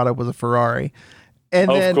thing you brought up was a Ferrari.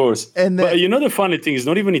 Of course. But you know, the funny thing is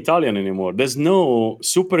not even Italian anymore. There's no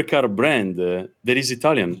supercar brand that is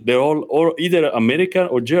Italian. They're all or either American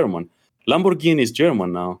or German. Lamborghini is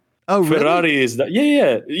German now. Oh, really? Ferrari is that.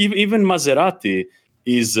 Yeah. Even Maserati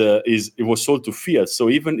is it was sold to Fiat. So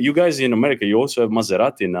even you guys in America, you also have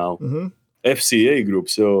Maserati now, FCA group.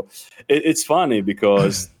 So it's funny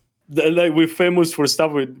because like we're famous for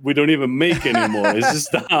stuff we don't even make anymore. It's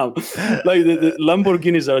just dumb. Like the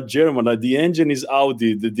Lamborghinis are German. Like the engine is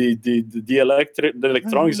Audi. The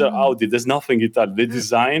electronics are Audi. There's nothing Italian. The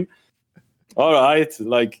design, all right.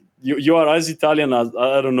 Like you are as Italian as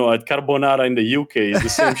I don't know at carbonara in the UK. It's the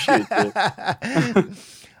same shit.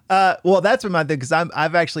 Well, that's what my thing, because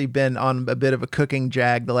I've actually been on a bit of a cooking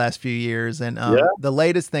jag the last few years, and the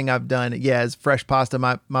latest thing I've done, is fresh pasta.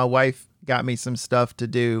 My wife got me some stuff to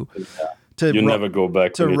do. You never go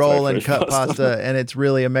back to roll and cut pasta, and it's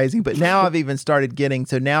really amazing. But now I've even started getting,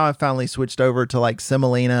 so now I've finally switched over to like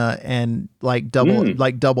semolina and like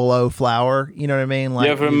double O flour. You know what I mean? Like,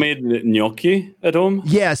 you ever made gnocchi at home?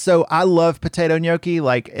 Yeah, so I love potato gnocchi.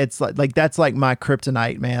 Like it's like that's like my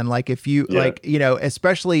kryptonite, man. Like if you like, you know,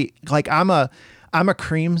 especially like I'm a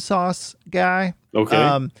cream sauce guy.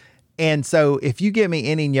 Okay. And so if you give me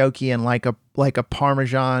any gnocchi and like a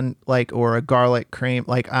Parmesan, like, or a garlic cream,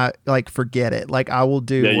 like forget it. Like I will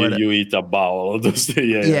do. Yeah, you eat a bowl of those.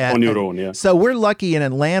 Yeah, on your own. Yeah. So we're lucky, and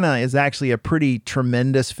Atlanta is actually a pretty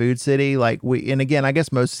tremendous food city. Like and again, I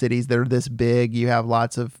guess most cities that are this big, you have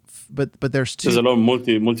lots of, but there's a lot of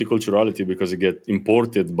multiculturality because it get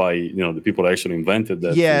imported by, you know, the people who actually invented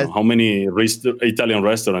that. Yeah. You know, how many Italian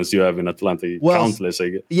restaurants you have in Atlanta? Countless, I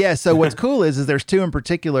guess. Yeah. So what's cool is there's two in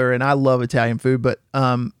particular, and I love Italian food, but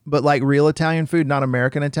like real Italian food, not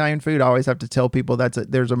American Italian food. I always have to tell people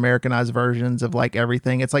there's Americanized versions of like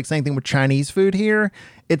everything. It's like same thing with Chinese food here.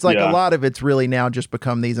 It's like a lot of it's really now just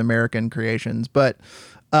become these American creations. But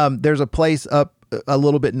there's a place up a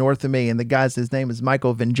little bit north of me, and his name is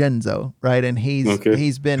Michael Vincenzo, right? And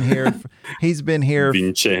he's been here. He's been here.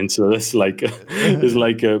 Vincenzo, that's like it's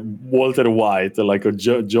like a Walter White, like a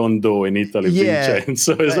John Doe in Italy. Yeah,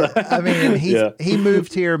 Vincenzo. I mean, he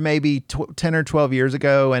moved here maybe 10 or 12 years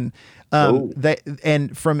ago, and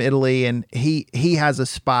and from Italy, and he has a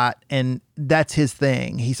spot, and that's his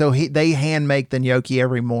thing. They hand make the gnocchi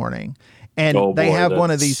every morning. And they have one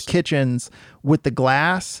of these kitchens with the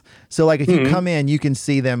glass. So like if you come in, you can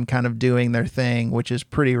see them kind of doing their thing, which is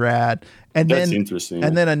pretty rad. And that's interesting.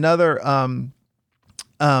 And then another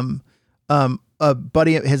a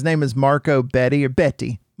buddy, his name is Marco Betty.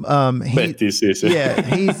 Betty, yeah,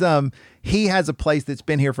 he has a place that's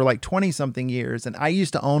been here for like 20 something years. And I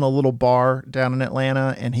used to own a little bar down in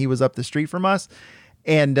Atlanta, and he was up the street from us.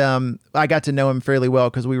 And I got to know him fairly well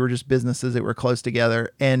because we were just businesses that were close together.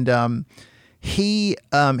 And he's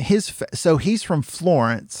from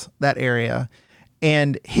Florence, that area.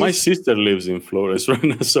 And my sister lives in Florence right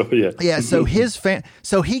now, so yeah. Yeah, so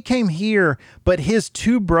so he came here, but his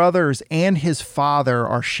two brothers and his father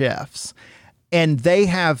are chefs. And they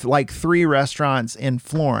have like 3 restaurants in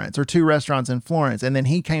Florence, or 2 restaurants in Florence. And then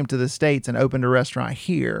he came to the States and opened a restaurant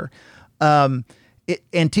here.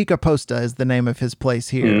 Antica Posta is the name of his place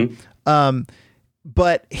here.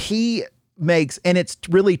 But he makes, and it's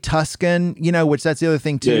really Tuscan, you know, which that's the other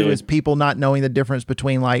thing too, is people not knowing the difference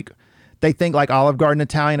between like, they think like Olive Garden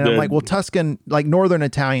Italian. And I'm like, well, Tuscan, like Northern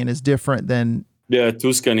Italian is different than. Yeah,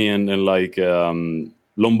 Tuscany and like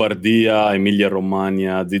Lombardia, Emilia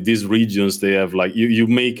Romagna, these regions, they have like, you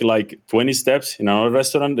make like 20 steps in our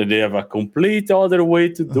restaurant, and they have a complete other way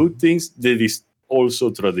to do things that is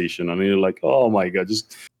also traditional, and you're like, oh my god,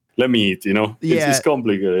 just let me eat, you know. It's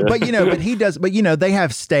complicated. But they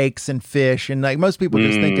have steaks and fish, and like most people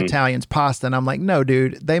just think Italian's pasta, and I'm like, no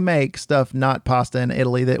dude, they make stuff not pasta in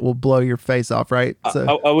Italy that will blow your face off, right?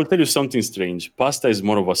 So I will tell you something strange. Pasta is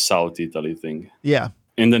more of a South Italy thing. Yeah.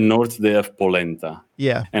 In the north they have polenta.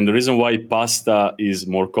 Yeah. And the reason why pasta is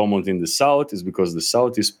more common in the south is because the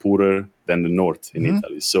south is poorer than the north in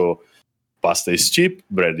Italy. So pasta is cheap,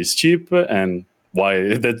 bread is cheap, and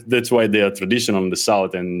that's why they are traditional in the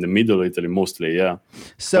south and the middle Italy mostly. Yeah.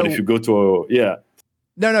 So, but if you go to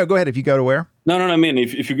no, go ahead. If you go to where? No. I mean,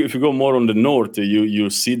 if you go more on the north, you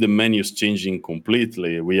see the menus changing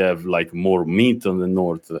completely. We have like more meat on the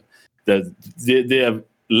north. That they have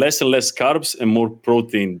less and less carbs and more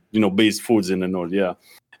protein, you know, based foods in the north. Yeah.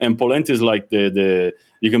 And polenta is like you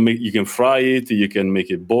can fry it, you can make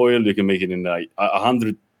it boiled, you can make it in like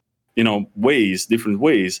 100, you know, different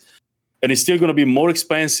ways. and it's still going to be more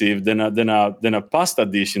expensive than a pasta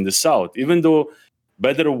dish in the South. Even though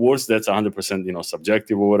better or worse, that's 100%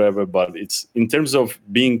 subjective or whatever. But it's in terms of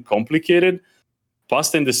being complicated.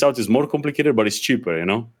 Pasta in the South is more complicated, but it's cheaper.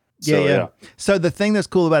 Yeah. So the thing that's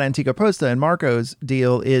cool about Antica Posta and Marco's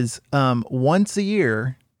deal is once a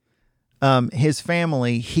year, his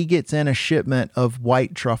family, he gets in a shipment of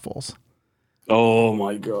white truffles. Oh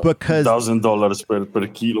my God. Because $1,000 per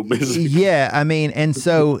kilo, basically. Yeah. I mean, and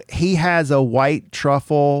so he has a white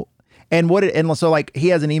truffle and so like he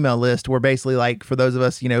has an email list where basically like for those of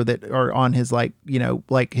us, that are on his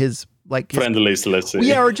his friend list, let's say.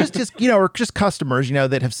 Yeah. Or just or just customers,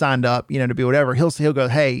 that have signed up, to be whatever. He'll go,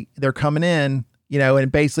 hey, they're coming in,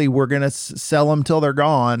 and basically we're going to sell them till they're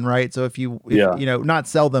gone. Right. So if not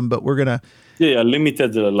sell them, but we're going to,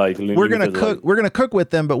 limited we're going to cook with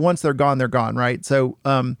them, but once they're gone, right? So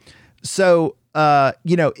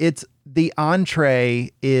it's the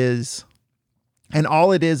entree is, and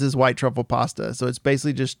all it is white truffle pasta. So it's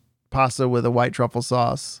basically just pasta with a white truffle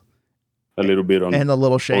sauce, a little bit on, and a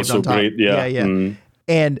little shaved on top. Great, yeah.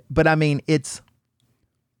 But I mean, it's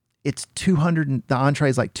 200. The entree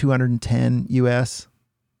is like 210 US.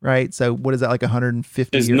 Right. So what is that, like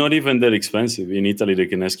 150? It's not even that expensive. In Italy, they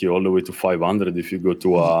can ask you all the way to 500 if you go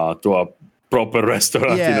to a proper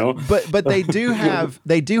restaurant, But they do have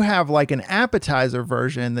like an appetizer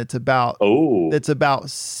version that's about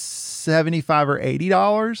 $75 or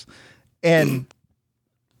 $80.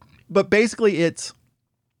 But basically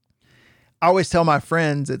I always tell my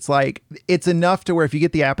friends, it's like, it's enough to where if you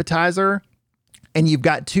get the appetizer and you've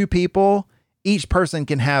got two people, each person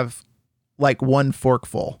can have like one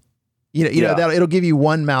forkful, that it'll give you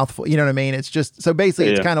one mouthful. You know what I mean? It's just, so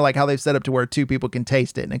basically it's kind of like how they've set up to where two people can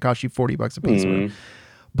taste it and it costs you $40 a piece. Mm-hmm.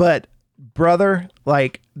 But brother,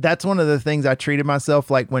 like that's one of the things I treated myself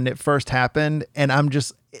like when it first happened. And I'm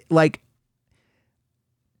just like,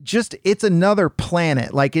 it's another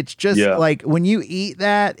planet. Like, it's just like when you eat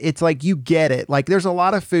that, it's like, you get it. Like there's a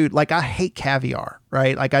lot of food. Like I hate caviar,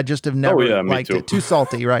 right? Like I just have never liked it. Too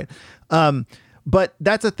salty. Right. But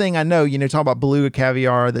that's a thing I know, talk about beluga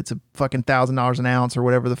caviar that's a fucking $1,000 an ounce or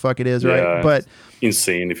whatever the fuck it is, right? But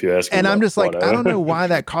insane if you ask me. And I'm just like, I don't know why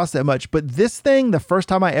that costs that much. But this thing, the first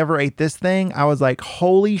time I ever ate this thing, I was like,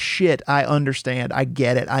 holy shit, I understand. I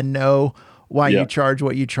get it. I know why you charge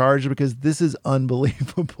what you charge, because this is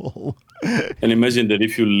unbelievable. And imagine that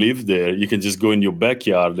if you live there, you can just go in your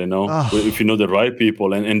backyard, if you know the right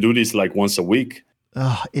people and do this like once a week.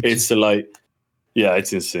 It's like... Yeah,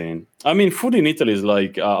 it's insane. I mean, food in Italy is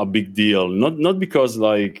like a big deal. Not because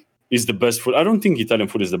like it's the best food. I don't think Italian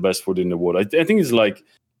food is the best food in the world. I think it's like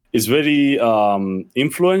it's very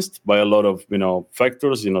influenced by a lot of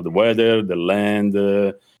factors. The weather, the land,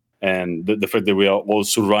 and the fact that we are all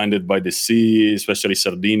surrounded by the sea. Especially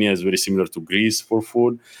Sardinia is very similar to Greece for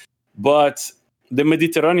food. But the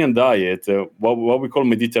Mediterranean diet, what we call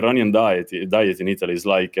Mediterranean diet in Italy, is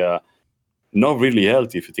like. Not really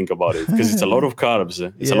healthy if you think about it, because it's a lot of carbs,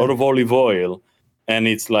 it's a lot of olive oil, and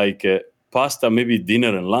it's like pasta, maybe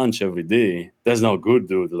dinner and lunch every day. That's not good,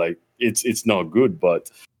 dude. Like it's not good.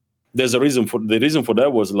 But there's a reason for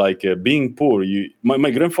that was like being poor.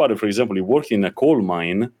 My grandfather, for example, he worked in a coal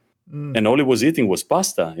mine, and all he was eating was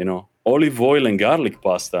pasta. Olive oil and garlic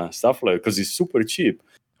pasta, stuff like, because it's super cheap.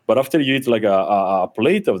 But after you eat like a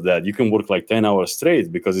plate of that, you can work like 10 hours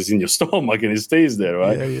straight because it's in your stomach and it stays there,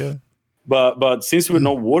 right? Yeah. But since we're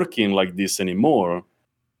not working like this anymore,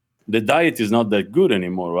 the diet is not that good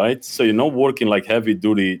anymore, right? So you're not working like heavy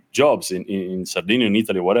duty jobs in Sardinia, in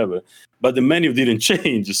Italy, whatever. But the menu didn't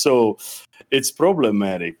change, so it's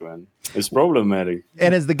problematic, man. It's problematic.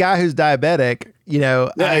 And as the guy who's diabetic,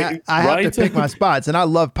 I have to pick my spots, and I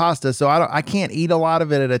love pasta, so I can't eat a lot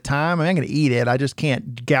of it at a time. I'm going to eat it. I just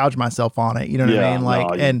can't gouge myself on it. You know what I mean?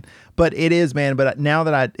 Like, but it is, man. But now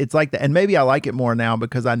that it's like that, and maybe I like it more now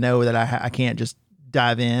because I know that I can't just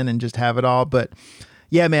dive in and just have it all. But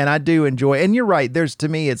yeah, man, I do enjoy. And you're right. To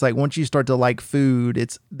me, it's like once you start to like food,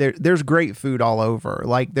 there's great food all over.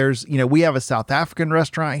 Like we have a South African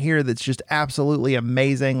restaurant here that's just absolutely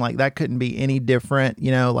amazing. Like that couldn't be any different.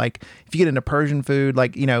 Like if you get into Persian food,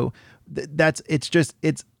 like it's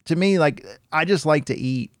to me, like I just like to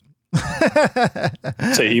eat.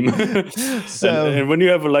 Same. So, and when you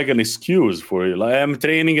have like an excuse for it, like I'm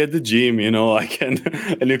training at the gym, I can,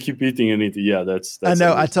 and you keep eating and eating. Yeah, that's I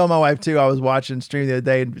know. I told my wife too. I was watching stream the other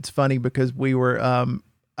day, and it's funny because we were.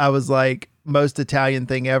 I was like, most Italian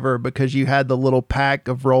thing ever, because you had the little pack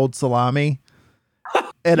of rolled salami.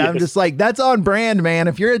 And yes. I'm just like, that's on brand, man.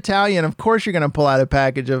 If you're Italian, of course you're going to pull out a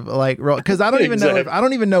package of like, because I don't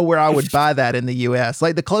even know where I would buy that in the US.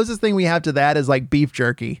 Like the closest thing we have to that is like beef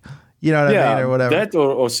jerky. You know what I mean, or whatever. That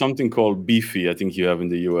or something called beefy, I think you have in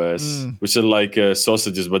the US, which are like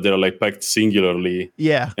sausages, but they're like packed singularly.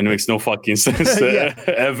 Yeah. And it makes no fucking sense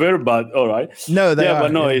ever, but all right. No, they are.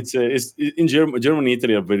 But no, it's in Germany,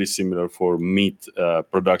 Italy are very similar for meat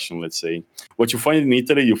production, let's say. What you find in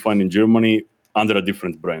Italy, you find in Germany under a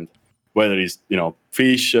different brand, whether it's,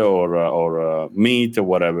 fish or meat or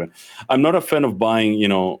whatever. I'm not a fan of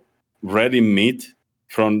buying, ready meat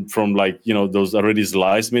from like, those already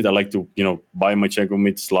sliced meat. I like to, buy my chunk of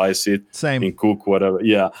meat, slice it, Same. and cook whatever.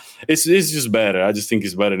 Yeah, it's just better. I just think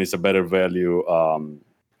it's better, and it's a better value.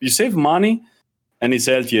 You save money, and it's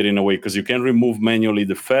healthier in a way because you can remove manually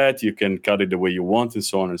the fat, you can cut it the way you want, and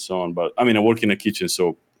so on and so on. But I mean, I work in a kitchen,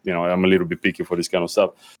 so I'm a little bit picky for this kind of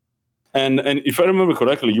stuff. And if I remember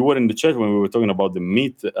correctly, you were in the chat when we were talking about the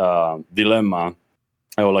meat dilemma,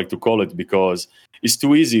 I would like to call it, because it's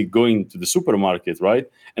too easy going to the supermarket, right,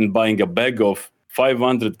 and buying a bag of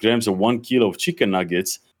 500 grams or 1 kilo of chicken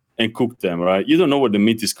nuggets and cook them, right? You don't know where the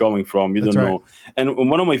meat is coming from. You don't know. And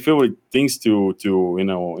one of my favorite things to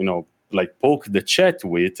like poke the chat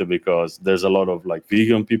with, because there's a lot of like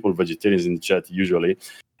vegan people, vegetarians in the chat usually,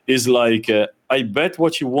 is like, I bet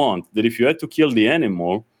what you want that if you had to kill the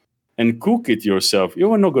animal and cook it yourself,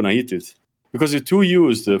 you are not going to eat it. Because you're too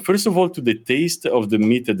used, first of all, to the taste of the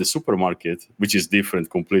meat at the supermarket, which is different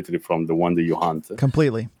completely from the one that you hunt.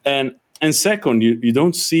 Completely. And second, you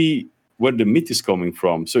don't see where the meat is coming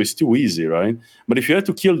from. So it's too easy, right? But if you had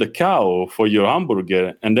to kill the cow for your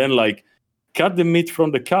hamburger and then like cut the meat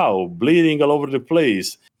from the cow, bleeding all over the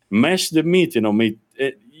place, mash the meat,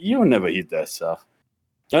 you'll never eat that stuff.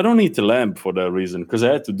 I don't eat lamb for that reason, because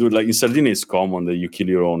I had to do it. Like in Sardinia, it's common that you kill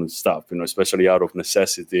your own stuff, especially out of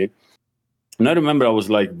necessity. And I remember I was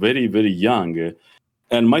like very, very young,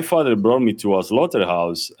 and my father brought me to a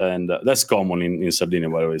slaughterhouse, and that's common in Sardinia,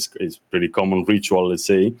 by the way. It's pretty common ritual, let's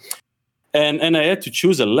say. And I had to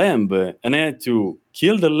choose a lamb, and I had to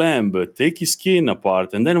kill the lamb, take his skin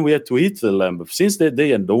apart, and then we had to eat the lamb. Since that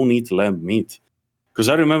day, I don't eat lamb meat. Because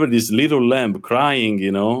I remember this little lamb crying,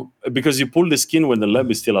 because you pull the skin when the lamb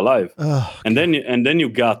is still alive. And then you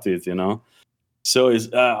got it, So it's,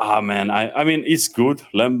 man, I mean, it's good.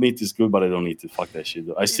 Lamb meat is good, but I don't eat it. Fuck that shit.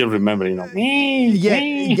 I still remember,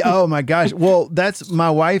 Yeah. Oh my gosh. Well, my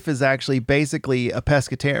wife is actually basically a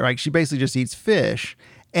pescatarian. Like, she basically just eats fish.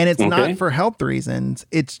 And it's not for health reasons.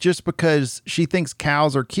 It's just because she thinks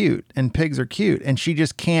cows are cute and pigs are cute, and she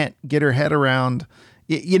just can't get her head around,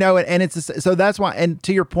 and so that's why. And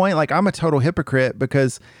to your point, like, I'm a total hypocrite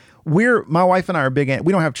because my wife and I are big.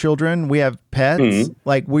 We don't have children. We have pets. Mm-hmm.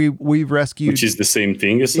 Like we've rescued, which is the same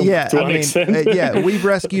thing as to an extent. We've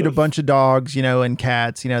rescued a bunch of dogs, and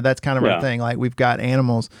cats, that's kind of our thing. Like, we've got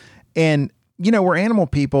animals, and we're animal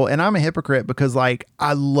people, and I'm a hypocrite because, like,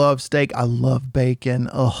 I love steak. I love bacon.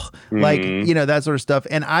 Like, that sort of stuff.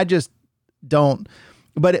 And I just don't,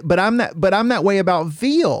 but I'm that way about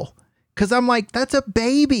veal. Cause I'm like, that's a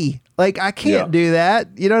baby. Like, I can't do that.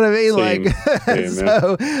 You know what I mean? Same,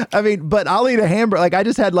 so, I mean, but I'll eat a hamburger. Like, I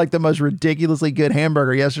just had like the most ridiculously good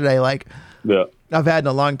hamburger yesterday. Like, I've had in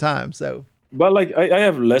a long time. So, but like, I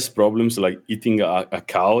have less problems like eating a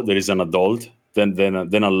cow that is an adult than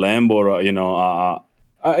a lamb or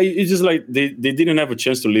it's just like they didn't have a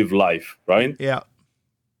chance to live life, right? Yeah.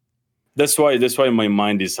 That's why my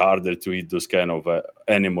mind is harder to eat those kind of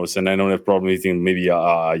animals, and I don't have problem eating maybe a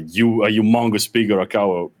humongous pig or a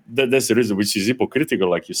cow. That's the reason, which is hypocritical,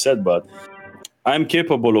 like you said. But I'm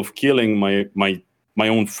capable of killing my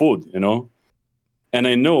own food, And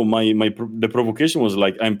I know the provocation was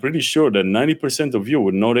like, I'm pretty sure that 90% of you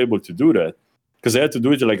were not able to do that, because I had to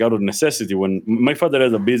do it like out of necessity. When my father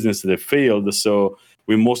had a business that failed, so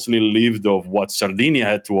we mostly lived off what Sardinia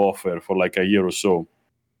had to offer for like a year or so.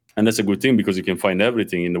 And that's a good thing because you can find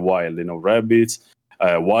everything in the wild, rabbits,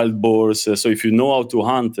 wild boars. So if you know how to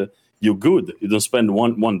hunt, you're good. You don't spend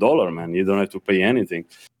 $1, man. You don't have to pay anything.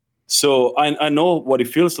 So I know what it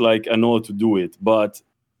feels like. I know how to do it. But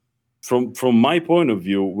from my point of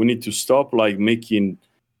view, we need to stop like making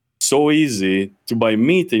so easy to buy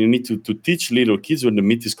meat, and you need to teach little kids where the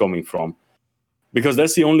meat is coming from, because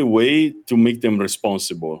that's the only way to make them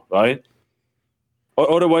responsible, right?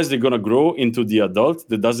 Otherwise, they're going to grow into the adult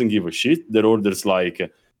that doesn't give a shit, that orders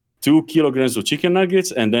like 2 kilograms of chicken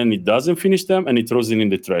nuggets, and then he doesn't finish them, and he throws them in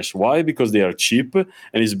the trash. Why? Because they are cheap, and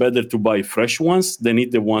it's better to buy fresh ones than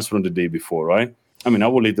eat the ones from the day before, right? I mean, I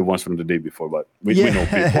will eat the ones from the day before, but we know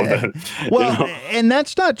people that... Well, and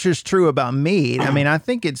that's not just true about meat. I mean, I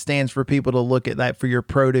think it stands for people to look at that for your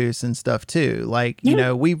produce and stuff too. Like,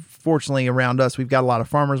 we've fortunately around us, we've got a lot of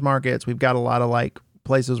farmers markets. We've got a lot of like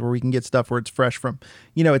places where we can get stuff where it's fresh from,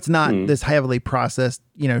 it's not this heavily processed,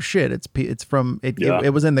 shit. It's from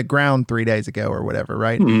it was in the ground 3 days ago or whatever,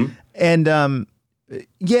 right? And and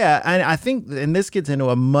I think, and this gets into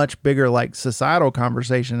a much bigger like societal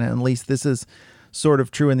conversation, and at least this is sort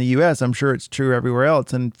of true in the U.S. I'm sure it's true everywhere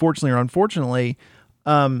else, and fortunately or unfortunately,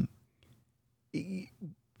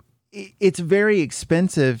 it's very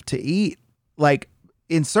expensive to eat. Like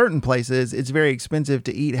in certain places, it's very expensive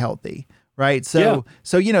to eat healthy, right? So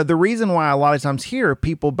the reason why a lot of times here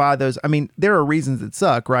people buy those, I mean, there are reasons that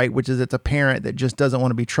suck, right? Which is it's a parent that just doesn't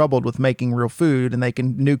want to be troubled with making real food, and they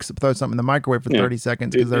can throw something in the microwave for 30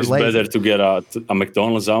 seconds because they're lazy. It's better to get a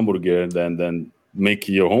McDonald's hamburger than make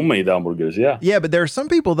your homemade hamburgers. Yeah, but there are some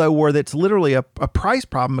people though where that's literally a price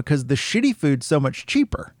problem because the shitty food's so much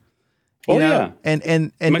cheaper.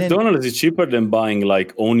 And McDonald's is cheaper than buying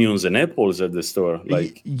like onions and apples at the store.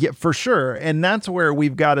 Like, yeah, for sure. And that's where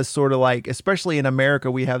we've got to sort of like, especially in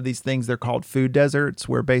America, we have these things, they're called food deserts,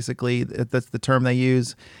 where basically that's the term they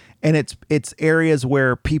use. And it's areas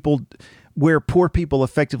where poor people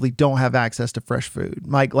effectively don't have access to fresh food.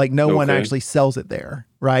 Like no one actually sells it there.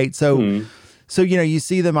 Right. So, So, you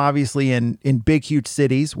see them obviously in big, huge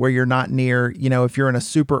cities where you're not near, if you're in a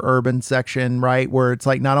super urban section, right, where it's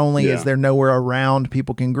like not only is there nowhere around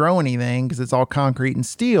people can grow anything because it's all concrete and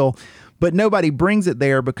steel, but nobody brings it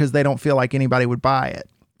there because they don't feel like anybody would buy it.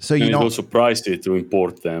 So it's also pricey to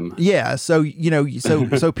import them. Yeah. So,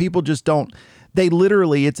 so people just don't. They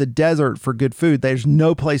literally, it's a desert for good food. There's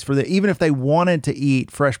no place for even if they wanted to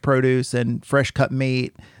eat fresh produce and fresh cut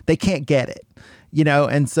meat, they can't get it.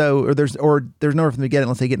 And so, there's nowhere for them to get it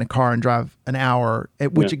unless they get in a car and drive an hour,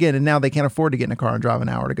 which again, and now they can't afford to get in a car and drive an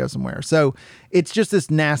hour to go somewhere. So it's just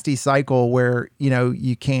this nasty cycle where,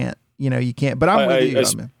 you can't, but I'm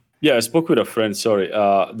with you. I spoke with a friend,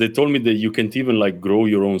 they told me that you can't even like grow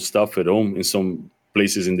your own stuff at home in some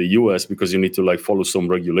places in the US because you need to like follow some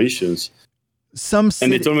regulations.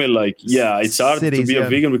 And they told me like, it's hard to be a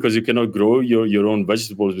vegan because you cannot grow your own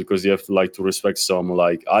vegetables because you have to respect some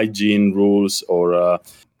like hygiene rules or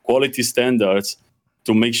quality standards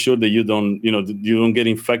to make sure that you don't get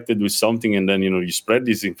infected with something and then, you spread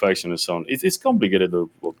this infection and so on. It's complicated.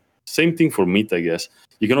 Same thing for meat, I guess.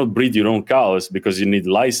 You cannot breed your own cows because you need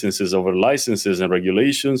licenses over licenses and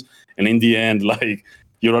regulations. And in the end, like,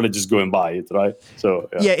 you'd rather just go and buy it, right? So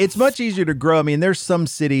yeah, it's much easier to grow. I mean, there's some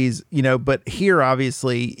cities, but here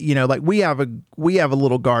obviously, like we have a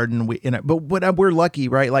little garden but we're lucky,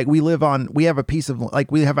 right? Like we have a piece of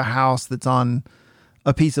we have a house that's on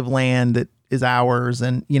a piece of land that is ours,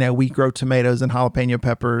 and we grow tomatoes and jalapeno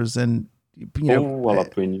peppers and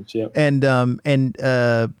jalapenos,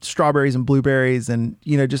 and strawberries and blueberries and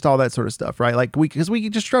just all that sort of stuff, right? Like we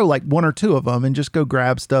can just grow like one or two of them and just go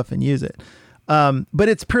grab stuff and use it. But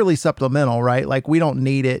it's purely supplemental, right? Like we don't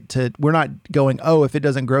need it we're not going, if it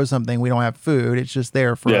doesn't grow something, we don't have food. It's just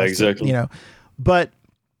there for us. Exactly.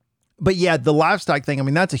 But yeah, the livestock thing, I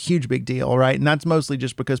mean, that's a huge big deal, right? And that's mostly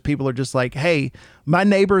just because people are just like, hey, my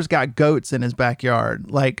neighbor's got goats in his backyard.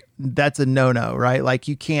 Like that's a no-no, right? Like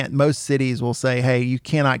most cities will say, hey, you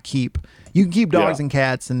can keep dogs and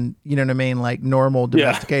cats and you know what I mean? Like normal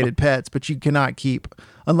domesticated pets, but you cannot keep,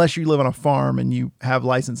 unless you live on a farm and you have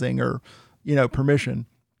licensing or, permission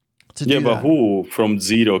to do that. But who from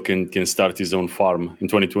zero can start his own farm in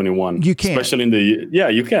 2021? You can. Especially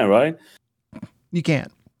you can, right? You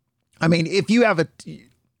can't. I mean, if you're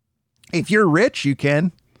rich, you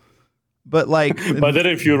can. But but then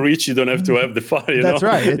if you're rich, you don't have to have the farm. That's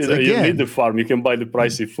right. You need the farm. You can buy the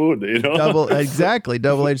pricey food.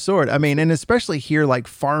 Double-edged sword. I mean, and especially here, like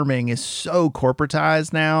farming is so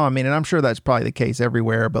corporatized now. I mean, and I'm sure that's probably the case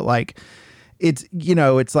everywhere. But like, it's and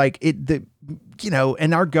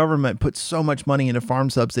our government puts so much money into farm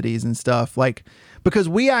subsidies and stuff. Like, because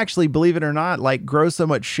we actually, believe it or not, like grow so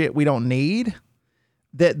much shit we don't need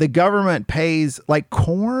that the government pays like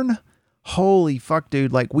corn. Holy fuck,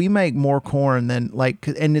 dude. Like we make more corn than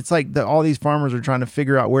and it's like all these farmers are trying to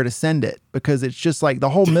figure out where to send it because it's just like the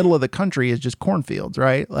whole middle of the country is just cornfields,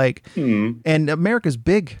 right? Like, and America's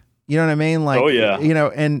big, you know what I mean? Like,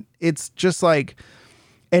 and it's just like,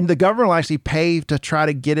 and the government will actually pay to try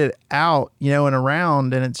to get it out, and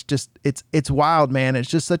around. And it's just, it's wild, man. It's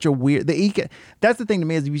just such a weird, that's the thing to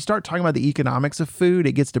me is if you start talking about the economics of food,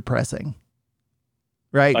 it gets depressing.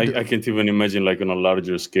 Right. I can't even imagine like on a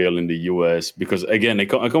larger scale in the US because again, I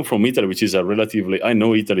come from Italy, which is I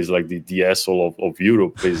know Italy is like the asshole of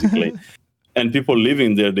Europe, basically. And people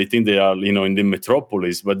living there, they think they are, in the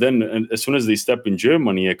metropolis. But then as soon as they step in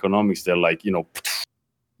Germany economics, they're like,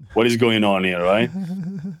 what is going on here, right?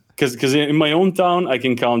 Because in my own town, I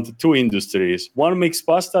can count 2 industries. One makes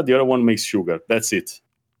pasta, the other one makes sugar. That's it.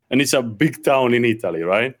 And it's a big town in Italy,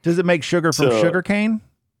 right? Does it make sugar from sugar cane?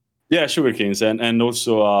 Yeah, sugar canes. And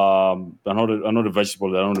also another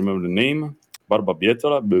vegetable that I don't remember the name.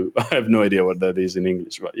 Barbabietola. I have no idea what that is in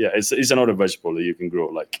English. But yeah, it's another vegetable that you can grow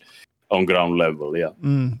like on ground level. Yeah.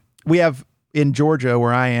 We have in Georgia,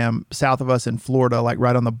 where I am, south of us in Florida, like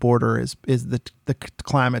right on the border, is the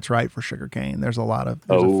climate's right for sugarcane. There's a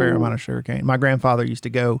fair amount of sugarcane. My grandfather used to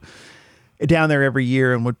go down there every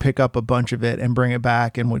year and would pick up a bunch of it and bring it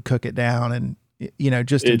back and would cook it down and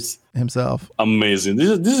just himself. Amazing.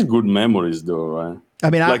 This is good memories though, right? I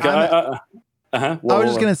mean, like I was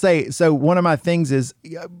just going to say, so one of my things is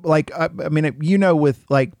like, with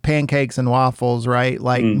like pancakes and waffles, right?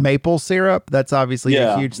 Like maple syrup, that's obviously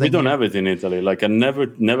a huge thing. We don't have it in Italy. Like I never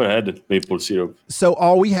had maple syrup. So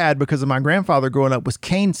all we had because of my grandfather growing up was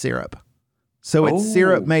cane syrup. So it's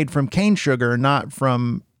syrup made from cane sugar, not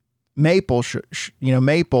from maple,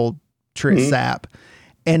 sap.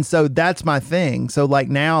 And so that's my thing. So like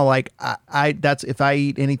now, like that's if I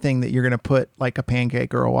eat anything that you're going to put like a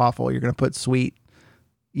pancake or a waffle, you're going to put sweet,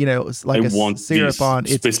 like syrup on.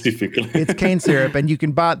 It's specifically. It's cane syrup, and you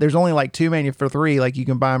can buy. There's only like 2 for $3. Like you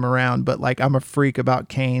can buy them around, but like I'm a freak about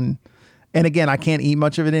cane. And again, I can't eat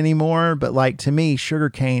much of it anymore. But like to me,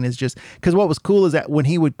 sugar cane is just because what was cool is that when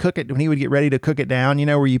he would cook it, when he would get ready to cook it down,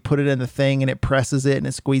 where you put it in the thing and it presses it and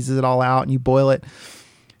it squeezes it all out and you boil it.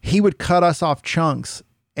 He would cut us off chunks.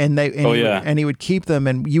 And he would keep them,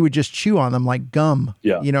 and you would just chew on them like gum.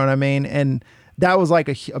 Yeah, you know what I mean. And that was like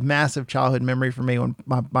a massive childhood memory for me when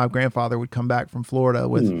my grandfather would come back from Florida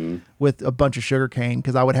with a bunch of sugar cane,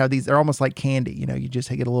 because I would have these. They're almost like candy. You just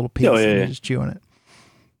get a little piece and you just chew on it.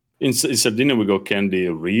 In Sardinia, we got candy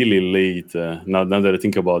really late. Now that I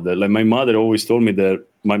think about that, like my mother always told me that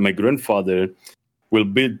my grandfather will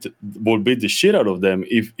beat the shit out of them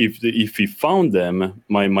if he found them,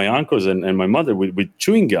 my uncles and my mother with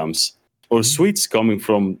chewing gums or sweets coming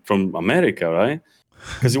from America, right?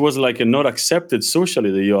 Because it was like not accepted socially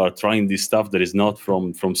that you are trying this stuff that is not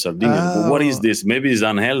from Sardinia. Oh. What is this? Maybe it's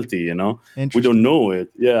unhealthy, We don't know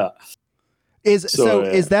it. Yeah. Is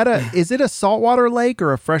it a saltwater lake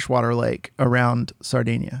or a freshwater lake around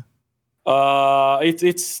Sardinia?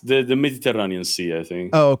 It's the Mediterranean Sea, I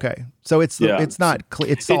think. Oh, okay. So it's not it's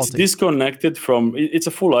salty. It's disconnected from. It's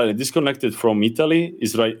a full island, disconnected from Italy.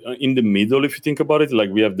 It's right in the middle, if you think about it.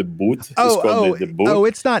 Like we have the boot. It's called the boot. Oh,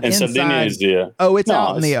 it's not and inside. Sardinia is there. Oh, it's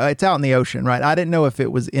out in the ocean, right? I didn't know if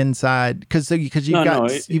it was inside because you've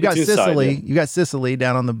got Sicily. Inside, you got Sicily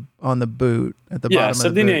down on the boot at the bottom. Yeah,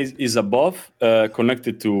 Sardinia is above,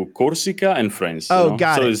 connected to Corsica and France. Oh,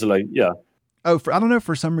 got it. So it's like Oh, I don't know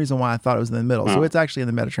for some reason why I thought it was in the middle. So it's actually in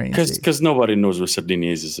the Mediterranean Sea. Because nobody knows where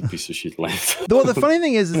Sardinia is. It's a piece of shit land. Well, the funny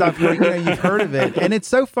thing is you've heard of it, and it's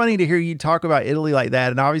so funny to hear you talk about Italy like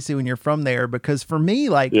that. And obviously, when you're from there, because for me,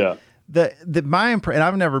 like my impression,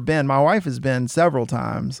 I've never been. My wife has been several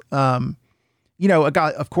times.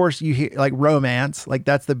 Of course, you hear like romance, like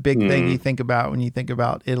that's the big thing you think about when you think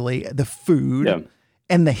about Italy. The food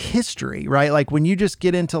and the history, right? Like when you just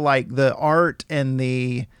get into like the art and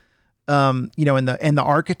the and the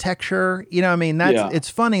architecture, it's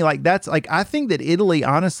funny. Like that's like, I think that Italy,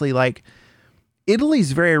 honestly, like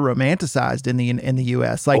Italy's very romanticized in the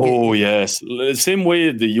US. Like, yes. Same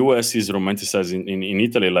way the US is romanticized in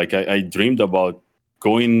Italy. Like I dreamed about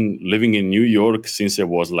living in New York since I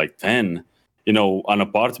was like 10, an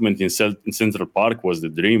apartment in Central Park was the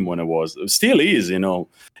dream when I was, still is, you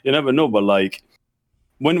never know. But like,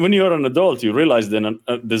 when you're an adult, you realize that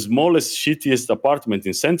the smallest, shittiest apartment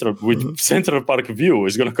in Central Park view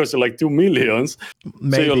is going to cost you like $2 million.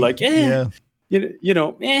 Maybe. So you're like,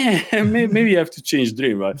 maybe you have to change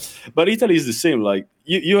dream, right? But Italy is the same. Like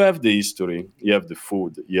you have the history, you have the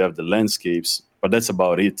food, you have the landscapes, but that's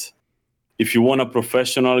about it. If you want a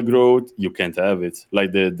professional growth, you can't have it.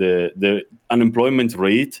 Like the unemployment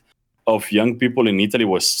rate of young people in Italy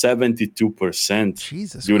was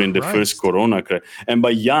 72% during the first Corona crash. And by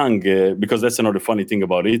young, because that's another funny thing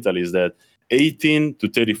about Italy, is that 18 to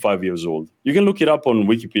 35 years old. You can look it up on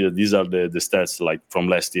Wikipedia. These are the stats like from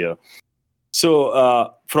last year.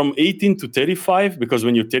 So from 18 to 35, because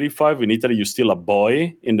when you're 35 in Italy, you're still a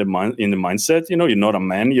boy in the mindset. You're not a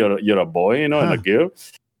man, you're a boy, and a girl.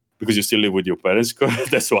 Because you still live with your parents,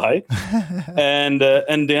 that's why. And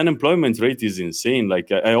the unemployment rate is insane.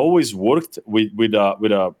 Like I always worked with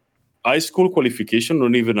a high school qualification,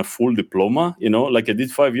 not even a full diploma. Like I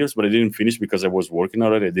did 5 years, but I didn't finish because I was working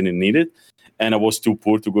already. I didn't need it, and I was too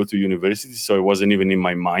poor to go to university, so it wasn't even in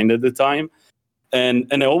my mind at the time.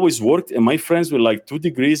 And I always worked. And my friends with like 2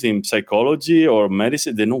 degrees in psychology or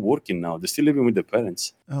medicine, they're not working now. They're still living with their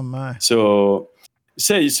parents. Oh my. So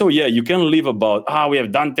yeah, you can live about we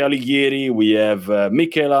have Dante Alighieri, we have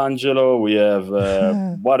Michelangelo, we have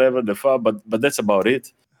whatever the fuck, but that's about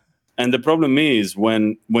it. And the problem is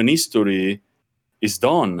when history is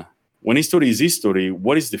done, when history is history,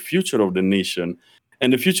 what is the future of the nation?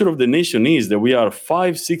 And the future of the nation is that we are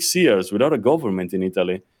 5-6 years without a government in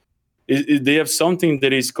Italy. They have something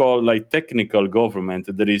that is called like technical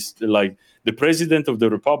government. That is like the president of the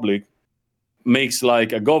republic makes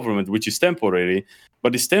like a government which is temporary,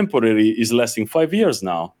 but this temporary is lasting 5 years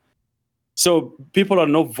now. So people are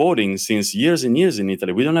not voting since years and years in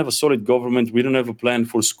Italy. We don't have a solid government. We don't have a plan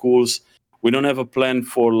for schools. We don't have a plan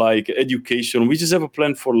for like education. We just have a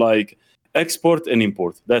plan for like export and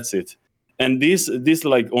import. That's it. And this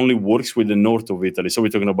like only works with the north of Italy. So we're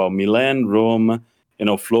talking about Milan, Rome,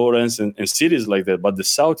 Florence and cities like that. But the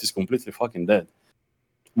south is completely fucking dead.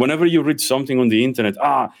 Whenever you read something on the internet,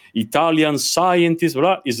 Italian scientist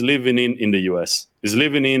is living in the US, is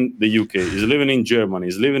living in the UK, is living in Germany,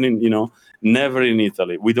 is living in, never in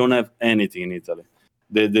Italy. We don't have anything in Italy.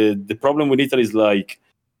 The problem with Italy is like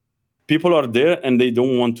people are there and they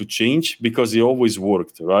don't want to change because it always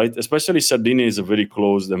worked, right? Especially Sardinia is a very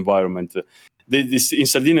closed environment. In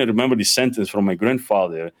Sardinia, I remember this sentence from my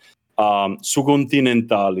grandfather, su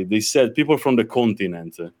continentali. They said people from the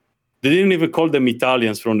continent. They didn't even call them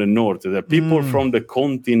Italians from the north. They're people from the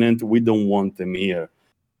continent. We don't want them here.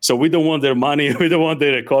 So we don't want their money. We don't want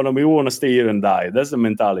their economy. We want to stay here and die. That's the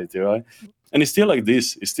mentality, right? And it's still like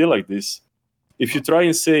this. It's still like this. If you try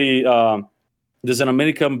and say there's an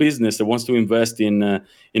American business that wants to invest in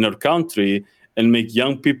our country and make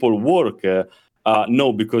young people work,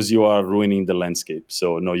 no, because you are ruining the landscape.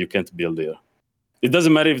 So no, you can't build there. It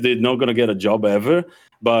doesn't matter if they're not going to get a job ever,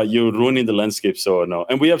 but you're ruining the landscape, so no.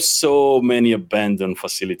 And we have so many abandoned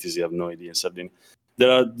facilities, you have no idea in Sardinia.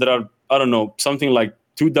 There are I don't know, something like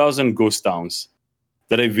 2,000 ghost towns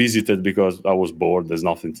that I visited because I was bored. There's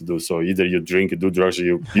nothing to do. So either you drink, you do drugs, or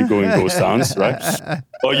you go in ghost towns, right?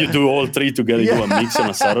 Or you do all three together, you do a mix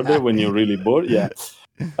on a Saturday when you're really bored. Yeah.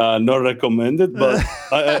 Not recommended, but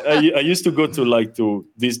I used to go to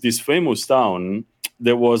this famous town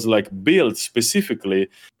that was like built specifically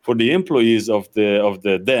for the employees of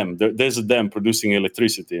the dam. There's a dam producing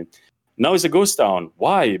electricity. Now it's a ghost town.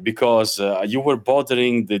 Why? Because you were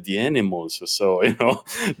bothering the animals. So,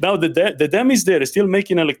 now the dam is there, still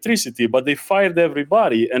making electricity, but they fired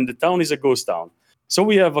everybody and the town is a ghost town. So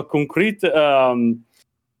we have a concrete,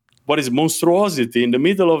 monstrosity in the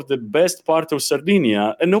middle of the best part of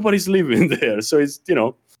Sardinia and nobody's living there. So it's,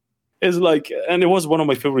 it's like, and it was one of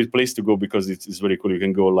my favorite places to go because it's very cool. You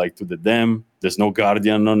can go like to the dam. There's no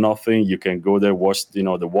guardian, no nothing. You can go there, watch, the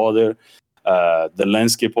water. The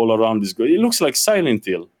landscape all around is good. It looks like Silent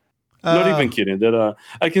Hill. Not even kidding.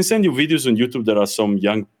 I can send you videos on YouTube. There are some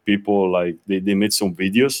young people, like they made some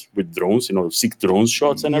videos with drones, sick drone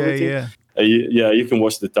shots and everything. Yeah. You can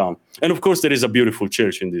watch the town. And of course, there is a beautiful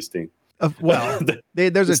church in this thing.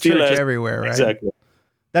 There's a church everywhere, right? Exactly.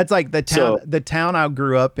 That's like the town. The town I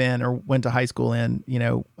grew up in or went to high school in.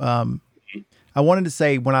 I wanted to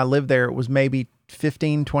say when I lived there, it was maybe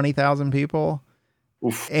 20,000 people.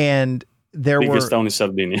 Oof. And biggest town in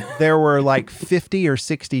Sardinia. There were like 50 or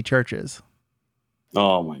 60 churches.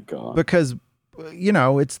 Oh my God. Because,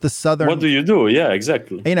 it's the southern. What do you do? Yeah,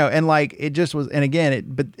 exactly. And like it just was. And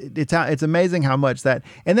again, it's amazing how much that.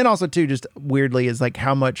 And then also too, just weirdly, is like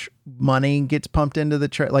how much money gets pumped into the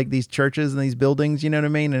church, like these churches and these buildings. You know what I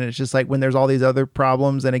mean? And it's just like when there's all these other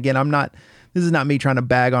problems. And again, this is not me trying to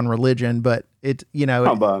bag on religion, but it's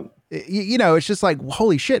it's just like,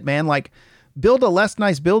 holy shit, man! Like, build a less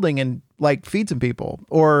nice building and like feed some people,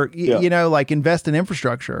 or like invest in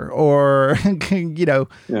infrastructure, or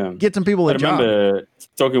get some people a job. I remember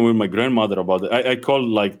talking with my grandmother about it. I call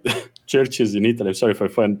like churches in Italy. I'm sorry if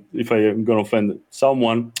I am going to offend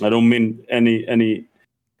someone. I don't mean any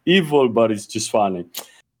evil, but it's just funny.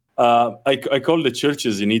 I call the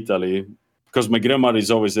churches in Italy because my grandmother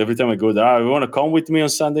is always, every time I go there, you want to come with me on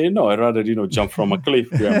Sunday? No, I'd rather, jump from a cliff,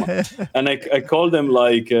 grandma. And I call them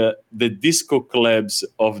like the disco clubs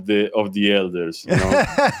of the elders,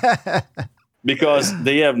 because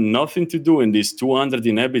they have nothing to do in this 200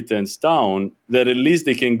 inhabitants town that at least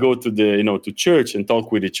they can go to to church and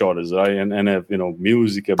talk with each other, right? And have,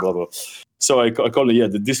 music and blah, blah. So I call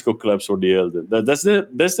it, the disco clubs for the elders. That's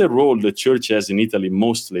the role the church has in Italy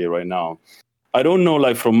mostly right now. I don't know,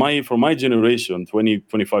 like from my generation, 20,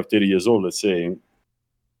 25, 30 years old, let's say,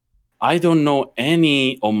 I don't know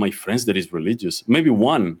any of my friends that is religious. Maybe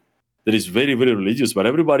one. that is very, very religious, but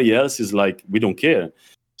everybody else is like, we don't care.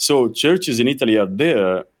 So churches in Italy are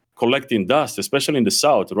there collecting dust, especially in the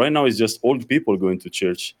south. Right now, it's just old people going to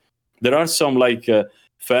church. There are some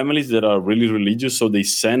families that are really religious, so they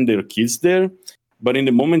send their kids there. But in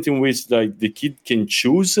the moment in which like the kid can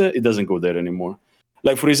choose, it doesn't go there anymore.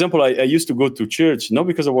 Like, for example, I used to go to church, not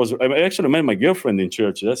because I actually met my girlfriend in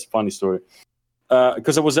church. That's a funny story.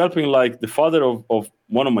 Because I was helping like the father of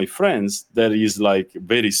one of my friends that is like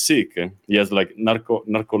very sick. He has like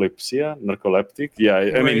narcoleptic. Yeah,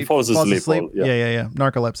 I mean, he falls asleep. Yeah.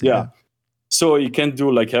 Narcolepsy. Yeah. So he can't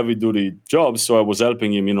do like heavy duty jobs. So I was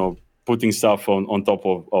helping him, putting stuff on top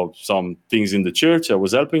of some things in the church. I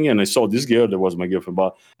was helping him, and I saw this girl that was my girlfriend.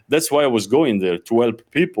 But that's why I was going there, to help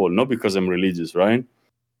people, not because I'm religious, right?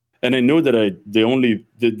 And I knew that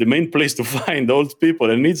the main place to find old people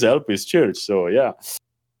that needs help is church. So yeah,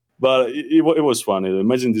 but it was funny.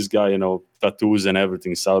 Imagine this guy, tattoos and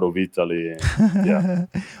everything, south of Italy. Yeah.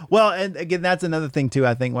 Well, and again, that's another thing too.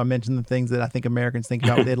 I think when I mentioned the things that I think Americans think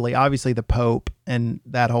about with Italy, obviously the Pope and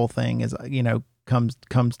that whole thing is, comes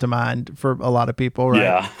to mind for a lot of people,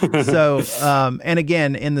 right? Yeah. So, and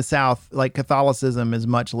again, in the South, like Catholicism is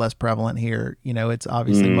much less prevalent here. It's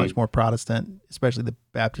obviously much more Protestant, especially the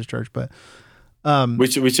Baptist church, but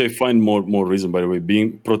which I find more reason, by the way.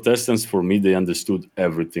 Being Protestants, for me, they understood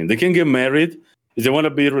everything. They can get married. If they want to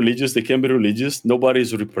be religious, they can be religious. Nobody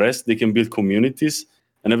is repressed. They can build communities,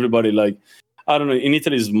 and everybody I don't know. In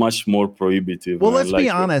Italy, is much more prohibitive. Well, let's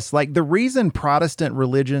be honest. Like the reason Protestant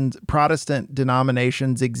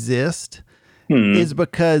denominations exist is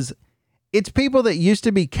because it's people that used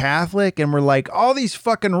to be Catholic and were like, all these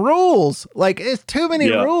fucking rules. Like it's too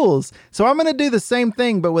many rules. So I'm going to do the same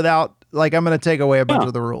thing, but without I'm going to take away a bunch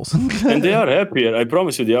of the rules. And they are happier. I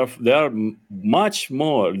promise you, they are much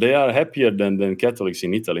more. They are happier than Catholics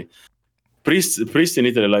in Italy. Priests in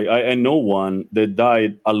Italy, I know one that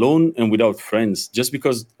died alone and without friends, just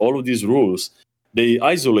because all of these rules, they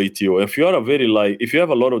isolate you. If you are if you have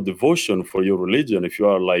a lot of devotion for your religion, if you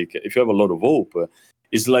have a lot of hope,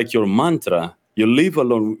 it's like your mantra. You live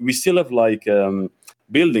alone. We still have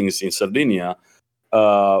buildings in Sardinia,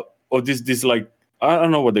 or this I don't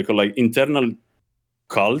know what they call internal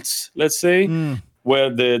cults, let's say, where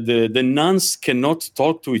the nuns cannot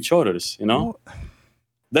talk to each other.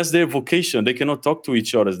 That's their vocation. They cannot talk to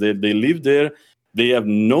each other. They live there. They have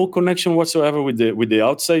no connection whatsoever with the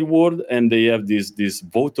outside world, and they have this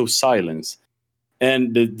vote of silence.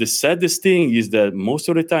 And the saddest thing is that most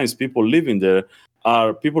of the times people living there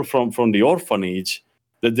are people from the orphanage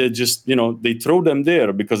that they just, they throw them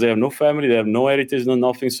there because they have no family, they have no heritage, no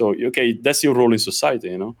nothing. So, okay, that's your role in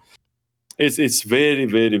society, It's very,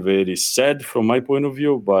 very, very sad from my point of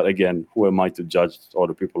view. But again, who am I to judge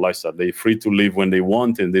other people's lifestyle? They're free to live when they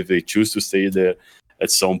want. And if they choose to stay there at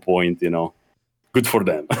some point, good for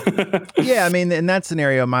them. Yeah. I mean, in that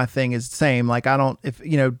scenario, my thing is the same. Like,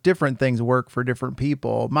 different things work for different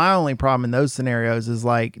people. My only problem in those scenarios is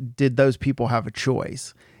did those people have a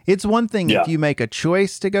choice? It's one thing if you make a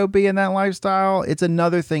choice to go be in that lifestyle. It's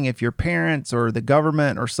another thing if your parents or the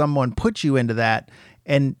government or someone puts you into that,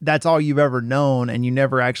 and that's all you've ever known, and you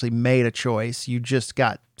never actually made a choice. You just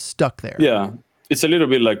got stuck there. Yeah. It's a little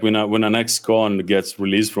bit like when an ex-con gets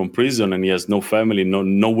released from prison and he has no family,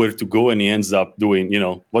 nowhere to go, and he ends up doing,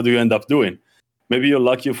 what do you end up doing? Maybe you're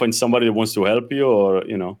lucky you find somebody that wants to help you, or,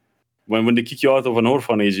 when they kick you out of an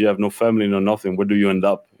orphanage, you have no family, no nothing. Where do you end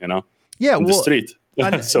up, Yeah, the street.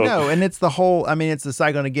 No, and it's the whole, it's the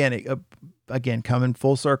cycle. And again, coming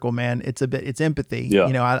full circle, man, it's empathy.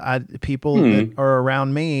 Yeah. People that are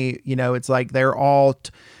around me, it's like they're all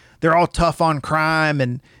tough on crime,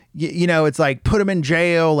 and it's like put them in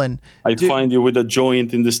jail. And I find you with a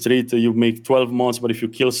joint in the street, you make 12 months, but if you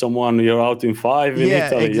kill someone, you're out in 5 in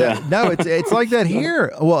Italy. Exactly. Yeah, no, it's like that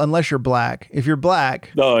here. Well, unless you're black. If you're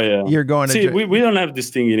black, you're going to jail. We don't have this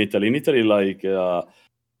thing in Italy. In Italy,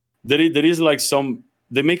 there is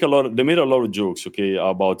they made a lot of jokes, okay,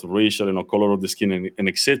 about racial and color of the skin and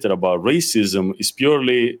etc. But racism is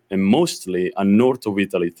purely and mostly a north of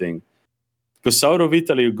Italy thing. Because south of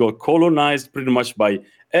Italy got colonized pretty much by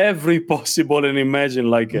every possible and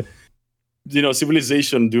imagine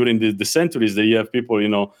civilization during the centuries. That you have people,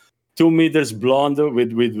 2 meters blonde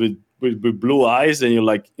with blue eyes, and you're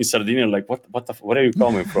like in Sardinia, where are you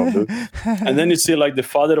coming from, dude? And then you see the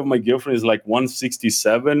father of my girlfriend is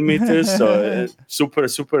 167 meters, so super,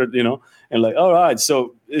 and all right.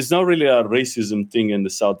 So it's not really a racism thing in the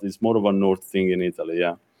south. It's more of a north thing in Italy,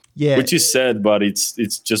 yeah. Which is sad, but it's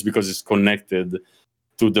just because it's connected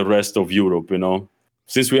to the rest of Europe,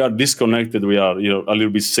 Since we are disconnected, we are, a little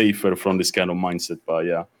bit safer from this kind of mindset, but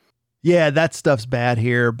yeah. Yeah, that stuff's bad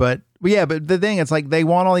here, but Well, yeah, but the thing, it's like they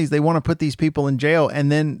want to put these people in jail.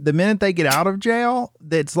 And then the minute they get out of jail,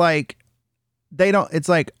 it's like, it's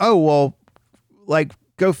like, oh, well, like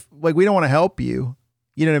we don't want to help you.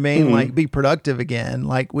 You know what I mean? Mm-hmm. Like be productive again.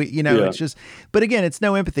 Like it's just, but again, it's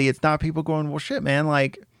no empathy. It's not people going, well, shit, man.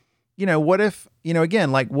 Like, what if,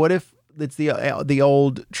 again, like what if it's the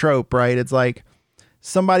old trope, right? It's like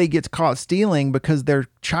somebody gets caught stealing because their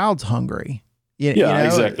child's hungry.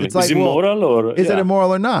 Exactly. It's like, is it moral or is it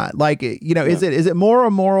immoral or not? Like, is it more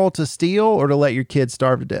immoral to steal or to let your kids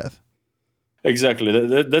starve to death?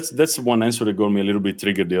 Exactly. That's one answer that got me a little bit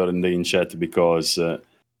triggered the other day in chat because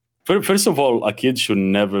first of all, a kid should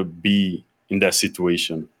never be in that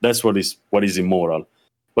situation. That's what is immoral.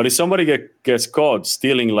 But if somebody gets caught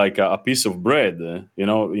stealing like a piece of bread,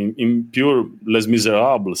 in pure Les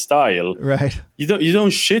Miserables style, right? You don't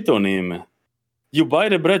shit on him. You buy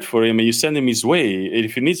the bread for him and you send him his way.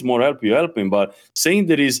 If he needs more help, you help him. But saying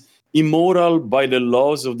that is immoral by the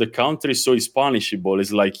laws of the country, so it's punishable,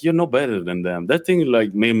 is like, you're no better than them. That thing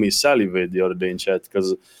like made me salivate the other day in chat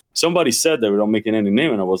because somebody said that without making any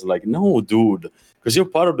name, and I was like, no, dude, because you're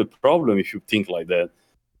part of the problem if you think like that.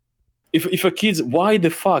 If a kid, why the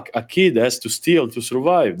fuck a kid has to steal to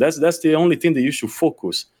survive? That's the only thing that you should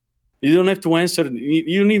focus. You don't have to answer.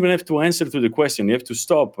 You don't even have to answer to the question. You have to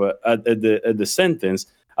stop at the sentence.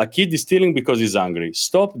 A kid is stealing because he's hungry.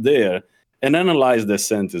 Stop there and analyze the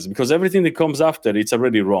sentence, because everything that comes after, it's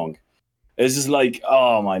already wrong. It's just like,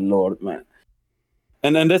 oh my Lord, man.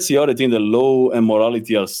 And then that's the other thing. The law and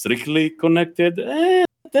morality are strictly connected.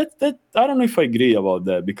 That I don't know if I agree about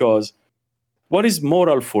that, because what is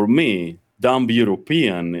moral for me, dumb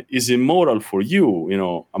European, is immoral for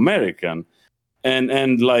you, American.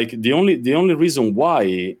 And like the only reason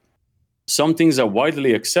why some things are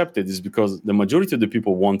widely accepted is because the majority of the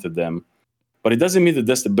people wanted them, but it doesn't mean that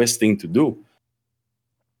that's the best thing to do.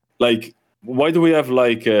 Like, why do we have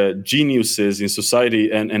like geniuses in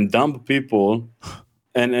society and dumb people,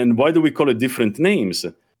 and why do we call it different names?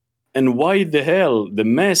 And why the hell the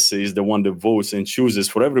mess is the one that votes and chooses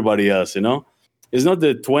for everybody else? It's not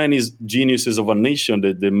the 20 geniuses of a nation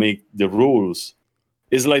that they make the rules.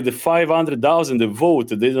 It's like the 500,000 that vote,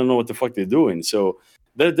 they don't know what the fuck they're doing. So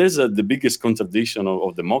there's the biggest contradiction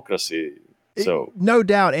of democracy. So no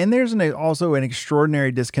doubt. And there's also an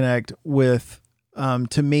extraordinary disconnect with,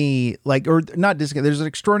 to me, like, or not disconnect, there's an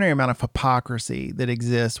extraordinary amount of hypocrisy that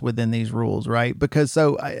exists within these rules, right? Because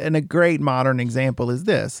and a great modern example is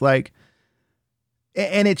this, like,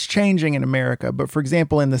 and it's changing in America, but for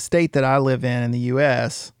example, in the state that I live in the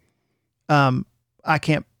US, I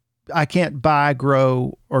can't buy,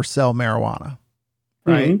 grow, or sell marijuana,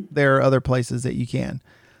 right? Mm-hmm. There are other places that you can.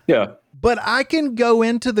 Yeah. But I can go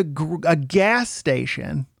into a gas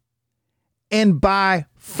station and buy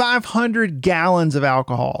 500 gallons of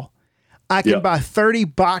alcohol. I can buy 30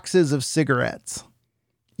 boxes of cigarettes.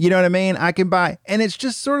 You know what I mean? I can buy, and it's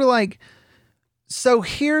just sort of like, so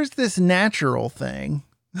here's this natural thing.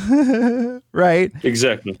 Right?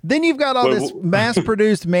 Exactly. Then you've got all this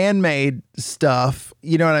mass-produced, man-made stuff.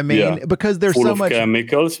 You know what I mean? Yeah. Because there's full so of much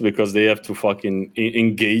chemicals, because they have to fucking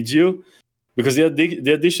engage you. Because the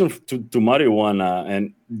addition to marijuana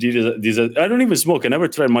and these, I don't even smoke. I never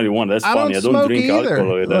tried marijuana. That's funny. I don't drink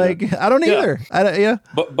alcohol either. Like, I don't either. Yeah.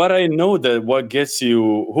 But I know that what gets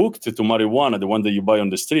you hooked to marijuana, the one that you buy on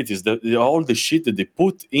the street, is all the shit that they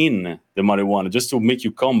put in the marijuana just to make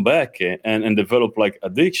you come back and develop like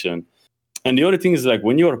addiction. And the other thing is, like,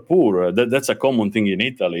 when you're poor, that's a common thing in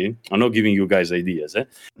Italy. I'm not giving you guys ideas.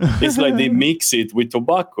 It's like they mix it with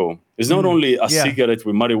tobacco. It's not only a cigarette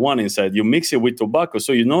with marijuana inside. You mix it with tobacco.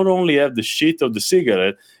 So you not only have the shit of the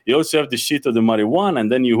cigarette, you also have the shit of the marijuana.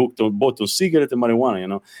 And then you hooked on both on cigarette and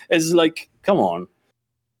marijuana, It's like, come on.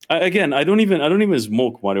 I don't even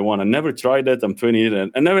smoke marijuana. I never tried that. I'm 28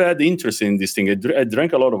 and I never had interest in this thing. I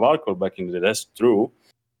drank a lot of alcohol back in the day. That's true.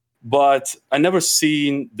 But I never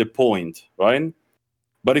seen the point, right?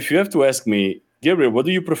 But if you have to ask me, Gabriel, what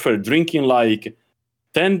do you prefer? Drinking like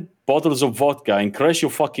 10 bottles of vodka and crash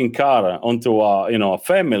your fucking car onto a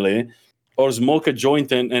family, or smoke a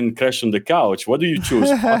joint and crash on the couch? What do you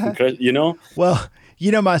choose? Fucking crash, Well,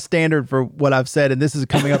 my standard for what I've said, and this is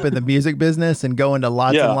coming up in the music business and going to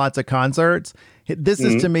lots and lots of concerts. This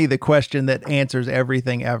is to me the question that answers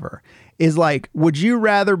everything ever. Is like, would you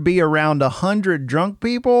rather be around 100 drunk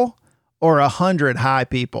people or 100 high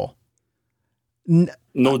people?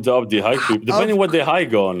 No doubt the high people, depending what they're high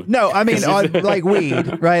on. No, I mean, like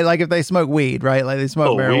weed, right? Like if they smoke weed, right? Like they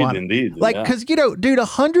smoke marijuana. Weed, indeed. Like, because, dude,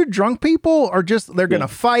 100 drunk people are just, they're going to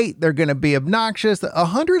fight. They're going to be obnoxious.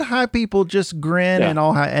 100 high people just grin and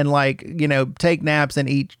all, and like, take naps and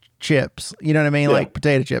eat chips. You know what I mean? Yeah. Like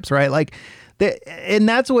potato chips, right? Like, and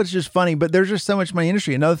that's what's just funny. But there's just so much money in the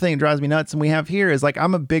industry. Another thing that drives me nuts, and we have here, is like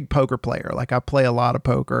I'm a big poker player. Like I play a lot of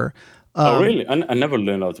poker. Oh, really? I never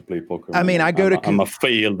learned how to play poker. I mean, I go to. I'm a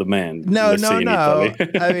failed man. No.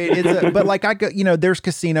 I mean, But like I go, there's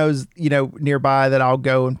casinos, nearby that I'll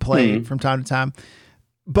go and play from time to time.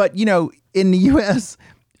 But in the U.S.,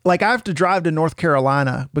 like I have to drive to North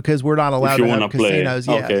Carolina because we're not allowed to have casinos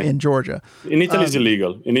in Georgia. In Italy, it's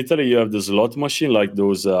illegal. In Italy, you have the slot machine, like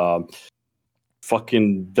those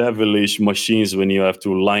fucking devilish machines when you have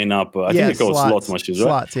to line up. I think they call slot machines, right?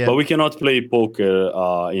 Slots, yeah. But we cannot play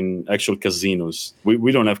poker in actual casinos.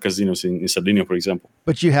 We don't have casinos in Sardinia, for example.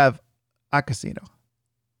 But you have a casino.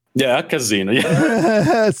 Yeah, a casino.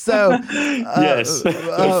 Yeah. So yes.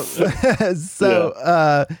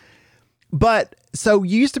 So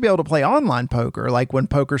you used to be able to play online poker, like when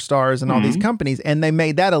PokerStars and all these companies, and they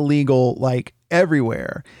made that illegal like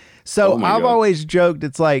everywhere. So I've always joked,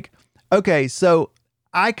 it's like, okay, so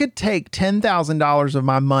I could take $10,000 of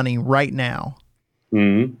my money right now,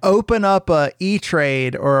 open up a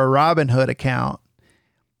E-Trade or a Robinhood account,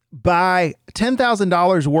 buy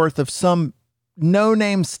 $10,000 worth of some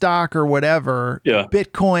no-name stock or whatever,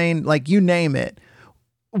 Bitcoin, like you name it,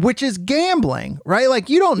 which is gambling, right? Like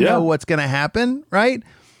you don't know what's going to happen, right?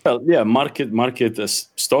 Well, yeah, market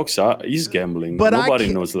stocks is gambling. But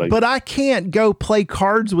nobody knows. Like, but I can't go play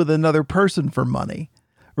cards with another person for money,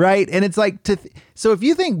 right? And it's like so if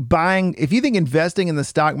you think investing in the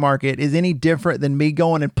stock market is any different than me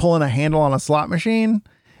going and pulling a handle on a slot machine,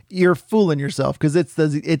 you're fooling yourself because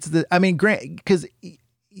because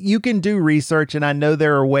you can do research, and I know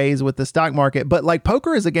there are ways with the stock market, but like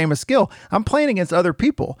poker is a game of skill. I'm playing against other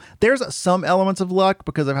people. There's some elements of luck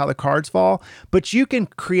because of how the cards fall, but you can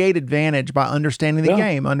create advantage by understanding the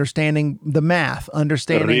game, understanding the math,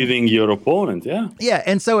 understanding reading your opponent. Yeah. Yeah.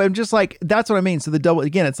 And so I'm just like, that's what I mean. So the double,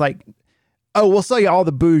 again, it's like, oh, we'll sell you all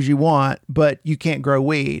the booze you want, but you can't grow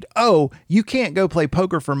weed. Oh, you can't go play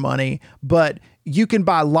poker for money, but you can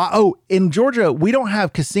buy in Georgia, we don't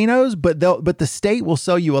have casinos, but the state will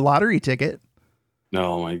sell you a lottery ticket.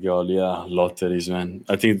 Oh my God. Yeah. Lotteries, man.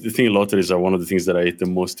 I think lotteries are one of the things that I hate the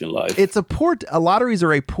most in life. Lotteries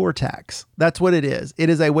are a poor tax. That's what it is. It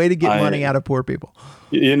is a way to get money out of poor people.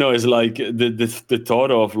 It's like the thought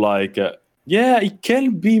of like, it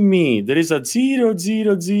can be me. There is a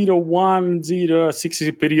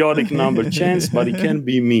 0.001060 periodic number chance, but it can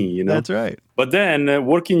be me, That's right. But then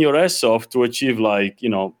working your ass off to achieve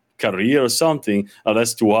career or something,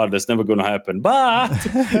 that's too hard. That's never going to happen. But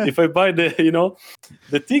if I buy the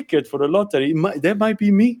ticket for the lottery, that might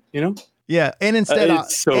be me, Yeah, and instead,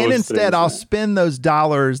 I'll spend those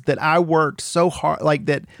dollars that I worked so hard, like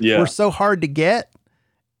that were so hard to get,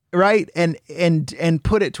 right, and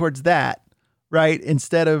put it towards that, right,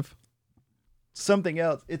 instead of something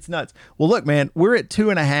else. It's nuts. Well, look, man, we're at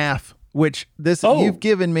 2.5, which you've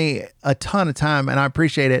given me a ton of time, and I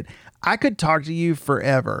appreciate it. I could talk to you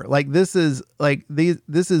forever. Like this is one of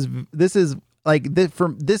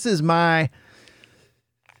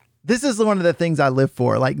the things I live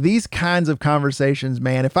for. Like these kinds of conversations,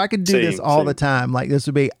 man. If I could do this all the time, like this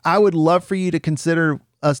would be, I would love for you to consider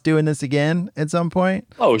us doing this again at some point.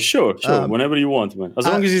 Oh, sure. Whenever you want, man. As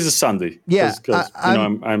long as it's a Sunday. Yeah. Because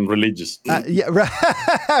I'm religious. Yeah, right.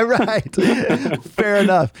 Right. Fair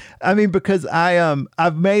enough. I mean, because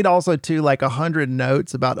I've made also too like 100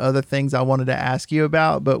 notes about other things I wanted to ask you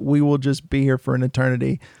about, but we will just be here for an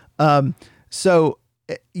eternity. So,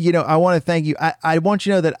 I want to thank you. I want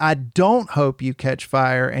you to know that I don't hope you catch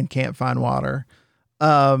fire and can't find water.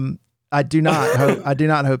 I do not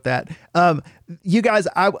hope that. You guys,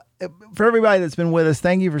 for everybody that's been with us,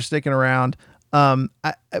 thank you for sticking around.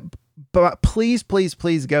 But please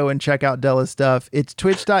go and check out Della's stuff. It's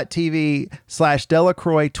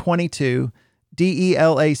twitch.tv/Delacroix22,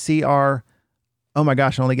 DELACR. Oh my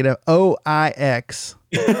gosh, I only get a OIX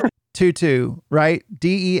 22, right?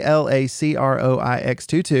 DELACROIX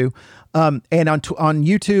 22. And on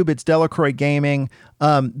YouTube, it's Delacroix Gaming.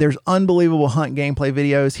 There's unbelievable hunt gameplay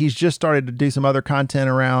videos. He's just started to do some other content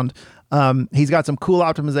around. He's got some cool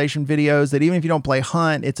optimization videos that even if you don't play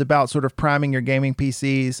hunt, it's about sort of priming your gaming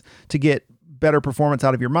PCs to get better performance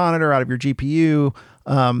out of your monitor, out of your GPU,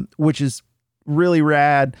 which is really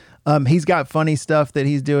rad. He's got funny stuff that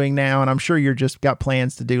he's doing now, and I'm sure you're just got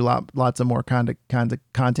plans to do lots of more kinds of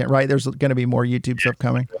content, right? There's going to be more YouTube stuff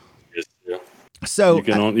coming. Yes, yeah. So you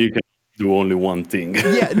can do only one thing.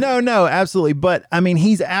 Yeah, no, absolutely. But I mean,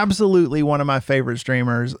 he's absolutely one of my favorite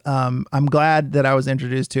streamers. I'm glad that I was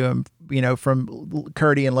introduced to him, from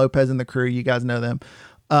Curdy and Lopez and the crew. You guys know them.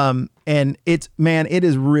 And it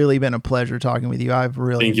has really been a pleasure talking with you. I've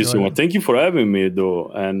really Thank you so much. Thank you for having me, though.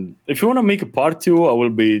 And if you want to make a part 2, I will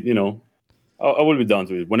be, I will be down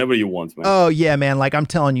to it whenever you want, man. Oh yeah, man. Like I'm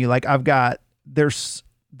telling you, like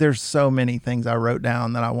there's so many things I wrote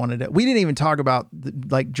down that I wanted to, we didn't even talk about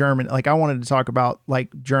like German. Like I wanted to talk about like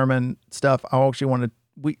German stuff. I actually wanted,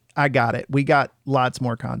 I got it. We got lots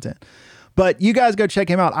more content, but you guys go check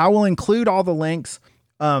him out. I will include all the links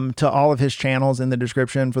to all of his channels in the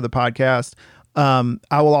description for the podcast.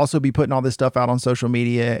 I will also be putting all this stuff out on social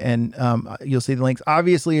media, and you'll see the links.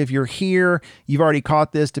 Obviously, if you're here, you've already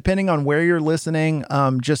caught this. Depending on where you're listening,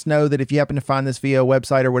 just know that if you happen to find this via a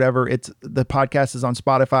website or whatever, the podcast is on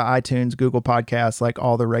Spotify, iTunes, Google Podcasts, like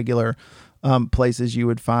all the regular places you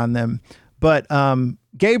would find them. But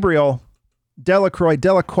Gabriel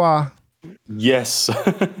Delacroix. Yes.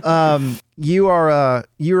 You are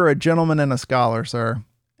a gentleman and a scholar, sir.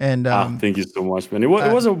 And thank you so much, man. It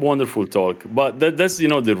was a wonderful talk, but that's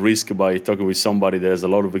the risk by talking with somebody that has a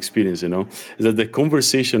lot of experience. Is that the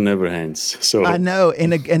conversation never ends. So I know,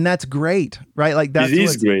 and that's great, right? Like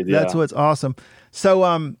that's great. Yeah. That's what's awesome. So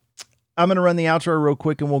I'm gonna run the outro real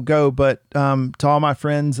quick and we'll go. But to all my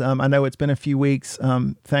friends, I know it's been a few weeks.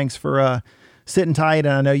 Thanks for sitting tight,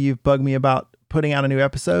 and I know you've bugged me about putting out a new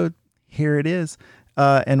episode. Here it is,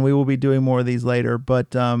 and we will be doing more of these later.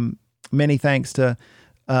 But many thanks to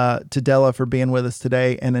Della for being with us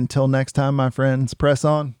today. And until next time, my friends, press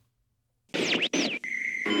on.